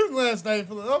 There's a shooting last night in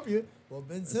Philadelphia. Well,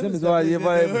 Ben Simmons.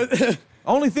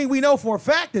 Only thing we know for a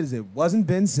fact is it wasn't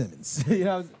Ben Simmons. You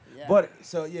know? Yeah. But,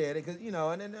 so, yeah, because, you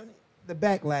know, and then the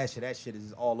backlash of that shit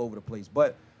is all over the place.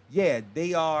 But, yeah,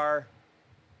 they are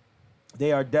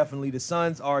definitely, the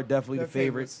Suns are definitely the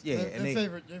favorites. Yeah, they're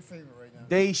favorite right now.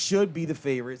 They should be the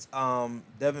favorites.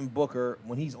 Devin Booker,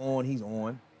 when he's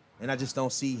on. And I just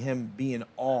don't see him being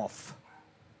off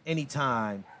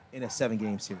anytime in a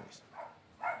 7-game series.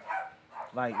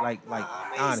 Like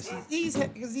honestly.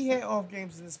 Because he had off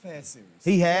games in this past series.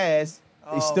 He has.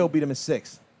 They still beat him in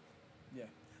 6. Yeah.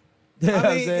 You know what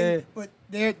I'm saying? But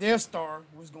their star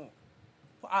was gone.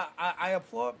 I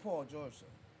applaud Paul George, though.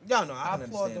 Yeah, no, I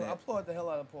understand that. I applaud the hell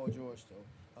out of Paul George,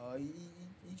 though.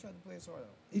 He tried to play his heart out.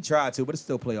 He tried to, but it's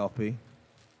still playoff P.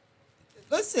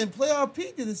 Listen, playoff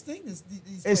P did his thing. These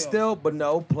it's playoffs. Still, but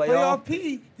no, playoff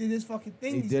P did his fucking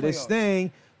thing. He did his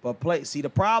thing, but see, the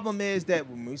problem is that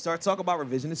when we start talking about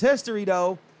revisionist history,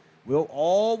 though, we'll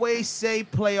always say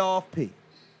playoff P.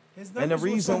 And the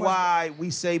reason why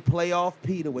we say playoff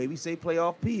P the way we say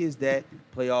playoff P is that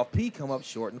playoff P come up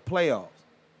short in the playoffs.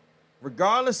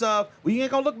 Regardless of, we ain't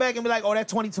gonna look back and be like, oh, that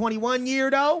 2021 year,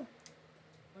 though,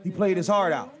 he played his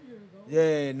heart out.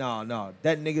 Yeah, no.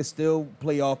 That nigga still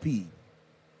playoff P.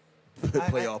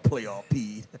 playoff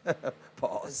P.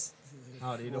 Pause.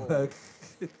 How do you know?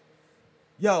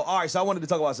 Yo, all right, so I wanted to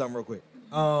talk about something real quick.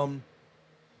 I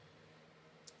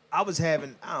was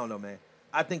having, I don't know, man.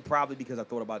 I think probably because I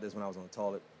thought about this when I was on the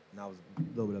toilet and I was a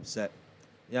little bit upset.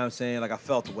 You know what I'm saying? Like, I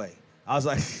felt the way. I was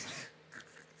like,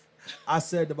 I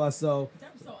said to myself,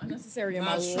 that's so unnecessary in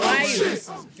my life.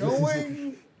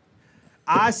 Going.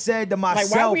 I said to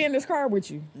myself, like, why are we in this car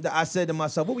with you? I said to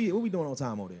myself, what we doing on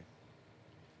time over there?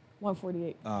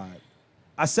 148. All right.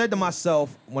 I said to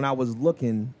myself when I was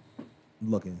looking, I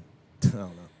don't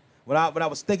know. When I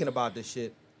was thinking about this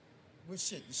shit. What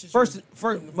shit? First,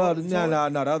 well, no,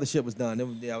 the other shit was done. I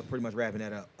was pretty much wrapping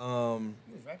that up. You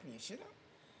was wrapping your shit up?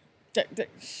 What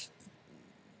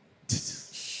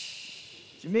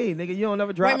you mean, nigga? You don't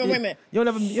never drop it. Wait a minute. You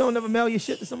don't never mail your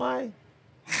shit to somebody?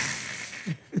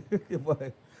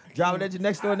 Drop it at your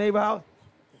next door neighbor house?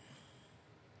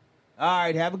 All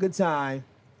right, have a good time.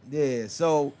 Yeah,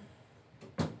 so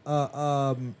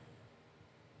when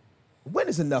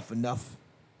is enough?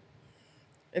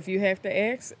 If you have to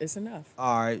ask, it's enough.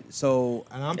 All right, so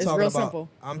and I'm it's talking real about simple.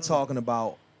 I'm talking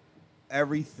about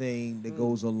everything that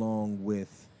goes along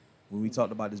with when we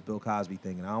talked about this Bill Cosby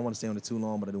thing, and I don't want to stay on it too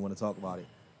long, but I do want to talk about it.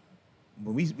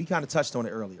 But we kind of touched on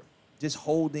it earlier. Just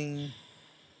holding.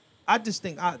 I just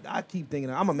think I keep thinking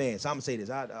I'm a man, so I'm gonna say this: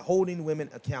 holding women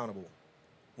accountable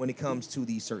when it comes to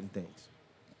these certain things.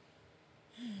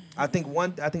 I think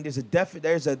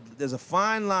there's a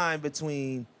fine line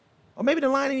between, or maybe the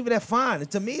line ain't even that fine.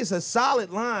 To me, it's a solid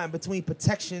line between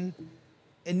protection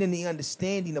and then the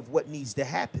understanding of what needs to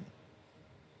happen.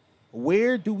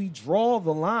 Where do we draw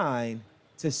the line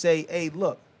to say, hey,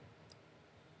 look,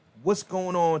 what's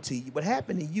going on to you? What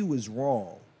happened to you is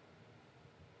wrong.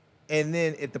 And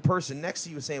then if the person next to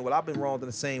you is saying, well, I've been wronged in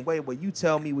the same way, well, you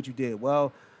tell me what you did.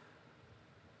 Well,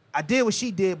 I did what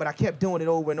she did, but I kept doing it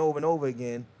over and over and over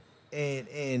again.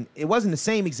 And it wasn't the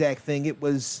same exact thing. It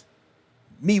was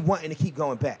me wanting to keep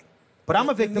going back. But I'm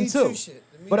a victim too.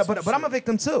 But I'm a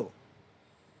victim too.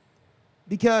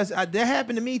 Because that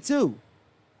happened to me too.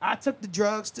 I took the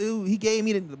drugs too. He gave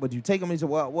me but you take them? He said,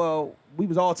 well, we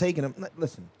was all taking them.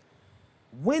 Listen,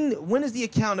 when is the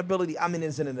accountability? I mean,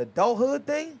 is it an adulthood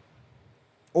thing?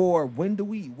 Or when do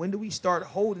we start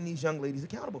holding these young ladies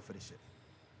accountable for this shit?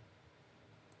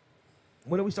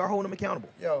 When do we start holding them accountable?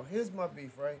 Yo, here's my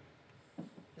beef, right?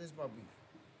 Here's my beef.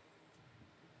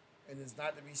 And it's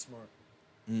not to be smart.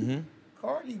 Mm-hmm.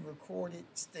 Cardi recorded,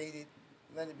 stated,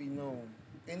 let it be known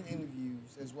in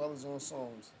interviews as well as on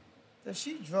songs that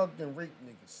she drugged and raped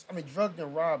niggas. I mean, drugged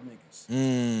and robbed niggas.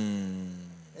 And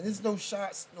there's no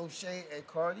shots, no shade at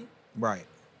Cardi. Right.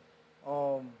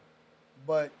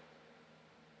 But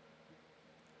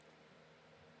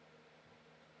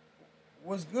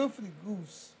what's good for the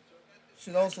goose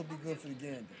should also be good for the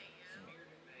gander.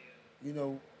 You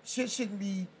know, shit shouldn't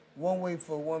be one way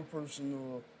for one person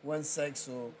or one sex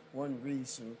or one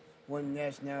race or one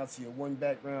nationality or one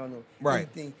background or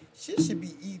anything. Shit should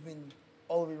be even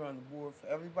all the way around the board for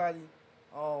everybody.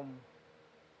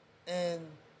 And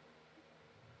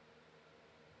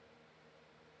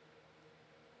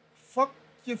fuck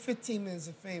your 15 minutes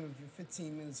of fame if your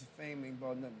 15 minutes of fame ain't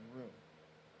about nothing real.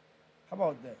 How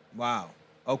about that? Wow.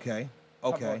 Okay.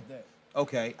 Okay. How about that?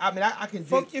 Okay. I mean, I can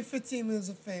fuck your 15 minutes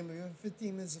of fame. If your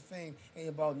 15 minutes of fame ain't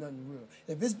about nothing real.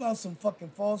 If it's about some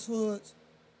fucking falsehoods,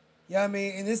 you know what I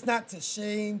mean? And it's not to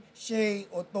shame, shade,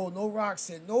 or throw no rocks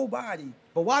at nobody.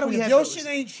 But why do we if have your to, shit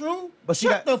ain't true, but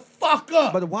shut the fuck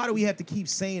up. But why do we have to keep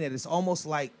saying it? It's almost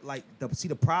like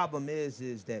the problem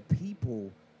is that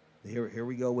people, here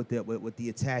we go with the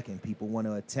attacking. People want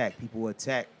to attack. People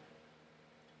attack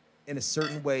in a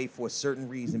certain way for a certain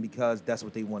reason because that's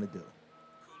what they want to do.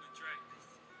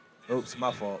 Oops,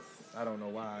 my fault. I don't know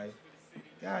why.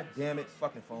 God damn it,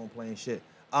 fucking phone playing shit.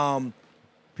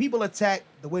 People attack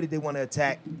the way that they want to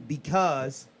attack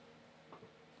because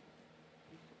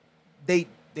they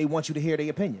want you to hear their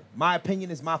opinion. My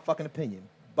opinion is my fucking opinion.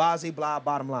 Blah, blah,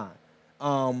 bottom line.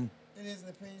 It is an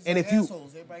opinion. And like if you, assholes.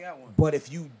 Everybody got one. But if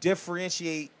you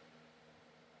differentiate,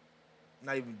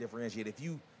 not even differentiate, if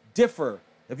you differ,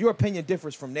 if your opinion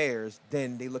differs from theirs,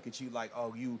 then they look at you like,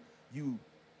 oh, you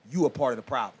a part of the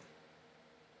problem.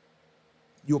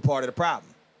 You a part of the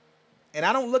problem. And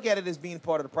I don't look at it as being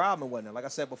part of the problem and whatnot. Like I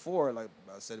said before, I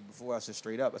said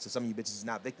straight up, I said some of you bitches is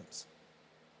not victims.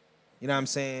 You know what I'm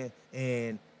saying?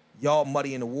 And y'all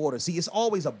muddy in the water. See, it's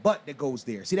always a but that goes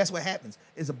there. See, that's what happens.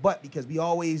 It's a but because we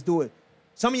always do it.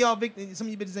 Some of y'all victims, some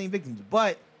of you bitches ain't victims.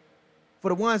 But for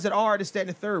the ones that are, this, that, and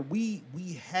the third, we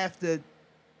have to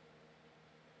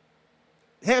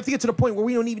get to the point where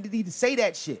we don't even need to say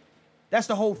that shit. That's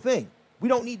the whole thing. We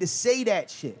don't need to say that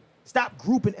shit. Stop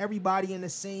grouping everybody in the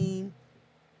same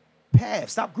path.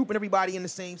 Stop grouping everybody in the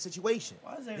same situation.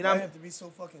 Why does everybody have to be so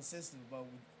fucking sensitive about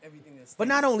everything that's... But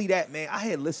not only that, man, I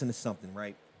had listened to something,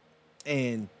 right?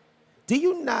 And do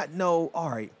you not know,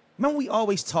 all right, remember we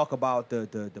always talk about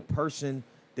the person,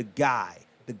 the guy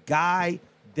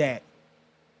that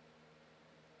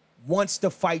wants to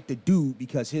fight the dude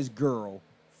because his girl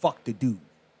fucked the dude.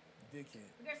 Dickhead.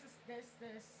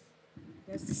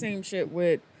 That's the same shit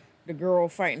with the girl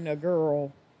fighting a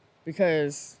girl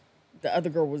because the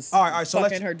other girl was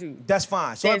fucking her dude. That's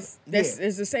fine. So it's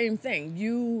the same thing.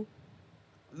 You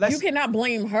cannot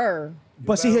blame her.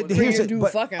 But see, here's it.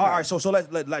 Fucking all her. right, so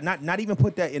let's not even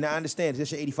put that in. I understand.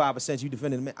 This your 85%. You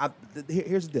defended the man.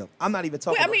 Here's the deal. I'm not even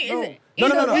talking. Well, I mean, no.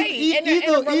 In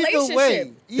a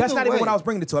relationship. That's not even what I was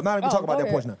bringing it to. I'm not even talking about that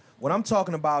portion. What I'm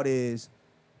talking about is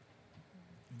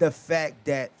the fact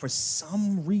that for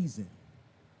some reason,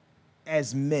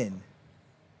 as men,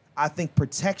 I think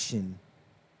protection.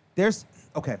 Trying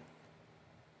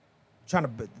to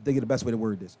think of the best way to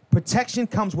word this. Protection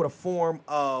comes with a form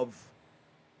of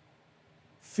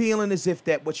feeling as if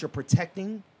that what you're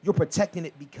protecting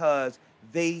it because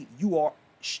you are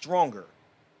stronger.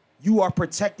 You are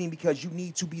protecting because you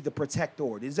need to be the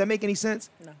protector. Does that make any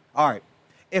sense? No. All right.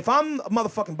 If I'm a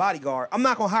motherfucking bodyguard, I'm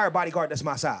not gonna hire a bodyguard that's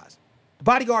my size. The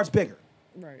bodyguard's bigger.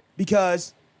 Right.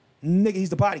 Because nigga, he's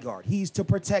the bodyguard. He's to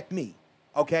protect me.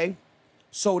 Okay?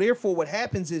 So therefore, what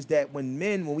happens is that when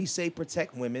we say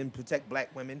protect women, protect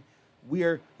black women,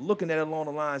 we're looking at it along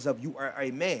the lines of you are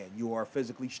a man. You are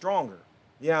physically stronger.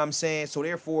 You know what I'm saying? So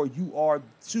therefore, you are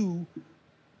to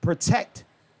protect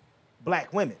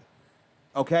black women.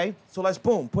 Okay? So let's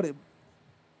put it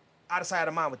out of sight, out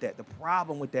of mind with that. The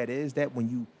problem with that is that when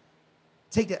you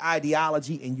take the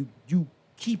ideology and you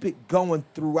keep it going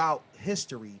throughout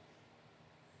history,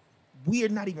 we are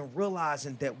not even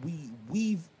realizing that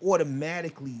we've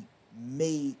automatically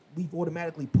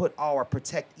put our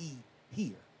protectee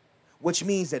here, which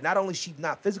means that not only she's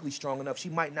not physically strong enough, she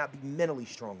might not be mentally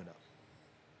strong enough.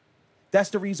 That's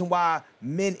the reason why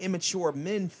immature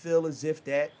men feel as if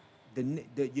that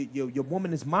your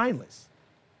woman is mindless.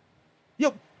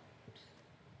 You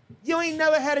ain't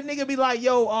never had a nigga be like,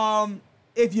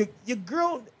 if your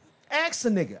girl, ask a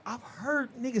nigga. I've heard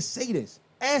niggas say this.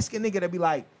 Ask a nigga to be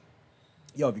like,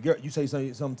 Yo, if your girl, you say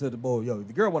something to the boy, yo, if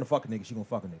the girl want to fuck a nigga, she gonna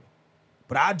fuck a nigga.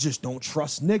 But I just don't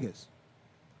trust niggas.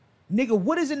 Nigga,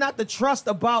 what is it not to trust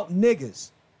about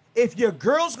niggas? If your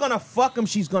girl's gonna fuck him,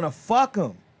 she's gonna fuck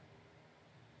him.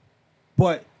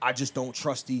 But I just don't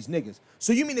trust these niggas.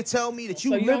 So you mean to tell me that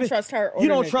you don't trust her or you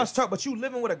the don't nigga? trust her, but you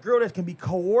living with a girl that can be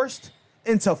coerced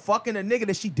into fucking a nigga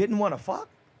that she didn't want to fuck?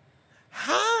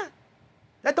 Huh?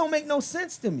 That don't make no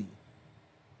sense to me.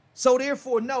 So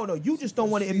therefore, no, you just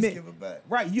don't want to admit. Give it back.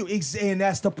 Right, and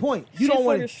that's the point. You She don't for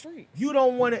want the to. street. You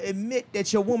don't want to admit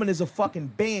that your woman is a fucking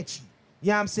banshee. You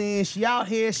know what I'm saying? She out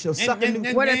here, she'll suck a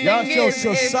new. What the Y'all, thing is,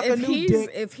 she'll suck a new dick.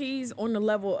 if he's on the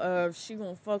level of she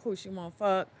gonna fuck who she wanna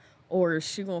fuck, or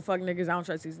she gonna fuck niggas, I don't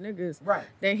trust these niggas. Right.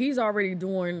 Then he's already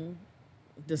doing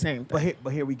the same thing.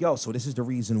 But here we go. So this is the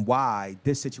reason why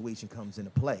this situation comes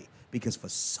into play, because for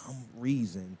some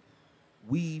reason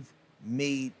we've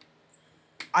made.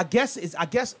 I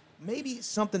guess maybe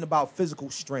something about physical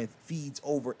strength feeds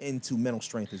over into mental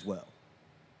strength as well,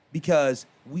 because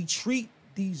we treat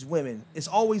these women. It's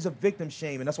always a victim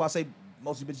shame, and that's why I say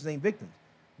most of these bitches ain't victims,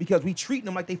 because we treat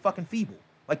them like they fucking feeble,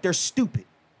 like they're stupid.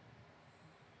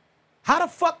 How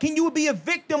the fuck can you be a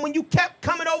victim when you kept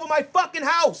coming over my fucking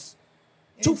house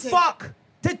to fuck,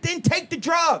 to then take the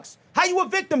drugs? How you a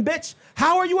victim, bitch?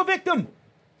 How are you a victim?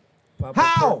 Pop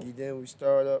How? Turkey, then we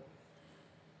start up.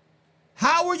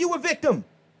 How are you a victim?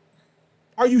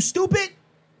 Are you stupid?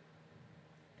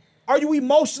 Are you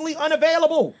emotionally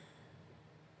unavailable?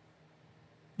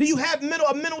 Do you have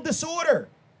a mental disorder?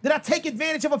 Did I take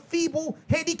advantage of a feeble,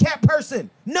 handicapped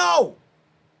person? No.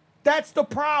 That's the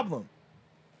problem.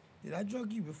 Did I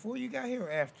drug you before you got here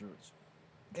or afterwards?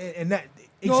 And that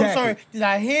exactly. No, I'm sorry. Did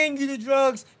I hand you the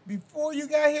drugs before you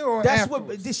got here or That's afterwards?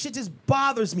 what this shit just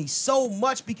bothers me so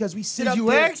much, because we sit Did up you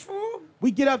there. ask for them?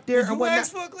 We get up there Did and you whatnot.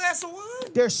 ask for a glass of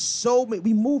wine? There's so many.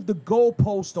 We move the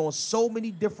goalpost on so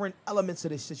many different elements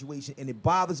of this situation, and it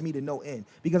bothers me to no end,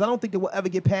 because I don't think that we'll ever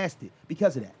get past it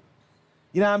because of that.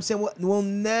 You know what I'm saying? We'll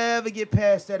never get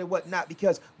past that and whatnot,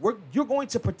 because you're going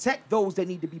to protect those that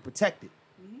need to be protected.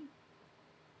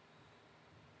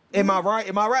 Am I right?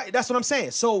 Am I right? That's what I'm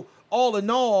saying. So all in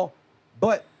all,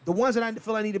 but the ones that I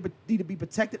feel I need to be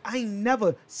protected, I ain't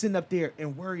never sitting up there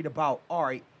and worried about, all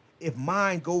right, if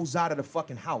mine goes out of the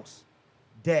fucking house,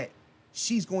 that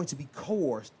she's going to be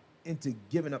coerced into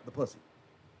giving up the pussy.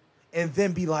 And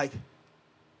then be like,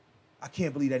 I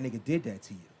can't believe that nigga did that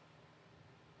to you.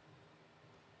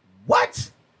 What?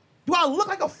 Do I look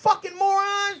like a fucking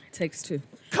moron? It takes two.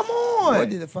 Come on. What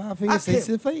did the 5 fingers say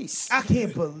to the face? I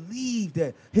can't believe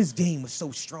that his game was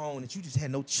so strong that you just had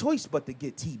no choice but to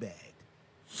get teabagged.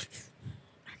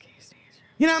 I can't stand you.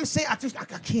 You know what I'm saying? I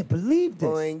can't believe this.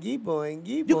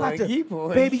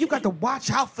 Boingy. Baby, you got to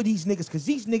watch out for these niggas, because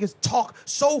these niggas talk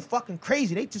so fucking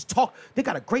crazy. They just talk. They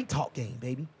got a great talk game,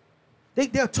 baby.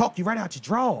 They'll talk you right out your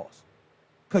drawers.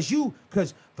 Cause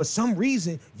for some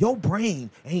reason your brain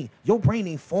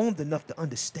ain't formed enough to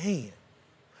understand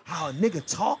how a nigga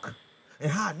talk and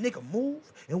how a nigga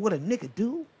move and what a nigga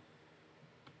do.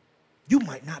 You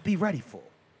might not be ready for.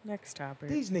 Next topic.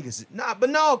 These niggas,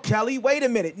 no, Kelly, wait a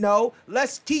minute. No,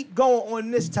 let's keep going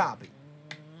on this topic.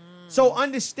 So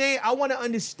I want to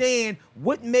understand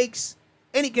what makes,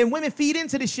 and women feed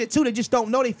into this shit too. They just don't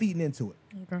know they feeding into it.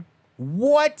 Okay.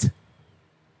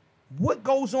 What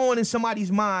goes on in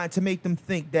somebody's mind to make them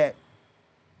think that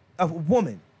a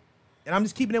woman, and I'm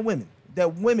just keeping it women,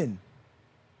 that women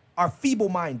are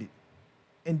feeble-minded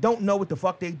and don't know what the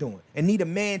fuck they doing and need a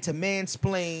man to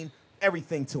mansplain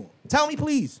everything to them? Tell me,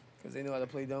 please. Because they know how to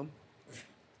play dumb.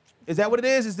 Is that what it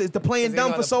is? Is the playing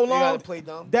dumb for so They know how long? to play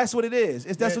dumb. That's what it is.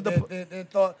 That's what they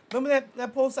thought. Remember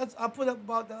that post I put up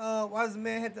about the why does a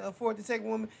man have to afford to take a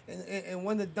woman? And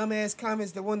one of the dumbass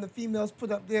comments that one of the females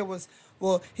put up there was,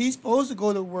 well, he's supposed to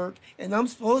go to work and I'm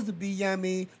supposed to be, you know what I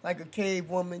mean, like a cave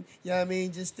woman, you know what I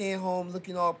mean, just staying home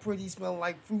looking all pretty, smelling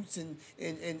like fruits and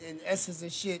essence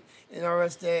and shit and all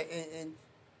rest that and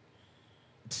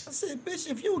I said,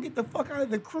 bitch, if you don't get the fuck out of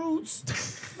the cruise,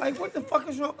 like, what the fuck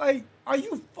is wrong? Like, are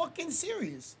you fucking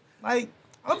serious? Like,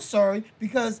 I'm sorry,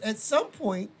 because at some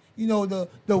point, you know,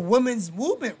 the women's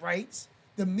movement rights,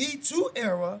 the Me Too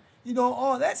era, you know,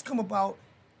 all that's come about.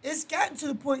 It's gotten to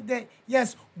the point that,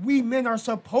 yes, we men are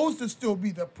supposed to still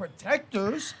be the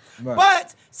protectors, Right.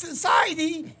 but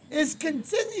society is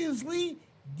continuously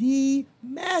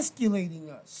demasculating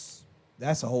us.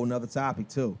 That's a whole nother topic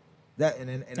too. That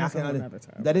That's a whole nother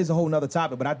topic. That is a whole nother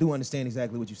topic, but I do understand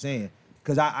exactly what you're saying,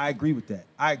 because I agree with that.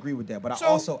 But So, I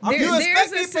also you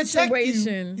there's expect me a to protect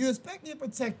situation- You expect me to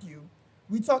protect you.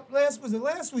 We talked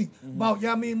last week about,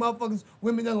 y'all mean, motherfuckers,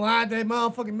 women that lined their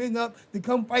motherfucking men up to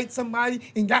come fight somebody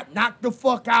and got knocked the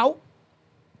fuck out.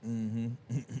 I mean,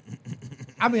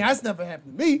 that's never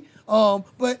happened to me.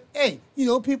 But hey,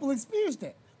 people experience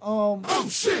that. Oh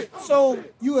shit! So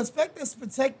you expect us to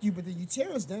protect you, but then you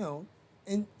tear us down,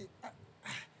 and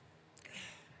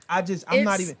I'm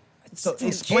not even. So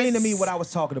explain to me what I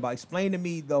was talking about. Explain to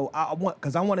me though. I want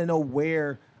to know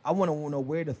where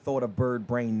the thought of bird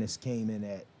brainness came in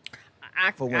at.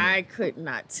 I could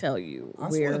not tell you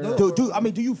where.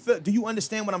 Do you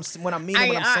understand what I'm saying?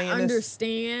 I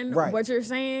understand what you're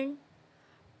saying.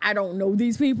 I don't know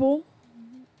these people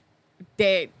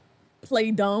that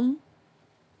play dumb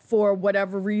for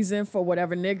whatever reason, for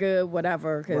whatever nigga,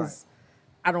 whatever, because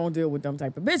I don't deal with them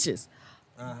type of bitches.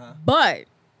 But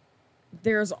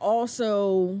there's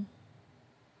also,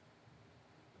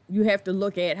 you have to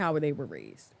look at how they were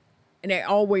raised. And that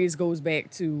always goes back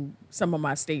to some of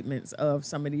my statements of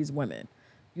some of these women.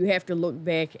 You have to look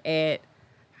back at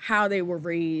how they were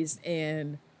raised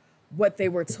and what they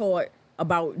were taught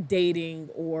about dating,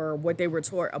 or what they were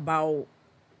taught about,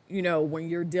 when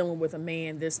you're dealing with a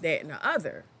man, this, that, and the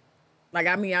other. Like,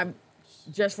 I mean, I'm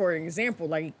just for an example,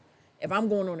 like if I'm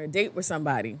going on a date with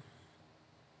somebody,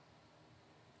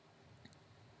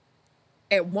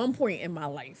 at one point in my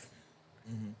life,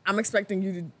 I'm expecting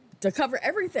you to cover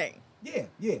everything.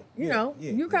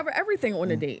 You cover everything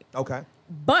on a date. Okay.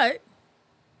 But,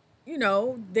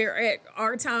 there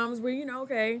are times where,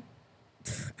 okay,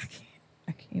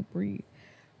 I can't breathe.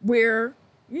 Where,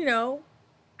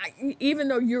 even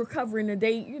though you're covering the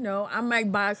date, I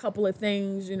might buy a couple of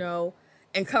things,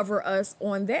 and cover us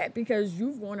on that because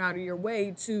you've gone out of your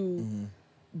way to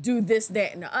do this,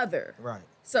 that, and the other. Right.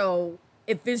 So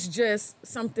if it's just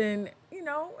something,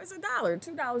 it's $1,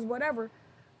 $2, whatever.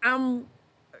 I'm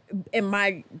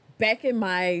back in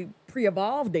my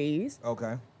pre-evolved days.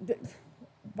 Okay.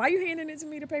 Why are you handing it to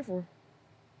me to pay for?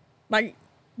 Like,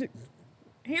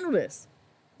 handle this.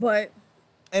 But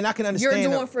and I can understand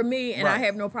you're doing for me, and I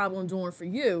have no problem doing for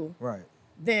you. Right.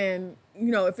 Then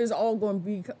if it's all going to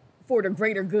be for the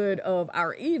greater good of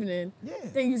our evening,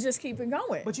 then you just keep it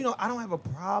going. But I don't have a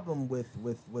problem with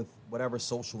whatever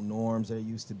social norms there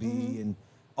used to be and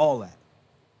all that.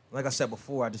 Like I said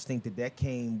before, I just think that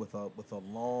came with a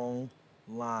long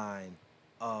line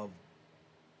of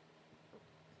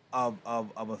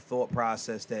a thought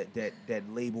process that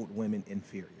labeled women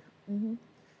inferior.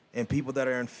 And people that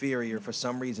are inferior for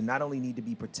some reason not only need to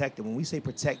be protected. When we say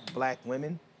protect black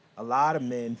women, a lot of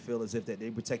men feel as if that they're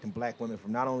protecting black women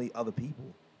from not only other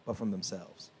people, but from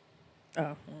themselves.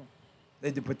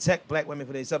 They to protect black women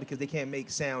from themselves because they can't make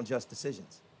sound, just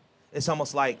decisions. It's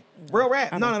almost like real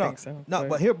rap. No.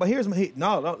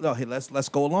 Let's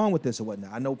go along with this or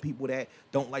whatnot. I know people that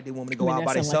don't like their woman to go out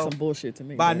by themselves. Like some bullshit to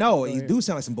me. But I know you do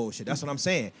sound like some bullshit. That's what I'm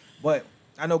saying. But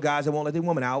I know guys that won't let their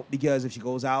woman out because if she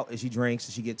goes out and she drinks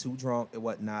and she get too drunk and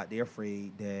whatnot, they're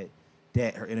afraid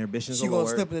that her inhibitions are lowered.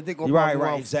 She gonna slip and the dick gonna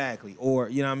right, exactly. Or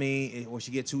you know what I mean? Or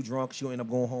she get too drunk, she'll end up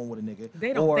going home with a nigga.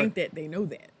 They don't think that they know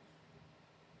that.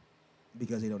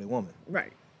 Because they know their woman.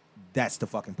 Right. That's the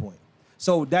fucking point.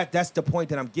 So that's the point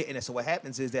that I'm getting at. So what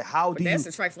happens is that that's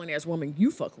a trifling ass woman you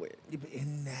fuck with.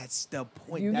 And that's the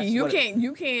point.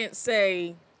 You can't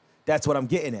say. That's what I'm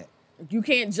getting at. You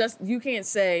can't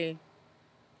say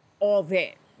all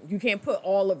that. You can't put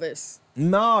all of us.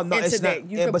 No, into it's that. not.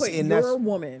 You can put your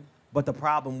woman. But the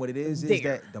problem with it is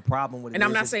that the problem with it. And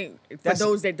I'm not saying for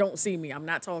those that don't see me, I'm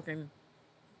not talking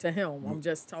to him. I'm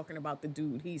just talking about the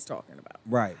dude he's talking about.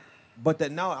 Right. But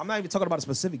I'm not even talking about a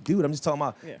specific dude. I'm just talking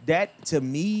about that. To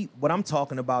me, what I'm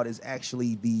talking about is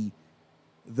actually the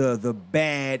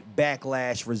bad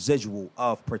backlash residual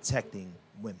of protecting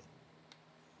women.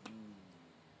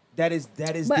 That is.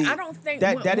 But I don't think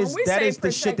that is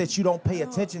the shit that you don't pay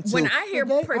attention to. When I hear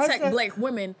protect black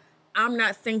women, I'm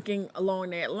not thinking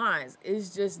along that lines.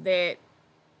 It's just that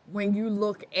when you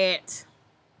look at.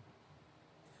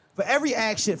 For every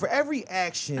action,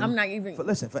 I'm not even.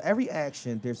 For every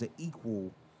action, there's an equal,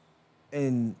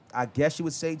 and I guess you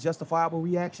would say justifiable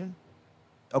reaction.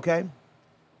 Okay,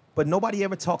 but nobody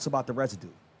ever talks about the residue.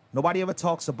 Nobody ever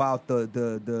talks about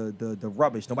the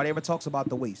rubbish. Nobody ever talks about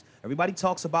the waste. Everybody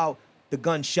talks about the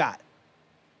gunshot.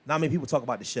 Not many people talk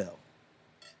about the shell.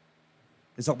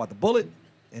 They talk about the bullet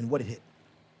and what it hit.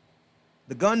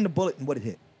 The gun, the bullet, and what it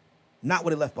hit. Not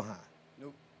what it left behind.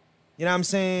 Nope. You know what I'm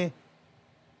saying?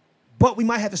 But we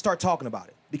might have to start talking about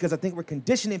it because I think we're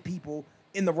conditioning people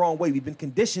in the wrong way. We've been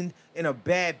conditioned in a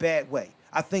bad way.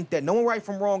 I think that knowing right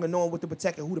from wrong and knowing what to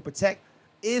protect and who to protect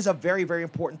is a very, very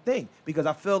important thing because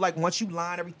I feel like once you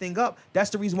line everything up, that's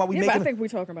the reason why we make it. I think we're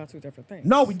talking about two different things.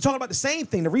 No, we're talking about the same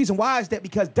thing. The reason why is that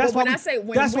because that's why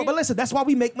that's why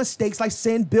we make mistakes like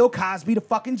send Bill Cosby to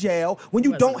fucking jail when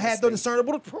you don't have the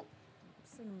discernible.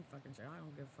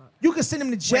 You can send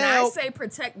him to jail. When I say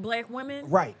protect black women,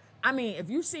 right. I mean, if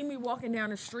you see me walking down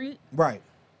the street, Right.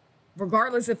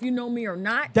 regardless if you know me or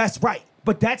not, That's right.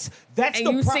 But that's and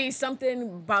the you see something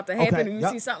about to happen, Okay, or you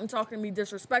yep. see something talking to me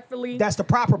disrespectfully, that's the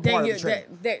proper then part of you- the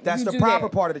training. that That's you the do proper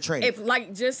that. part of the training. If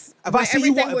like just If I when see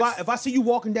you, everything was- if I see you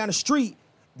walking down the street,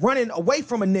 running away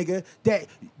from a nigga that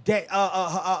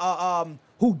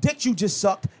who dick you just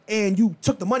sucked, and you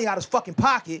took the money out of his fucking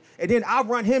pocket, and then I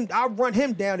run him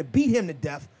down and beat him to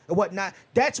death and whatnot.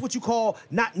 That's what you call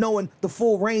not knowing the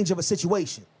full range of a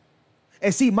situation.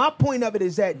 And see, my point of it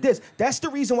is that's the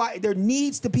reason why there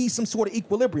needs to be some sort of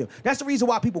equilibrium. That's the reason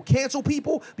why people cancel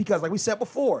people, because like we said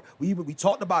before, we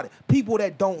talked about it. People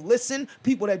that don't listen,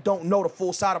 people that don't know the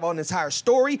full side of an entire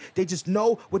story, they just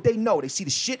know what they know. They see the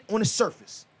shit on the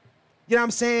surface. You know what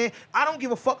I'm saying? I don't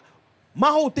give a fuck. My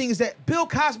whole thing is that Bill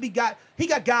Cosby got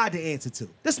God to answer to.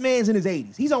 This man's in his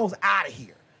 80s. He's almost out of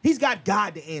here. He's got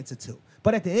God to answer to.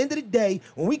 But at the end of the day,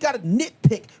 when we got to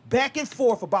nitpick back and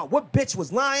forth about what bitch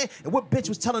was lying and what bitch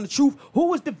was telling the truth, who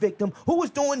was the victim, who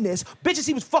was doing this, bitches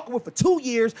he was fucking with for 2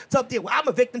 years, to up there, well, I'm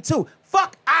a victim too.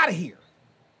 Fuck out of here.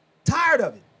 Tired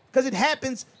of it. Because it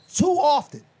happens too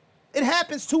often. It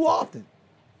happens too often.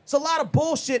 It's a lot of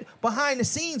bullshit behind the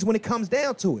scenes when it comes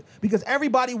down to it. Because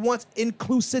everybody wants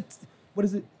inclusive, what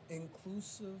is it?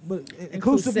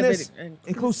 Inclusiveness.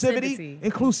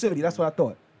 Inclusivity. That's what I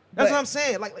thought. That's what I'm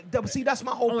saying. Like, see, that's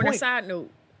my whole on point. a side note,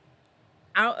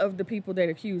 out of the people that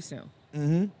accused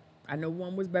him, I know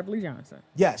one was Beverly Johnson.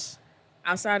 Yes.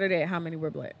 Outside of that, how many were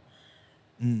black?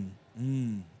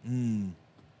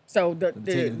 So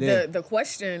the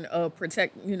question of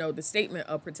protect, the statement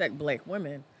of protect black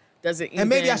women doesn't even. And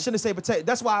maybe I shouldn't say protect.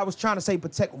 That's why I was trying to say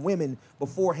protect women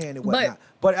beforehand and whatnot.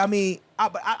 But I mean, I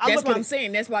that's look what at I'm it,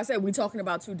 saying. That's why I said we're talking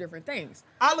about two different things.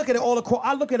 I look at it all across.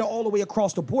 I look at it all the way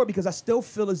across the board because I still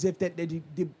feel as if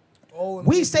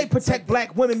we say protect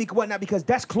black women because whatnot because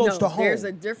that's close to home. There's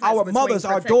a difference. Our between mothers,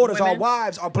 our protect daughters, our women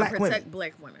wives are black and women. protect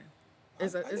black women.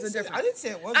 It's a difference. I didn't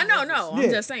say it wasn't. I know, difference. I'm Yeah.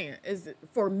 just saying.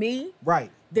 For me, Right.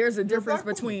 there's a difference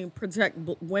black between protect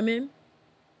women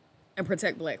and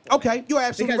protect black women. Okay, you're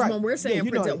absolutely Because right. when we're saying Yeah, you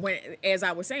know protect, that. as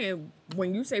I was saying,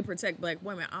 when you say protect black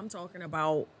women, I'm talking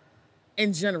about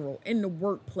in general, in the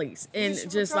workplace, and Lisa,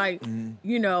 just what's up?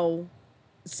 like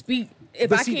speak. If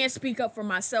But I see- can't speak up for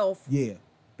myself, Yeah.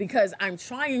 because I'm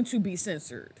trying to be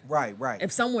censored. Right.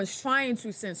 If someone's trying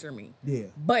to censor me, Yeah.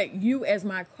 but you as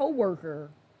my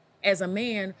coworker, as a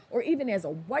man, or even as a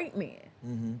white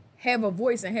man, have a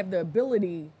voice and have the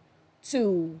ability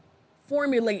to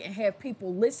formulate and have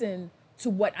people listen to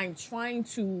what I'm trying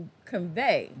to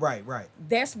convey. Right.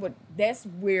 That's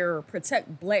where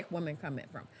protect black women coming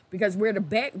from, because we're the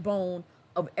backbone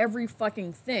of every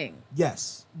fucking thing.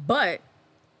 Yes. But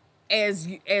as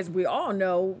we all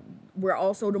know, we're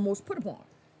also the most put upon.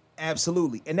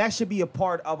 Absolutely. And that should be a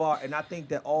part of our, and I think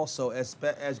that also as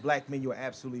black men, you're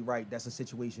absolutely right. That's a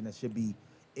situation that should be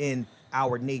in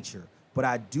our nature. But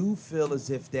I do feel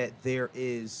as if that there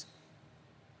is,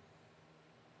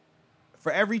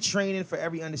 for every training, for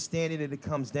every understanding that it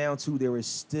comes down to, there's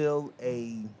still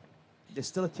a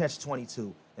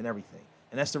catch-22 in everything.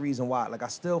 And that's the reason why, like, I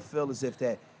still feel as if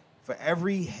that for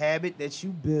every habit that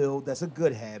you build that's a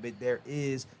good habit, there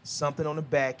is something on the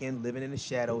back end living in the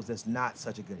shadows that's not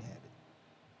such a good habit.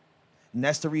 And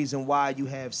that's the reason why you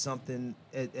have something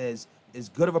as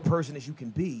good of a person as you can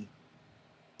be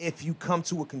if you come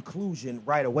to a conclusion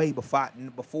right away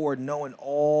before knowing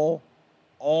all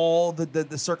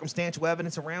the circumstantial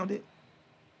evidence around it.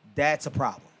 That's a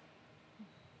problem.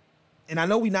 And I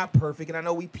know we're not perfect, and I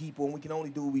know we people, and we can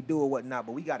only do what we do or whatnot,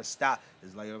 but we got to stop.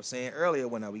 It's like I was saying earlier,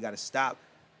 we got to stop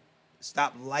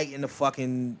lighting the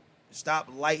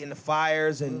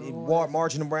fires and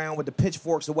marching around with the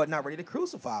pitchforks or whatnot, ready to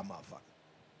crucify a motherfucker.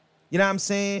 You know what I'm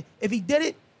saying? If he did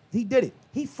it, he did it.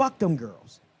 He fucked them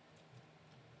girls.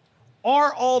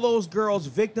 Are all those girls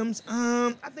victims?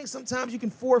 I think sometimes you can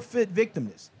forfeit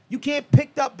victimness. You can't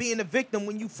pick up being a victim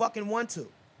when you fucking want to.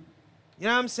 You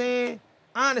know what I'm saying?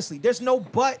 Honestly, there's no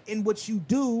but in what you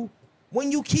do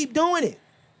when you keep doing it.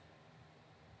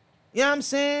 You know what I'm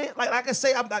saying? Like I can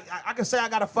say, I can say I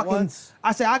got a fucking. Once.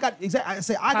 I got a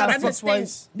just fucking.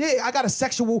 think- Yeah, I got a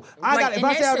sexual. Like, If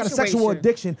I in say I that got a sexual situation-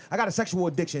 addiction, I got a sexual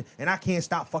addiction, and I can't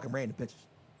stop fucking random bitches.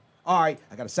 All right,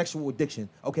 I got a sexual addiction.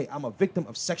 Okay, I'm a victim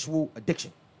of sexual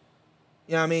addiction.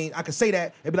 You know what I mean? I can say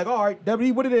that and be like, all right, that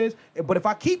be what it is. But if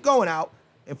I keep going out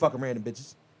and fucking random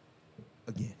bitches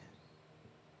again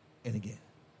and again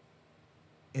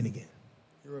and again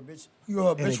You're a bitch. You're a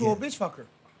habitual again. bitch fucker.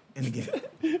 and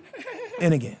again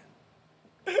and again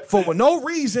for no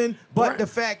reason but the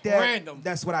fact that Random.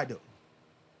 that's what I do.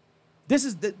 This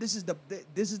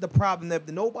is the problem that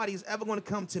nobody is ever going to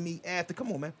come to me after. Come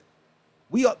on, man.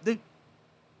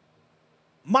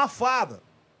 My father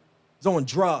was on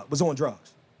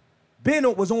drugs. Been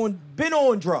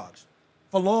on drugs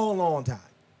for a long time.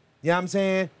 You know what I'm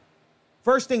saying?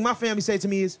 First thing my family said to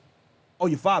me is, "Oh,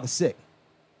 your father's sick."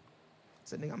 I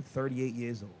said, "Nigga, I'm 38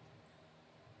 years old.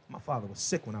 My father was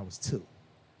sick when I was 2.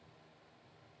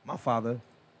 My father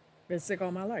Been sick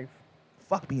all my life.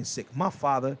 fuck being sick. My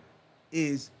father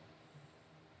is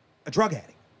a drug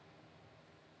addict.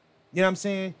 You know what I'm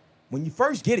saying? When you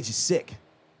first get it, you're sick.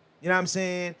 You know what I'm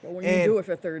saying? But when you do it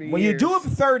for 30 When you years. do it for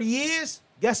 30 years,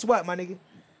 guess what, my nigga?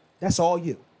 That's all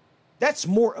you. That's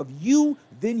more of you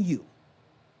than you.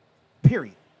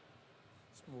 Period.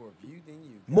 It's more of you than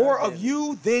you. More God of damn.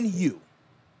 you than you.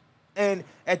 And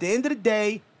at the end of the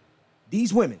day,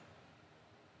 these women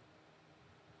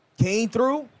came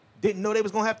through, didn't know they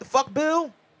was gonna have to fuck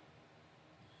Bill.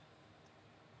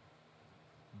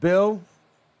 Bill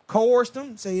coerced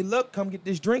them, say, look, come get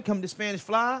this drink, come to Spanish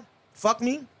Fly, fuck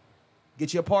me,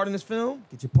 get you a part in this film,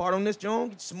 get you a part on this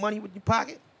joint, get you some money with your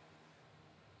pocket.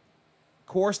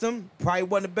 Coerced them, probably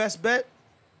wasn't the best bet.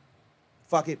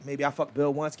 Fuck it, maybe I fuck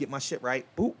Bill once, get my shit right.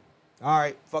 Boop. All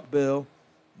right, fuck Bill,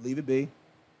 leave it be.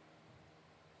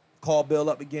 Call Bill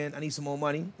up again, I need some more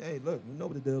money. Hey, look, you know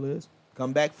what the deal is.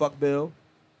 Come back, fuck Bill.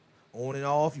 On and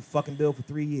off, you fucking Bill for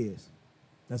 3 years.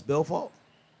 That's Bill's fault.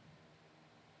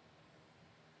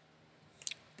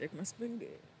 Dick must have been good.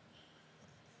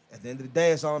 At the end of the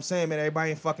day, that's all I'm saying, man.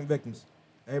 Everybody ain't fucking victims.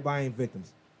 Everybody ain't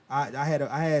victims. I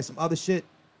had some other shit,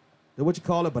 that what you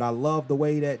call it, but I love the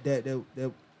way that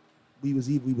we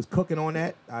was cooking on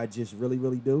that. I just really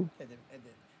do. Had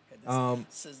to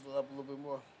sizzle up a little bit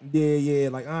more. Yeah,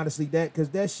 like honestly, because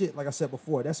that shit, like I said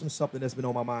before, that's something that's been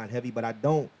on my mind heavy, but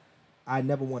I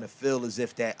never want to feel as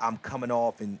if that I'm coming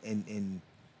off and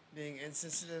Being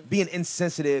insensitive. being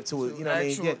insensitive to it, you know what I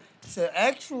mean? Yeah. To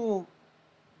actual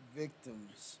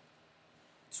victims.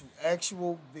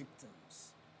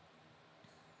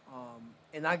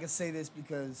 And I can say this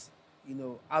because, you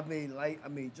know, I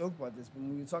made joke about this, but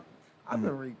when we were talking, I've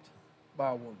been raped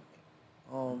by a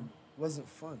woman. Wasn't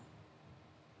fun.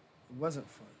 It wasn't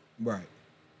fun. Right.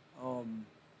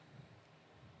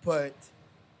 But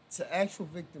to actual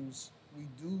victims, we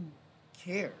do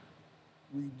care.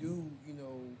 We do, you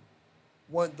know,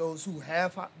 want those who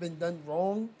have been done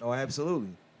wrong, Oh,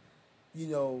 absolutely. you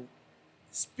know,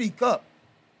 speak up,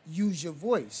 use your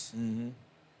voice. Mm-hmm.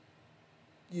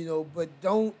 You know, but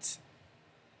don't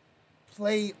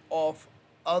play off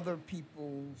other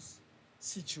people's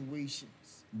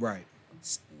situations. Right.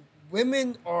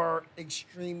 Women are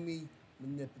extremely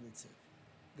manipulative.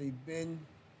 They've been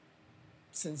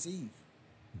since Eve.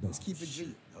 Let's keep it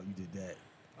G. Oh, you did that.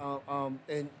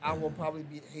 And I will probably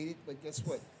be hated, but guess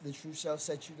what? The truth shall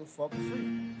set you the fuck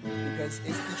free because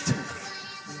it's the truth.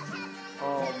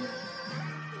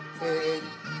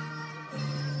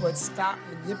 But stop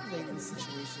manipulating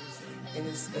situations, and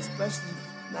it's especially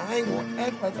now. I ain't gonna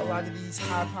act like a lot of these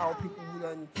high-power people who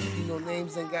done, you know,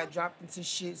 names and got dropped into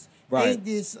shits. Right. Ain't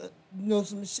this, you know,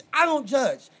 some shit? I don't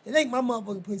judge. It ain't my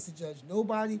motherfucking place to judge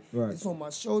nobody. Right. It's on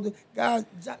my shoulder. God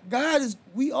is.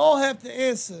 We all have to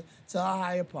answer to our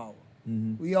higher power.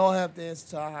 Mm-hmm. We all have to answer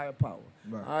to our higher power.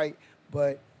 Right. All right.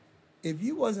 But if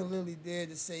you wasn't literally there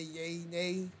to say yay,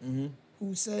 nay, Mm-hmm.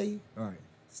 who say, All right.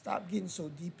 stop getting so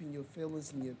deep in your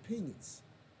feelings and your opinions.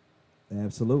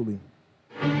 Absolutely.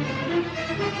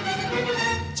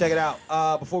 Check it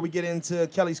out. Before we get into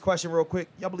Kelly's question real quick,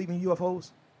 y'all believe in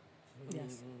UFOs?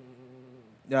 Yes.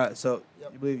 Yeah, so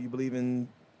Yep. you believe in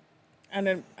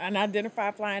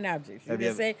Unidentified flying objects. You Have you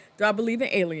didn't ever- say, do I believe in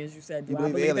aliens? You said, do you I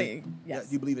believe in believe aliens? in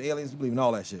Yes. You believe in aliens, you believe in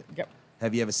all that shit. Yep.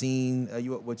 Have you ever seen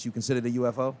what you consider a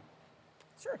UFO?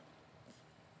 Sure.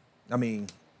 I mean,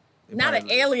 it Not an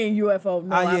probably- alien UFO.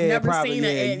 No, I've never probably, seen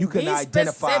it. You couldn't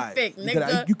identify.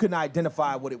 Specific, You couldn't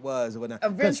identify what it was or whatnot.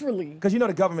 Eventually. because you know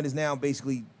the government is now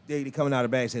basically they coming out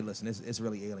of the bag and say, listen, it's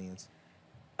really aliens.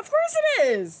 Of course it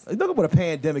is. Look at what a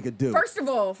pandemic could do. First of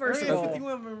all, You first haven't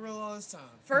been real all this time.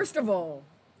 of all,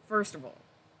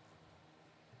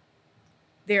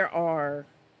 there are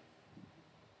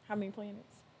how many planets?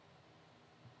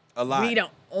 A lot. We the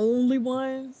only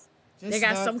ones. Just They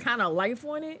got not- some kind of life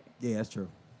on it. Yeah, that's true.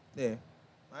 Yeah,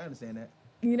 I understand that.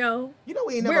 You know. You know,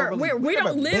 we ain't never We're- we we never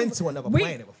don't been live- to another we-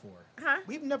 planet before. Huh?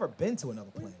 We've never been to another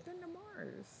We've planet. been to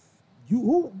Mars.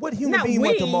 What human Not being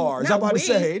went to we, Mars? not I'm about we. to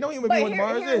say, no human But being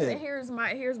went to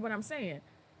Mars. here's what I'm saying.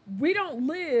 We don't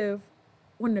live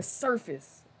on the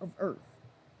surface of Earth.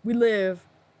 We live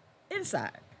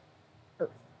inside Earth.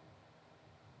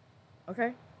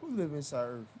 Okay? Who live inside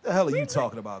Earth? The hell are you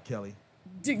talking about, Kelly?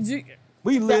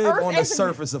 We live Earth on the isn't-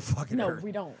 surface of fucking No, Earth.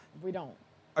 we don't. We don't.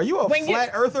 Are you a When you-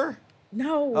 flat earther?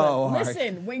 No. Oh, all right.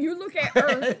 Listen, when you look at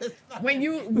Earth, when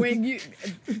you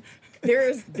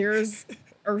there's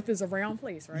Earth is a round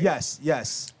place, right?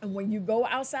 Yes. And when you go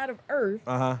outside of Earth,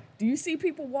 Uh-huh. do you see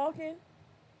people walking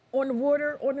on the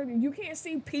water? You can't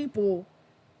see people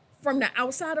from the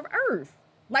outside of Earth.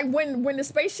 Like when the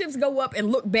spaceships go up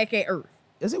and look back at Earth.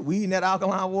 Is it weed in that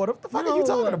alkaline water? What the fuck are you No.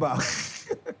 talking about?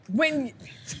 When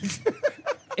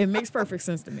it makes perfect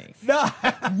sense to me. No.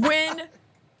 When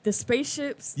the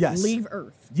spaceships Yes. leave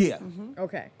Earth. Yeah.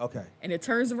 Okay. Okay. And it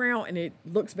turns around and it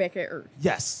looks back at Earth.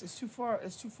 Yes. It's too far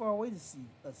away to see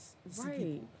us. to see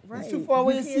people. Right. It's too far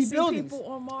away You to can't see buildings. people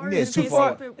on Mars. Yeah, You it's too can't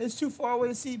far. see people- It's too far away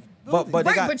to see But buildings. they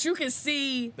Right, got but you can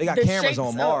see they got the cameras shapes on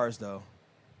of- Mars though.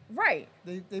 Right.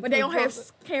 They But put they don't have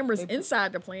broad- cameras they put-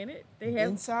 inside the planet. They have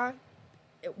inside.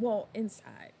 well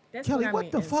inside. That's Kelly, what I what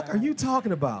mean, the fuck are inside. you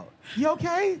talking about? You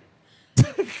okay?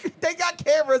 They got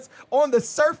cameras on the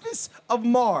surface of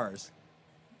Mars.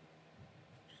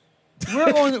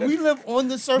 We live on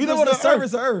the surface. We live on the of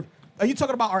surface Earth. of Earth. Are you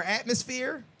talking about our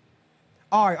atmosphere?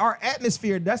 All right, our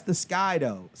atmosphere, that's the sky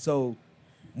though. So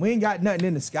we ain't got nothing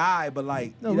in the sky, but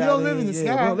like No, you we know don't what I live in mean? the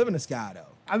Yeah, sky. We don't live in the sky though.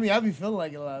 I mean, I be feeling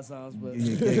like it a lot of times,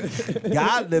 but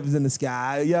God lives in the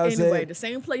sky. You know what I'm Anyway, saying? the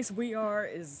same place we are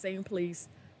is the same place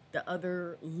the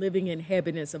other living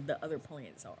inhabitants of the other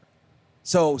planets are.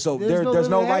 So There's no there's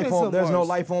no living life inhabitants on on there's no Mars.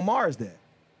 life on Mars then.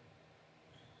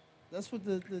 that's what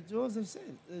the Jaws have said.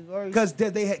 They've already- Because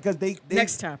they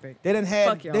Next topic. They didn't have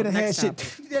Fuck y'all. they didn't have Next shit.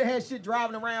 topic. They didn't have shit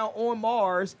driving around on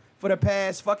Mars for the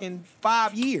past fucking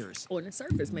 5 years. On the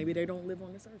surface. Maybe they don't live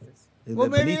on the surface. They Well,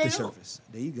 live maybe beneath the they don't. surface.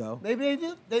 There you go. maybe they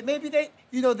do. Maybe they.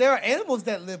 You know, there are animals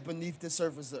that live beneath the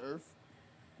surface of Earth.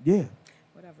 Yeah.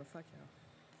 Whatever, fuck y'all.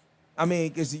 I mean,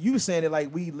 because you were saying it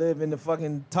like we live in the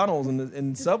fucking tunnels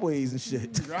and subways and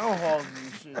shit. Groundhogs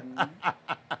and shit. And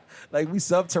Like we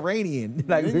subterranean.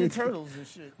 Like Ninja we, turtles and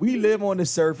shit. we live on the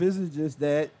surface. It's just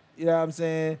that, you know what I'm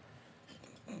saying?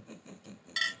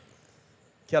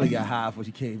 Kelly got high before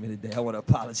she came in today. I want to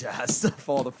apologize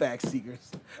for all the fact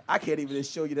seekers. I can't even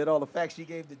show you that all the facts she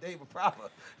gave today were proper.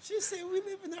 She said we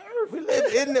live in the Earth. We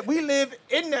live in the earth.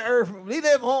 We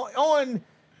live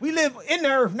we live in the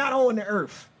earth, not on the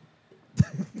earth.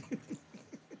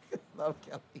 Love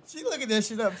Kelly. She looking that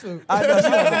shit up too. I know. She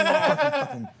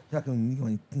fucking, you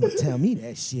going to tell me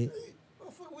that shit?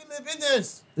 Motherfucker, we live in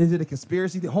this. Is it a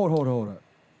conspiracy? Hold up.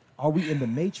 Are we in the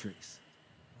Matrix?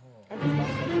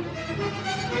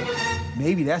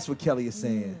 Maybe that's what Kelly is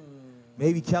saying.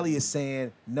 Maybe Kelly is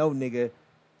saying, no, nigga,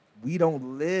 we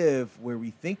don't live where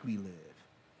we think we live.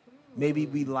 Maybe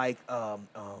we like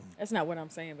That's not what I'm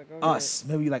saying, but go ahead. us.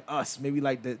 Maybe like us. Maybe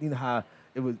like the, you know how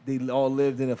it was. They all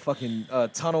lived in a fucking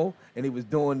tunnel and they was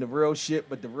doing the real shit,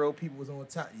 but the real people was on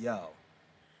top. Yo,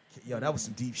 that was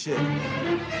some deep shit.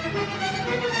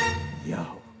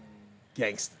 Yo,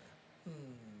 gangster.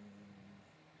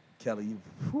 Kelly,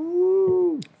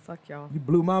 you Fuck y'all.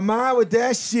 blew my mind with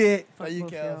that shit. How you,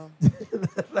 Both Cal? y'all.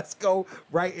 Let's go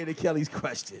right into Kelly's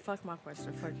question. Fuck my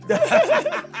question. Fuck y'all.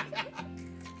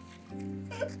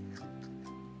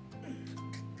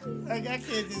 Like, I can't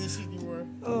do this shit anymore.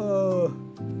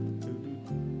 I'm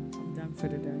done for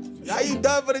the day. Now you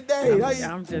done for the day. Now you,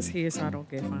 I'm just here so I don't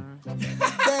get fined.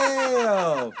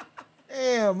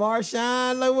 Damn,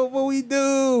 Marshawn, like what we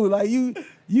do? Like you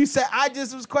said, I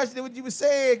just was questioning what you were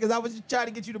saying because I was just trying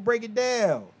to get you to break it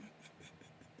down,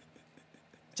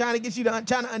 trying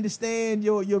to understand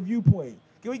your viewpoint.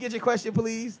 Can we get your question,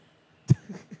 please?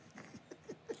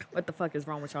 What the fuck is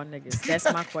wrong with y'all niggas?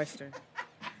 That's my question.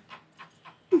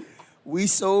 We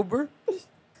sober.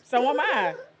 So am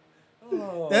I.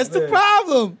 That's the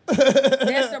problem.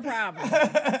 That's the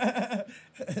problem.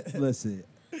 Listen,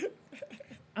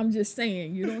 I'm just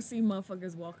saying, you don't see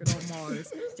motherfuckers walking on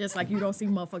Mars, just like you don't see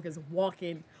motherfuckers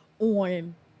walking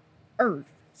on Earth.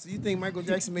 So you think Michael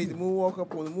Jackson made the moonwalk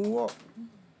up on the moonwalk?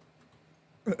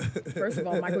 First of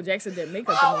all, Michael Jackson didn't make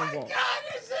up the moonwalk.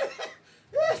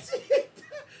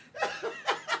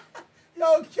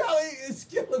 Yo, Kelly is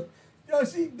killing. Yo,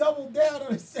 she doubled down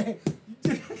on it, saying.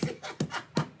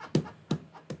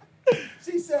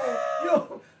 She said,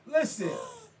 "Yo, listen.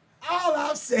 All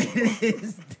I'm saying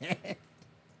is that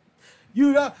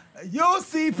you'll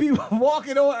see people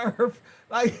walking on Earth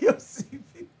like you'll see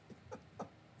people."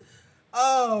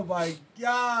 Oh my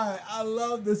God, I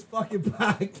love this fucking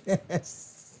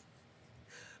podcast.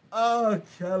 Oh,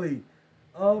 Kelly.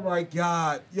 Oh my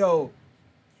God, yo.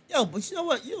 Yo, but you know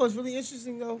what? You know what's really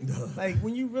interesting though? Like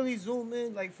when you really zoom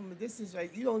in, like from a distance,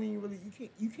 like you don't even really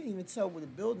you can't even tell where the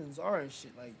buildings are and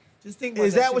shit. Like Just think about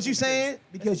Is that shit what you from saying? space.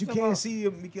 Because you That's what I'm can't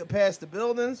talking see them past the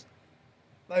buildings?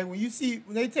 about. Like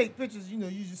when they take pictures, you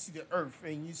just see the Earth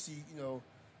and you see,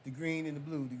 the green and the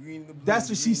blue, the green and the blue. That's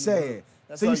the what green she's and the blue. saying.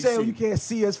 That's So all you saying see. you can't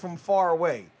see us from far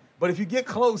away. But if you get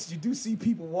close, you do see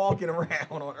people walking around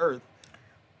on Earth.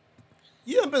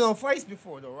 You haven't been on flights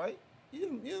before, though, right?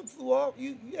 You done flew off.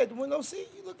 You had the window seat.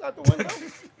 You looked out the window.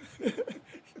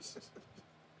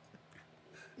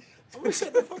 I'm gonna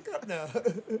shut the fuck up now.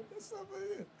 What's up with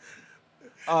you?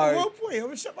 All At right. one point, I'm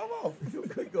gonna shut my mouth.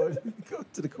 Go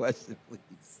to the question,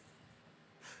 please.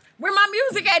 Where my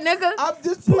music at, nigga? I'm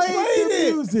just playing played the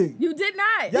it. music. You did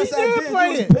not. Yes, He I did did. play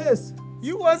You was it. pissed.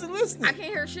 You wasn't listening. I can't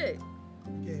hear shit.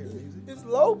 Can't hear the music. It's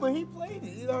low, but he played it.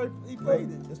 He played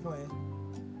it. It's playing.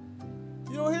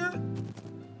 You don't hear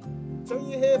it? Turn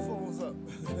your headphones up.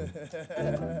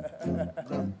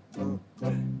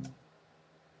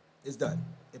 It's done.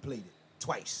 It played it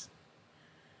twice.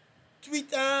 3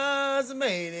 times I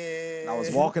made it. I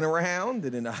was walking around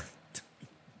and then I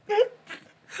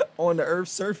on the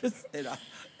Earth's surface and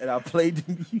I played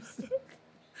the music.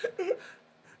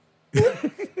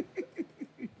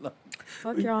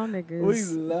 Fuck y'all niggas. We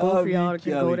love Both of y'all you,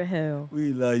 can Kelly. go to hell.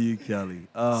 We love you, Kelly.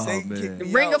 Oh Say, man. kick The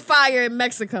me Ring out. of Fire in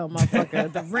Mexico,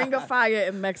 motherfucker. The Ring of Fire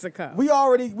in Mexico. We've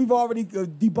already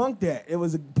debunked that. It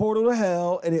was a portal to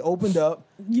hell and it opened up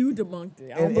You debunked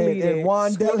it. I don't and, believe and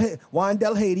it. Juan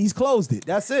Del Hades closed it.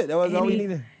 That's it. That was all we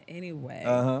needed. Anyway,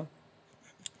 Uh-huh.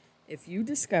 if you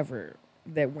discovered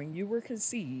that when you were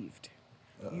conceived,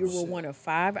 you were one of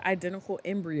 5 identical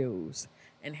embryos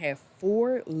and have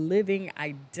 4 living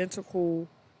identical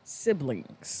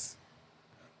siblings,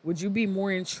 would you be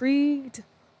more intrigued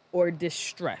or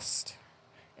distressed?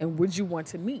 And would you want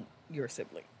to meet your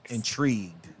siblings?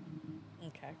 Intrigued.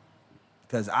 Okay.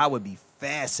 Because I would be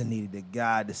fascinated that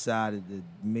God decided to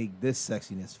make this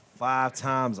sexiness 5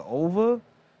 times over.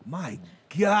 My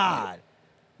God.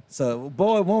 So,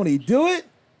 boy, won't he do it?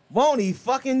 Won't he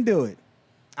fucking do it?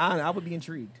 I would be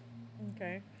intrigued.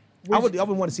 Okay. I would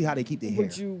want to see how they keep their hair.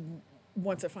 Would you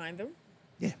want to find them?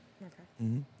 Yeah. Okay.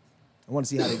 I want to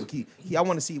see how they would keep. I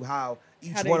want to see how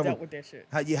each How they one of dealt them, with that shit.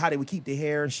 how they would keep their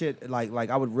hair and shit. Like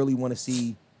I would really want to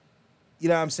see. You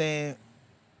know what I'm saying?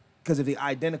 Because if they're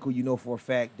identical, you know for a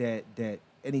fact that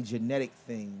any genetic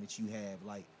thing that you have,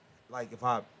 like if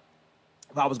I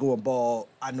was going bald,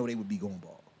 I know they would be going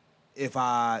bald. If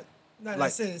I Not like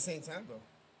necessarily at the same time, though.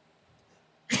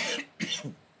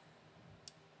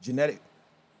 genetic.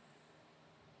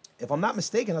 If I'm not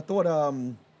mistaken, I thought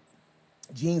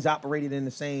genes operated in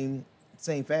the same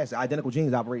facet. Identical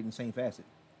genes operate in the same facet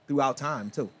throughout time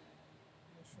too.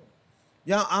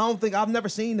 Yeah, I don't think I've never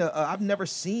seen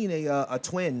a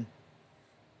twin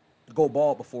go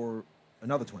bald before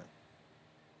another twin,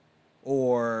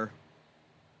 or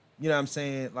you know what I'm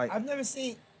saying, like I've never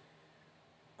seen.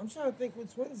 I'm trying to think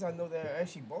what twins I know that are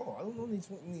actually bald. I don't know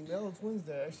any male twins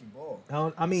that are actually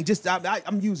bald. I mean, just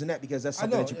I'm using that because that's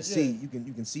something know, that you can yeah. see.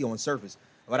 You can see on surface,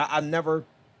 but I've never,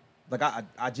 like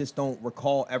I just don't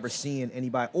recall ever seeing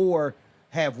anybody or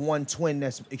have one twin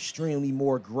that's extremely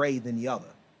more gray than the other.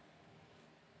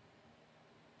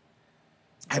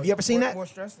 Have you ever seen that? More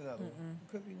stressed than other.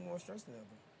 Could be more stressed than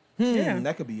other. Yeah.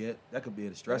 That could be it. That could be it.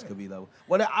 The stress could be low.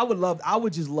 Well, I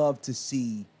would just love to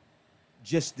see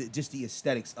just the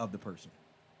aesthetics of the person.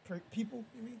 People,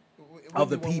 you mean? It Of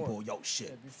the would be one people. more. Yo, shit.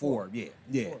 Yeah, before. Four. Yeah.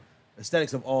 Before.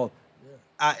 Aesthetics of all.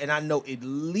 Yeah. And I know at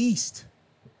least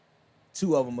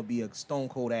 2 of them will be a stone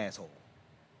cold asshole.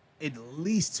 At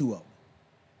least 2 of them.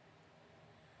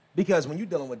 Because when you're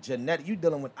dealing with genetic, you're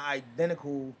dealing with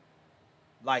identical,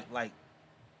 like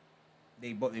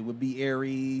they would be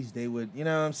Aries. They would, you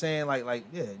know what I'm saying? Like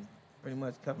yeah, pretty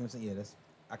much. Yeah,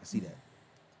 I can see that.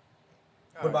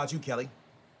 What about you, Kelly?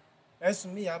 As for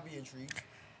me, I'll be intrigued.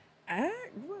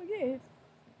 Well, yeah.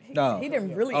 No. He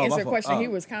didn't really Oh, my answer the fault. question. Oh. He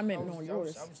was commenting on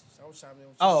yours. I was chiming in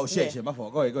with Oh you. shit, my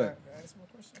fault. Go ahead. Can I ask my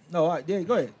question? No, all right, yeah,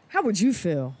 go ahead. How would you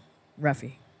feel,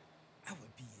 Ruffy? I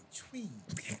would be intrigued.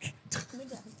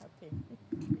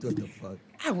 What the fuck,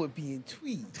 I would be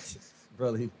intrigued.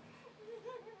 really?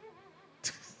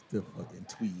 The fucking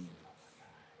tweed.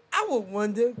 I would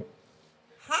wonder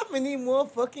how many more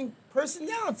fucking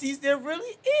personalities there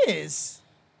really is.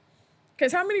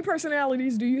 Because how many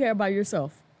personalities do you have by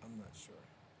yourself? I'm not sure.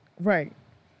 Right.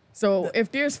 So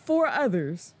if there's 4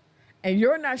 others and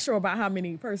you're not sure about how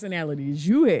many personalities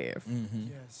you have,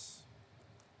 Yes.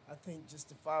 I think just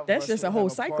the 5 of that's us just a would whole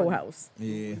have psycho party. house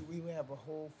Yeah, We would have a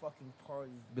whole fucking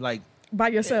party. be like, by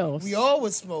yourselves. We all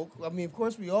would smoke. I mean, of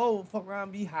course, we all would fuck around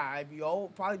and be high. We all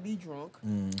would probably be drunk.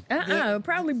 It'd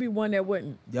probably be one that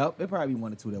wouldn't. yup, there probably be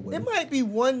 1 or 2 that There would. might be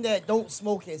one that don't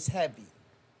smoke as heavy.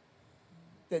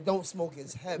 that don't smoke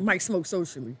as heavy. Might smoke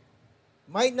socially.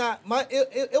 Might not.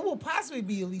 It will possibly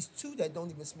be at least 2 that don't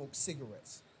even smoke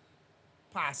cigarettes.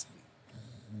 Possibly.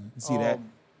 You see that?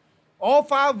 All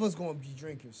 5 of us gonna be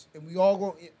drinkers, and we all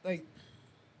going like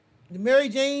the Mary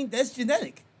Jane. That's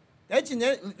genetic. That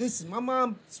genetic. Listen, my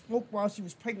mom smoked while she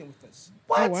was pregnant with us.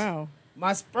 Oh, wow.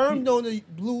 My sperm donor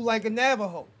blew like a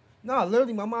Navajo. No,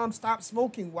 literally, my mom stopped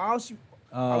smoking while I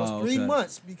was 3 okay.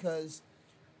 months because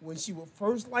when she would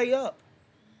first light up,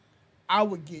 I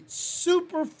would get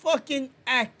super fucking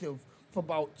active for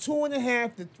about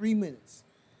 2.5 to 3 minutes.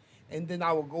 And then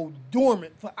I would go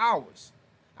dormant for hours.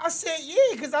 I said, yeah,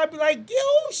 because I'd be like,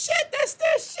 yo, shit, that's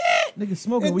that shit. Nigga,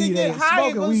 smoking And then weed get ain't high and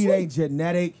smoking go weed sleep. ain't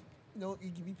genetic. You know,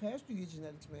 it can be passed through your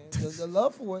genetics, man. The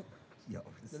love for it. Yo,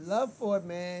 The love for it,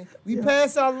 man. We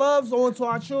pass our loves on to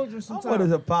our children I sometimes. want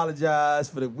to apologize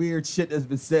for the weird shit that's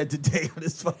been said today on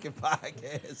this fucking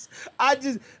podcast. I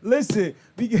just listen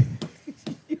because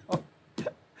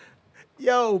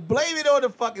yo, blame it on the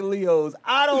fucking Leos.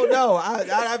 I don't know. I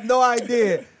have no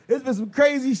idea. There's been some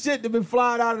crazy shit that been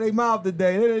flying out of their mouth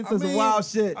today. It's some wild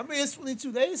shit. I mean, it's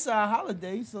 22 days to our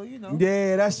holiday, so you know.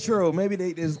 Yeah, that's true. Maybe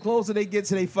they as closer they get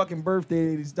to their fucking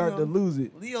birthday, they start to know, lose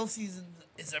it. Leo season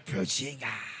is approaching.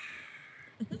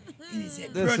 It is This is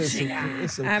approaching. some,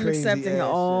 it's some I'm crazy accepting ass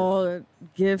all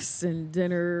gifts and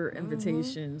dinner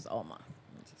invitations. All my.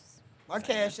 My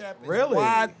Cash App is Really?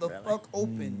 wide the fuck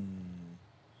open.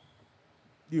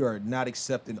 shit. You are not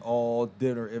accepting all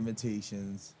dinner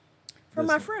invitations. For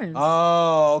my Listen. friends.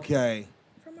 Oh, okay.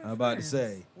 For my I'm about to friends.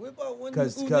 say. What about when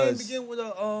 'Cause- who name 'cause- begin with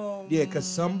a Yeah, because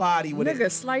somebody would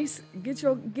Nigga, slice, get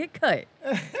cut.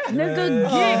 Nigga,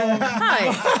 get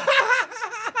cut.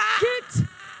 Get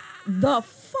the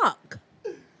fuck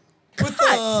with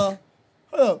cut. hold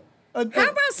up. How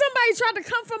about somebody trying to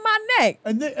come for my neck?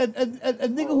 A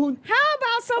nigga who How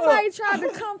about somebody trying to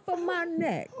come for my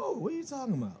neck? Oh, what are you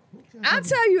talking about? I'll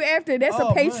tell you after. That's Oh,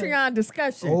 a man. Patreon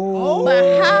discussion. Oh.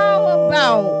 But how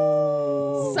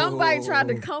about somebody trying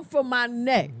to come for my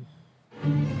neck?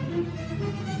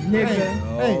 Nigga.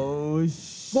 Oh,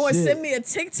 shit. Go and send me a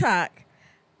TikTok.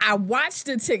 I watched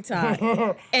the TikTok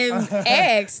and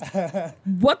asked,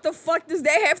 what the fuck does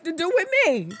that have to do with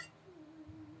me?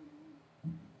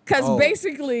 Because Oh.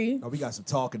 basically, Oh, we got some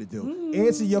talking to do.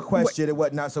 Answer your question and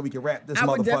whatnot so we can wrap this I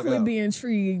would motherfucker definitely up. be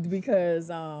intrigued because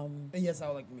and yes, I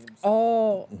would like to meet him.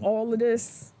 all of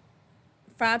this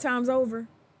 5 times over.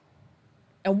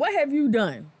 And what have you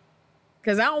done?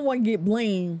 Because I don't want to get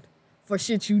blamed for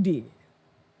shit you did.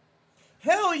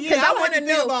 Hell yeah, Because I want want to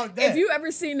know about that. if you ever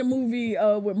seen the movie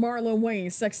with Marlon Wayne,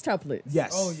 Sextuplets.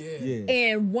 Yes. Oh, yeah.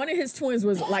 And one of his twins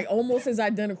was like almost as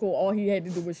identical. All he had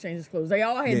to do was change his clothes. They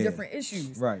all had Yeah. different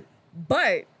issues. Right.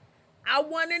 But I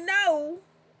want to know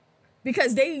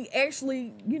because they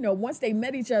actually, once they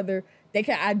met each other, they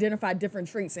can identify different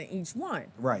traits in each one.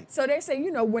 Right. So they say,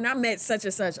 when I met such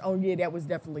and such, oh yeah, that was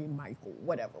definitely Michael,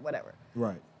 whatever.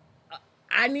 Right.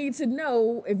 I need to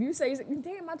know if you say,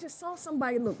 damn, I just saw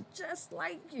somebody look just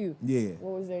like you. Yeah.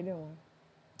 What was they doing?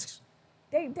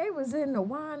 They was in the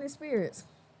wine and spirits.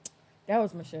 That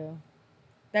was Michelle.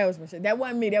 That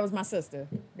wasn't me. That was my sister.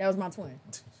 That was my twin.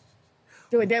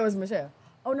 That was Michelle.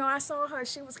 Oh no, I saw her.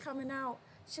 She was coming out.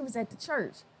 She was at the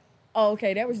church. Oh,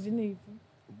 okay, that was Geneva.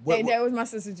 That was my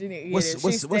sister Geneva. Yeah,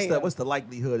 What's the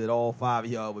likelihood that all 5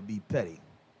 of y'all would be petty?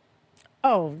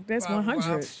 Oh, that's 5 for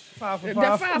 100. 5 for 5.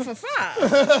 That's 5 for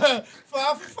 5.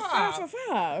 5 for 5. 5 for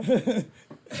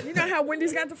 5 You know how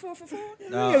Wendy's got the 4 for 4?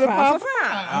 No. Yeah, 5 for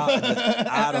 5.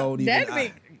 I don't even.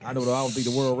 That'd I don't know. I don't think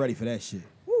the world ready for that shit.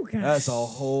 Ooh, gosh. That's a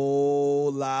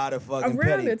whole lot of fucking Around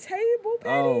petty. the table,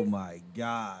 petty. Oh my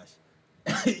gosh.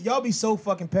 Y'all be so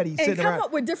fucking petty And sitting come around.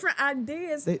 up with different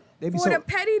ideas They be for so- the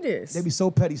pettiness. They be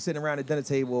so petty sitting around the dinner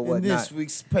table or And whatnot. this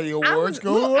week's Petty I Awards was,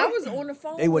 go look, on. I was on the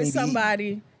phone They with wouldn't even eat.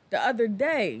 somebody the other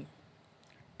day,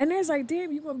 and they was like,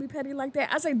 damn, you gonna be petty like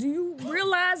that? I was like, do you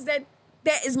realize that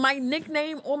is my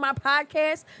nickname on my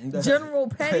podcast, General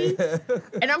Petty?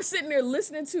 And I'm sitting there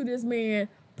listening to this man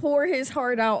pour his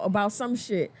heart out about some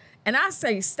shit. And I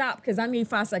say, stop, because I need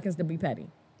 5 seconds to be petty.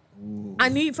 I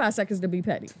need 5 seconds to be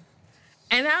petty.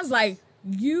 And I was like,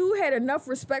 you had enough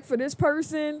respect for this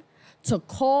person to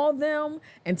call them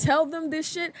and tell them this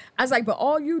shit? I was like, but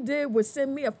all you did was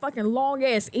send me a fucking long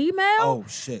ass email? Oh,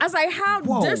 shit. I was like, how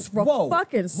Whoa,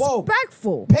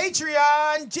 disrespectful.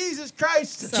 Patreon, Jesus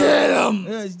Christ. Get him.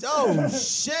 Oh,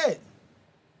 shit.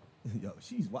 Yo,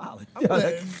 she's wildin'.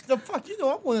 The fuck,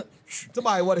 I want to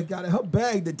Somebody would have got her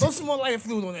bag to throw some more light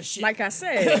fluid on that shit. Like I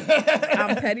said,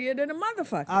 I'm pettier than a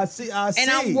motherfucker. I see.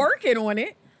 And I'm working on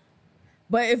it.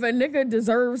 But if a nigga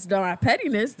deserves my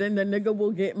pettiness, then the nigga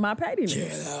will get my pettiness.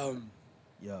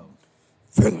 Yo.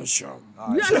 Finish him.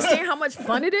 You understand how much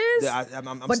fun it is? Yeah,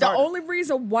 I'm but the starting. only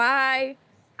reason why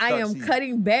I Start am seeing.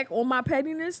 cutting back on my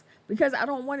pettiness because I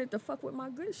don't want it to fuck with my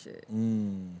good shit.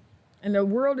 And the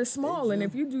world is small, and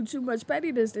if you do too much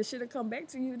pettiness, that shit'll come back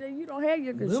to you. Then you don't have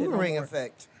your good shit. No Boomerang more.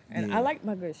 effect. And I like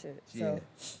my good shit. So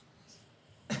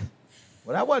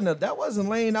Well, that wasn't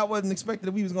lane I wasn't expecting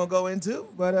that we was gonna go into,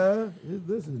 but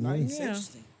This is nice. yeah.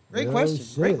 Interesting. Great Oh, question.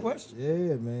 shit. Great question.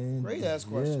 Yeah, man. Great ass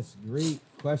question. Yes, great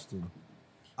question.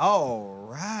 all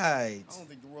right, I don't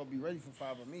think the world be ready for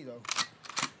 5 of me though.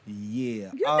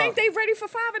 yeah. you think they ready for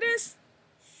 5 of this?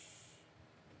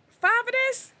 5 of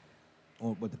this?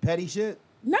 With the petty shit?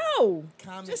 No,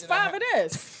 Comment just that I 5 of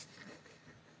this.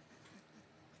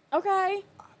 Okay,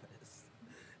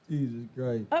 Jesus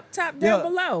Christ. up, top, down, Yeah.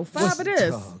 below. 5 of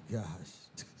this. Oh gosh.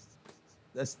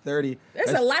 That's 30. There's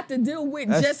that's, a lot to deal with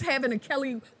that's- just having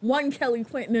one Kelly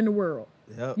Clinton in the world.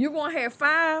 Yep. You're gonna have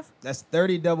 5? That's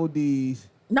 30 double D's.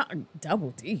 Not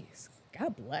double D's.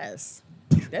 God bless.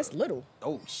 That's little.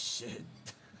 Oh shit.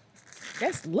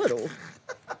 That's little.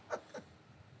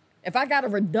 If I got a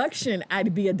reduction,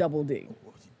 I'd be a double D.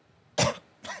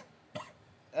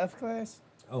 F class?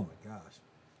 Oh my gosh.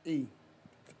 E.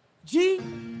 G? You a G?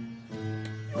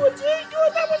 You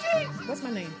a double G? What's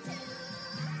my name?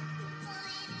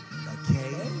 A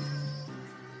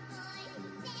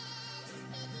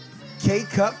K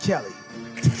Cup Kelly.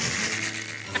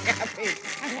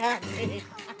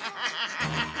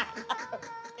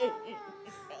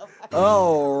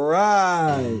 All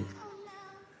right.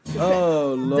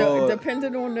 Oh Lord.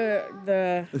 Depending on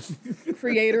the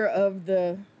creator of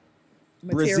the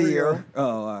material, Brazier. Oh,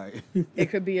 all right. it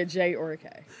could be a J or a K.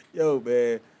 Yo,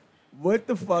 man. What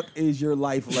the fuck is your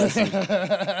life lesson?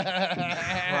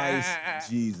 Christ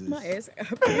Jesus. My ass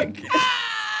big.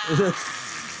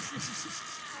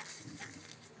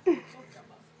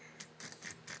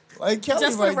 Like Kelly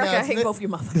Just for right the record, now. I hate both your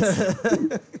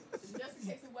mothers.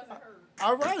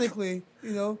 Ironically,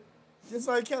 just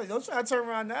like Kelly. Don't try to turn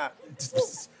around now. You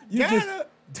just, Ghana.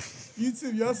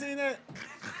 YouTube, y'all seen that?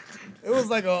 It was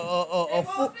like a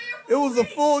full, it was a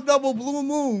full double blue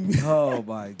moon. oh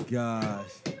my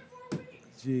gosh.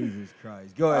 Jesus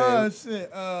Christ. Go Oh ahead.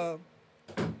 shit.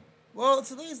 Well,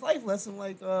 today's life lesson,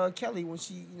 like Kelly when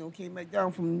she came back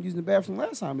down from using the bathroom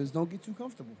last time, is don't get too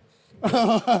comfortable.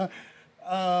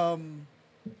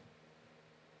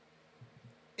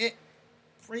 It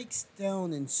breaks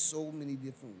down in so many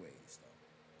different ways,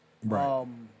 though. Right.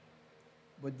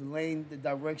 But the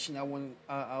direction I want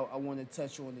to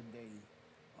touch on today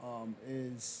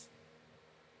is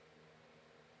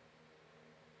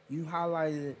you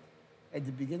highlighted it at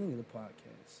the beginning of the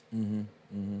podcast.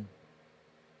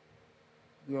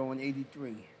 We're on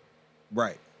 83.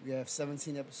 Right. We have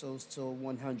 17 episodes till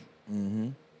 100.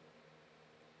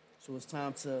 So it's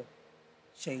time to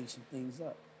change some things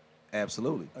up,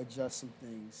 Absolutely. adjust some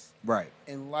things. Right.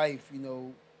 In life,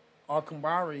 our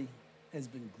camaraderie has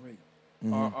been great.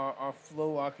 Our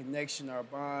flow, our connection, our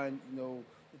bond, the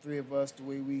three of us, the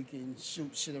way we can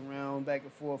shoot shit around, back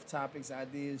and forth, topics,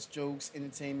 ideas, jokes,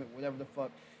 entertainment, whatever the fuck.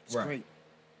 It's Right. great.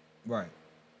 Right.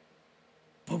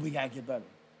 But we got to get better.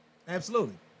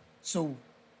 Absolutely. So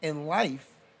in life,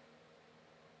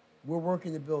 we're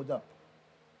working to build up.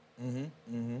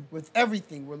 With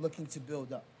everything, we're looking to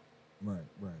build up. Right,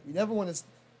 right. We never want to.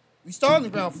 We start on the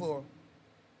ground floor.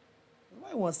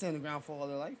 Nobody wants to stay on the ground floor all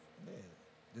their life.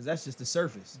 Because that's just the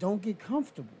surface. Don't get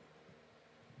comfortable.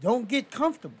 Don't get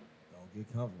comfortable. Don't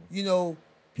get comfortable.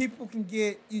 People can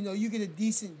get, you get a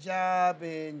decent job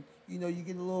and, you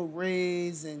get a little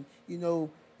raise and, you're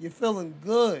feeling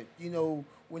good,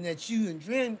 when that you and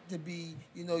dream to be,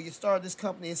 you start this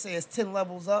company and say it's 10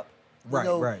 levels up. Right,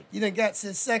 right. You done got to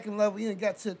the second level, you done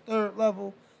got to the third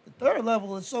level. The third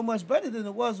level is so much better than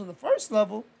it was on the first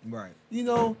level. Right.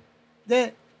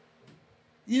 That,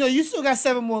 you still got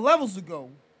 7 more levels to go.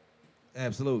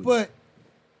 Absolutely. But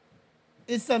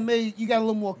it's made you got a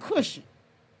little more cushion.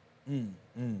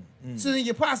 So then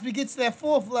you possibly get to that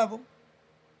 4th level.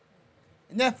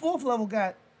 And that 4th level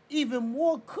got even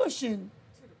more cushion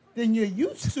than you're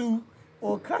used to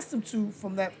or accustomed to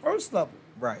from that first level.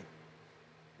 Right.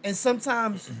 And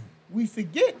sometimes we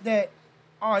forget that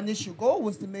our initial goal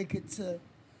was to make it to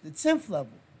the 10th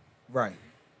level. Right.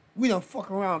 We done fuck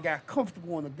around, got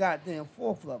comfortable on the goddamn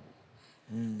 4th level.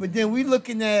 But then we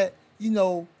looking at,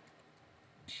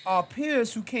 our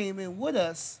peers who came in with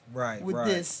us Right, with right.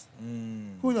 this,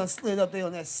 who done slid up, they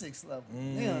on that 6th level.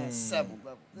 They on that 7th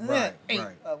level. They on that Right, 8th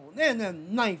right. level. They on that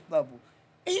 9th level.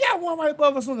 And you got one right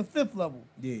above us on the 5th level.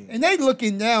 Yeah. And they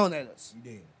looking down at us.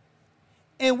 Yeah.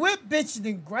 And we're bitching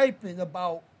and griping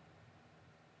about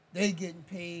They getting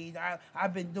paid.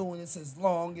 I've been doing this as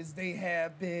long as they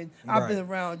have been. I've been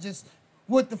around. Just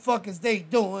what the fuck is they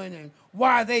doing and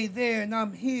why are they there and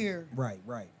I'm here? Right.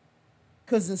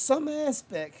 Because in some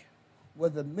aspect,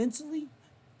 whether mentally,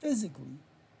 physically,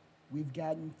 we've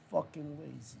gotten fucking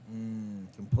lazy.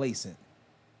 Complacent.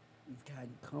 We've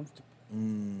gotten comfortable.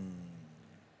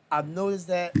 I've noticed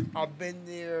that. I've been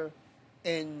there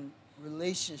in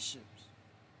relationships.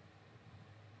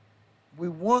 We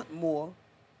want more,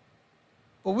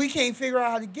 but we can't figure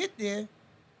out how to get there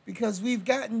because we've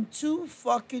gotten too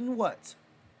fucking what?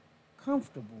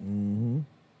 Comfortable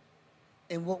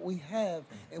in what we have,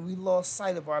 and we lost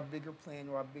sight of our bigger plan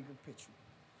or our bigger picture.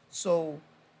 So,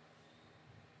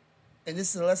 and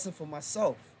this is a lesson for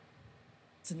myself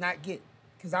to not get,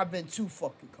 because I've been too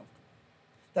fucking comfortable.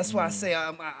 That's why I say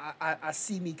I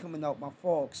see me coming out my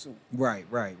fog soon. Right.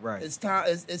 It's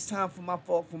time for my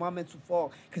fog, for my mental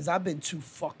fog, because I've been too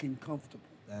fucking comfortable.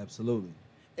 Absolutely.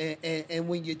 And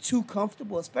when you're too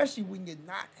comfortable, especially when you're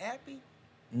not happy,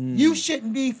 you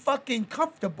shouldn't be fucking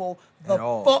comfortable the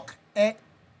fuck at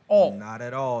all. Not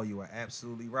at all. You are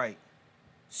absolutely right.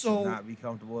 So should not be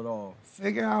comfortable at all.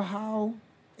 Figure out how,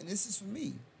 and this is for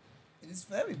me, and this is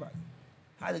for everybody,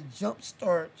 how to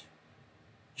jumpstart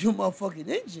your motherfucking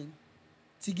engine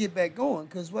to get back going.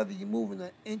 Because whether you're moving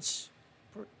an inch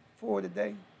forward a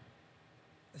day,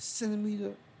 a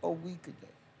centimeter a week a day,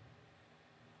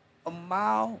 a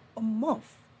mile a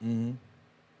month,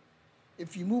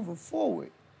 if you're moving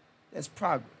forward, that's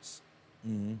progress.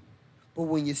 But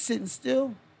when you're sitting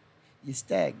still, you're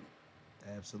stagnant.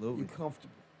 Absolutely. You're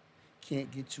comfortable.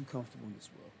 Can't get too comfortable in this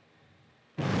world.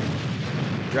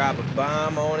 Drop a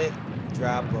bomb on it.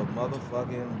 Drop a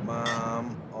motherfucking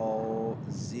bomb on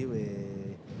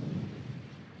it.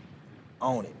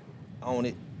 Own it. Own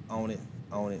it. Own it.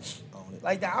 Own it. Own it.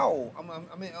 Like the owl.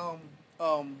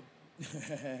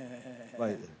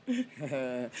 Like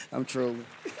I'm trolling.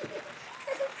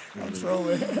 I'm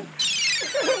trolling.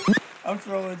 I'm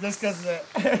trolling just because of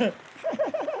that.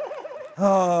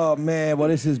 Oh, man. Well,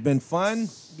 this has been fun.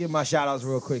 Give my shout-outs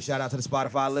real quick. Shout out to the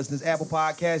Spotify listeners, Apple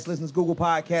Podcasts listeners, Google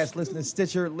Podcasts listeners,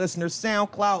 Stitcher listeners,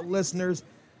 SoundCloud listeners,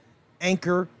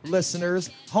 Anchor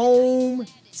listeners, Home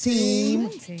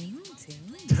Team,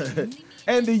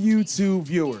 and the YouTube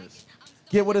viewers.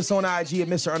 Get with us on IG at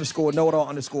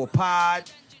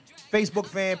Mr_Know-It-All_pod, Facebook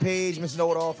fan page, Mr.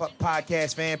 Know-It-All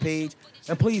podcast fan page.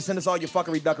 And please send us all your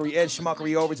fuckery, duckery, edge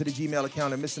schmuckery over to the Gmail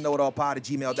account at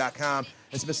MrKnowItAllPod@gmail.com.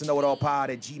 That's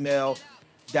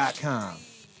MrKnowItAllPod@gmail.com.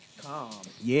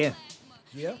 Yeah.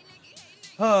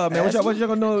 Oh, man, what y'all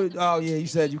gonna know? Oh, yeah, you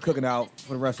said you cooking out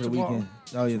for the rest of the weekend.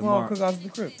 Oh, yeah, tomorrow. Cook out to the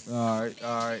crib. All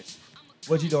right.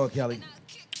 What you doing, Kelly?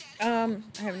 I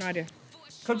have no idea.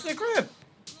 Come to the crib.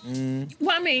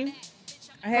 Well, I mean,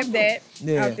 I have that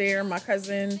out there. My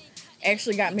cousin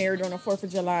actually got married on the 4th of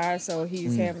July, so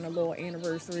he's having a little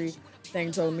anniversary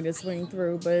thing, told me to swing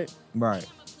through, but Right.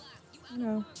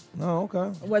 no. Oh,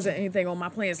 okay. It wasn't anything on my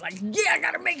plans like, yeah, I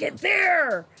gotta make it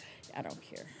there. I don't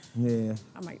care. Yeah.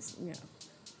 I might,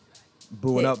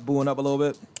 Booing up a little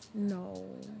bit? No.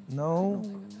 Oh.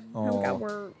 Got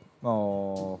work.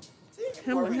 Oh.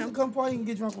 Him come party and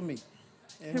get drunk with me.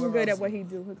 And Him good at what he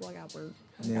do. He go, I got work.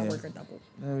 I got work a double.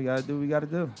 Yeah, we gotta do what we gotta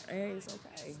do. Hey, it's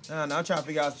okay. No, I'm trying to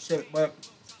figure out some shit, but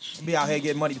I'll be out here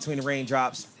getting money between the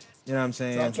raindrops. You know what I'm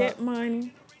saying? Get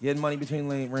money. Getting money between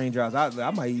raindrops.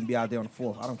 I might even be out there on the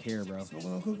 4th. I don't care, bro. So we're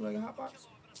gonna cook like a hot box?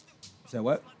 Said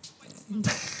what?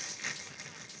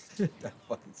 That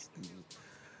fucking stupid.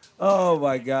 Oh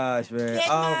my gosh, man. Get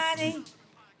money.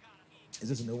 Is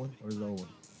this a new one or is it an old one?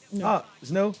 No. Oh, it's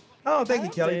new? Oh, thank you,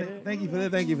 Kelly. Thank you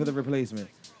for the replacement.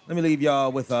 Let me leave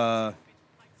y'all with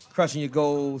crushing your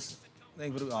goals.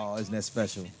 Thank you for oh, isn't that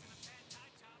special?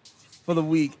 For the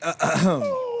week.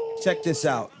 Check this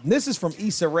out. This is from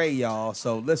Issa Rae, y'all.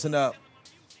 So listen up.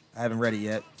 I haven't read it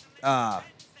yet. I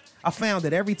found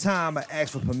that every time I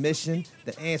asked for permission,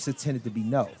 the answer tended to be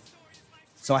no.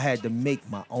 So I had to make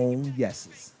my own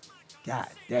yeses. God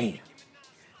damn.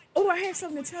 Oh, I have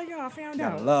something to tell y'all. I found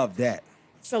Gotta out. love that.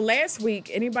 So last week,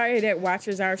 anybody that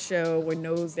watches our show and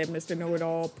knows that Mr.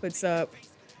 Know-It-All puts up,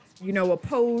 a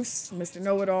post, Mr.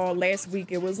 Know-It-All. Last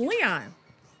week it was Leon,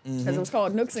 because it was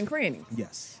called Nooks and Crannies.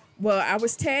 Yes. Well, I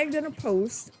was tagged in a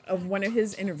post of one of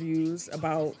his interviews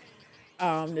about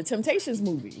the Temptations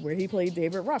movie where he played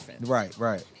David Ruffin. Right.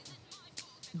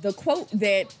 The quote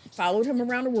that followed him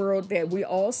around the world that we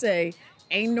all say,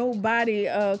 ain't nobody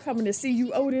coming to see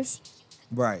you, Otis,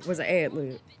 Right. was an ad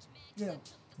lib. Yeah.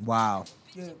 Wow.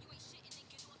 Yeah.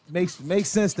 Makes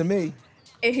sense to me.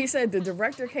 And he said the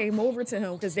director came over to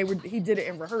him because he did it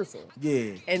in rehearsal.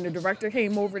 Yeah. And the director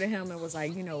came over to him and was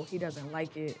like, you know, he doesn't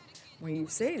like it when you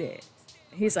say that.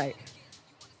 He's like,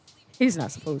 he's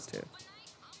not supposed to.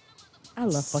 I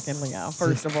love fucking Leon,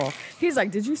 first of all. He's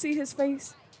like, did you see his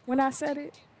face when I said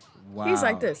it? Wow. He's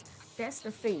like this. That's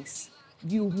the face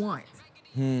you want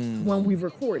when we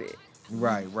record it.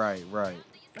 Right.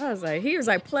 I was like, he was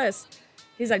like, plus,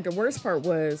 he's like, the worst part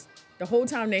was the whole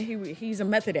time that he's a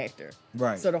method actor.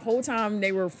 Right. So the whole time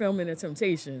they were filming The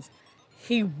Temptations,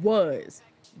 he was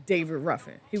David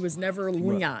Ruffin. He was never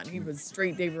Leon. He was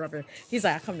straight David Ruffin. He's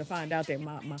like, I come to find out that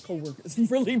my coworkers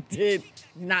really did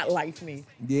not like me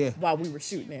while we were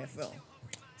shooting that film.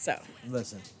 So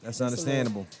listen, that's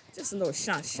understandable. Just a little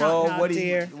shot Well, out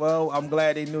there. Well, I'm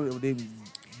glad they knew it.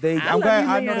 I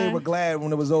love you, know they Leon. were glad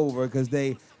when it was over because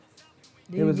it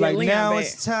You was get like, Leon now back.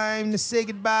 it's time to say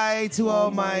goodbye to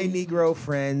all my Negro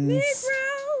friends.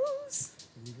 Negroes.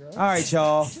 All right,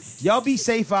 y'all. Y'all be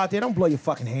safe out there. Don't blow your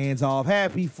fucking hands off.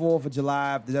 Happy 4th of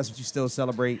July. If that's what you still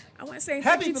celebrate. I want to say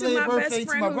Happy thank you to belated my birthday best to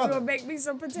friend my who's brother. going to make me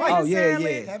some potato Oh, yeah,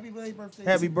 salad. yeah. Happy belated birthday.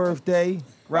 Happy birthday,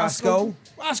 Roscoe.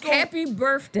 Happy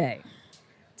birthday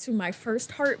to my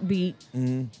first heartbeat,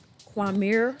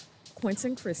 Kwamir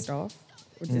Quentin Christoph,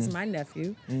 which is my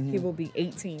nephew. He will be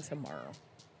 18 tomorrow.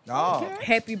 Oh,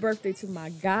 Happy birthday to my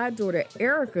goddaughter,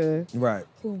 Erica, right.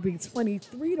 who will be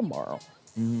 23 tomorrow.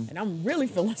 And I'm really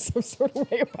feeling some sort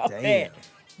of way about Damn. that.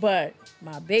 But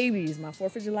my babies, my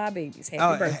 4th of July babies,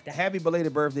 happy birthday. Happy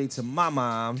belated birthday to my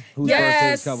mom, whose Yes.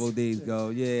 birthday was a couple of days ago.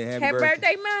 Yeah, Happy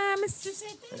birthday, Mom.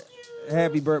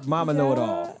 Happy birthday, Mama Know It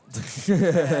All.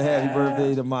 Happy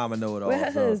birthday to Mama Know It All. Where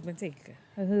her so. husband take her?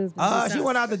 Her husband. She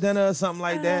went out to dinner or something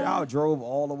like that. I drove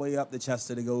all the way up to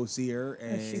Chester to go see her,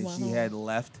 and she went she home. had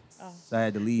left, so I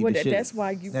had to leave. Well, the shit. that's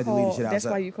why you had to leave the call. shit That's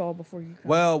outside. why you call before you come.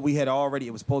 Well, we had already.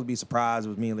 It was supposed to be a surprise. It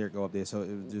was me and Lyric go up there, so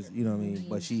it was just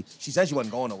But she said she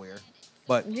wasn't going nowhere,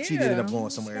 but she did end up going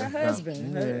somewhere. Her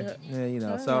husband. Yeah,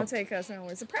 So so gonna take her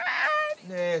somewhere. Surprise!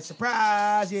 yeah,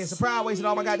 surprise. Yeah, surprise. Wasted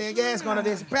all my goddamn gas going up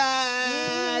there.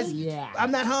 Surprise. Yeah.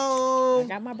 I'm not I home.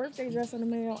 got my birthday dress in the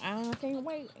mail. I can't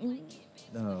wait.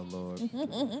 Oh Lord.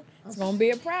 It's gonna be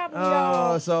a problem, Oh,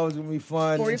 y'all. so it's gonna be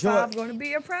fun. 45 gonna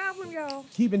be a problem, y'all.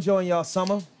 Keep enjoying y'all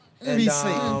summer. And Be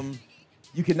safe.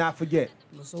 you cannot forget.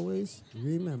 Must always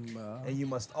remember. And you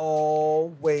must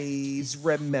always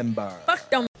remember. Fuck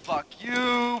them. Fuck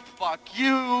you, fuck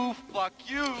you, fuck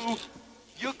you.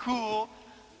 You're cool.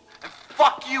 And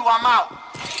fuck you, I'm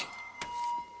out.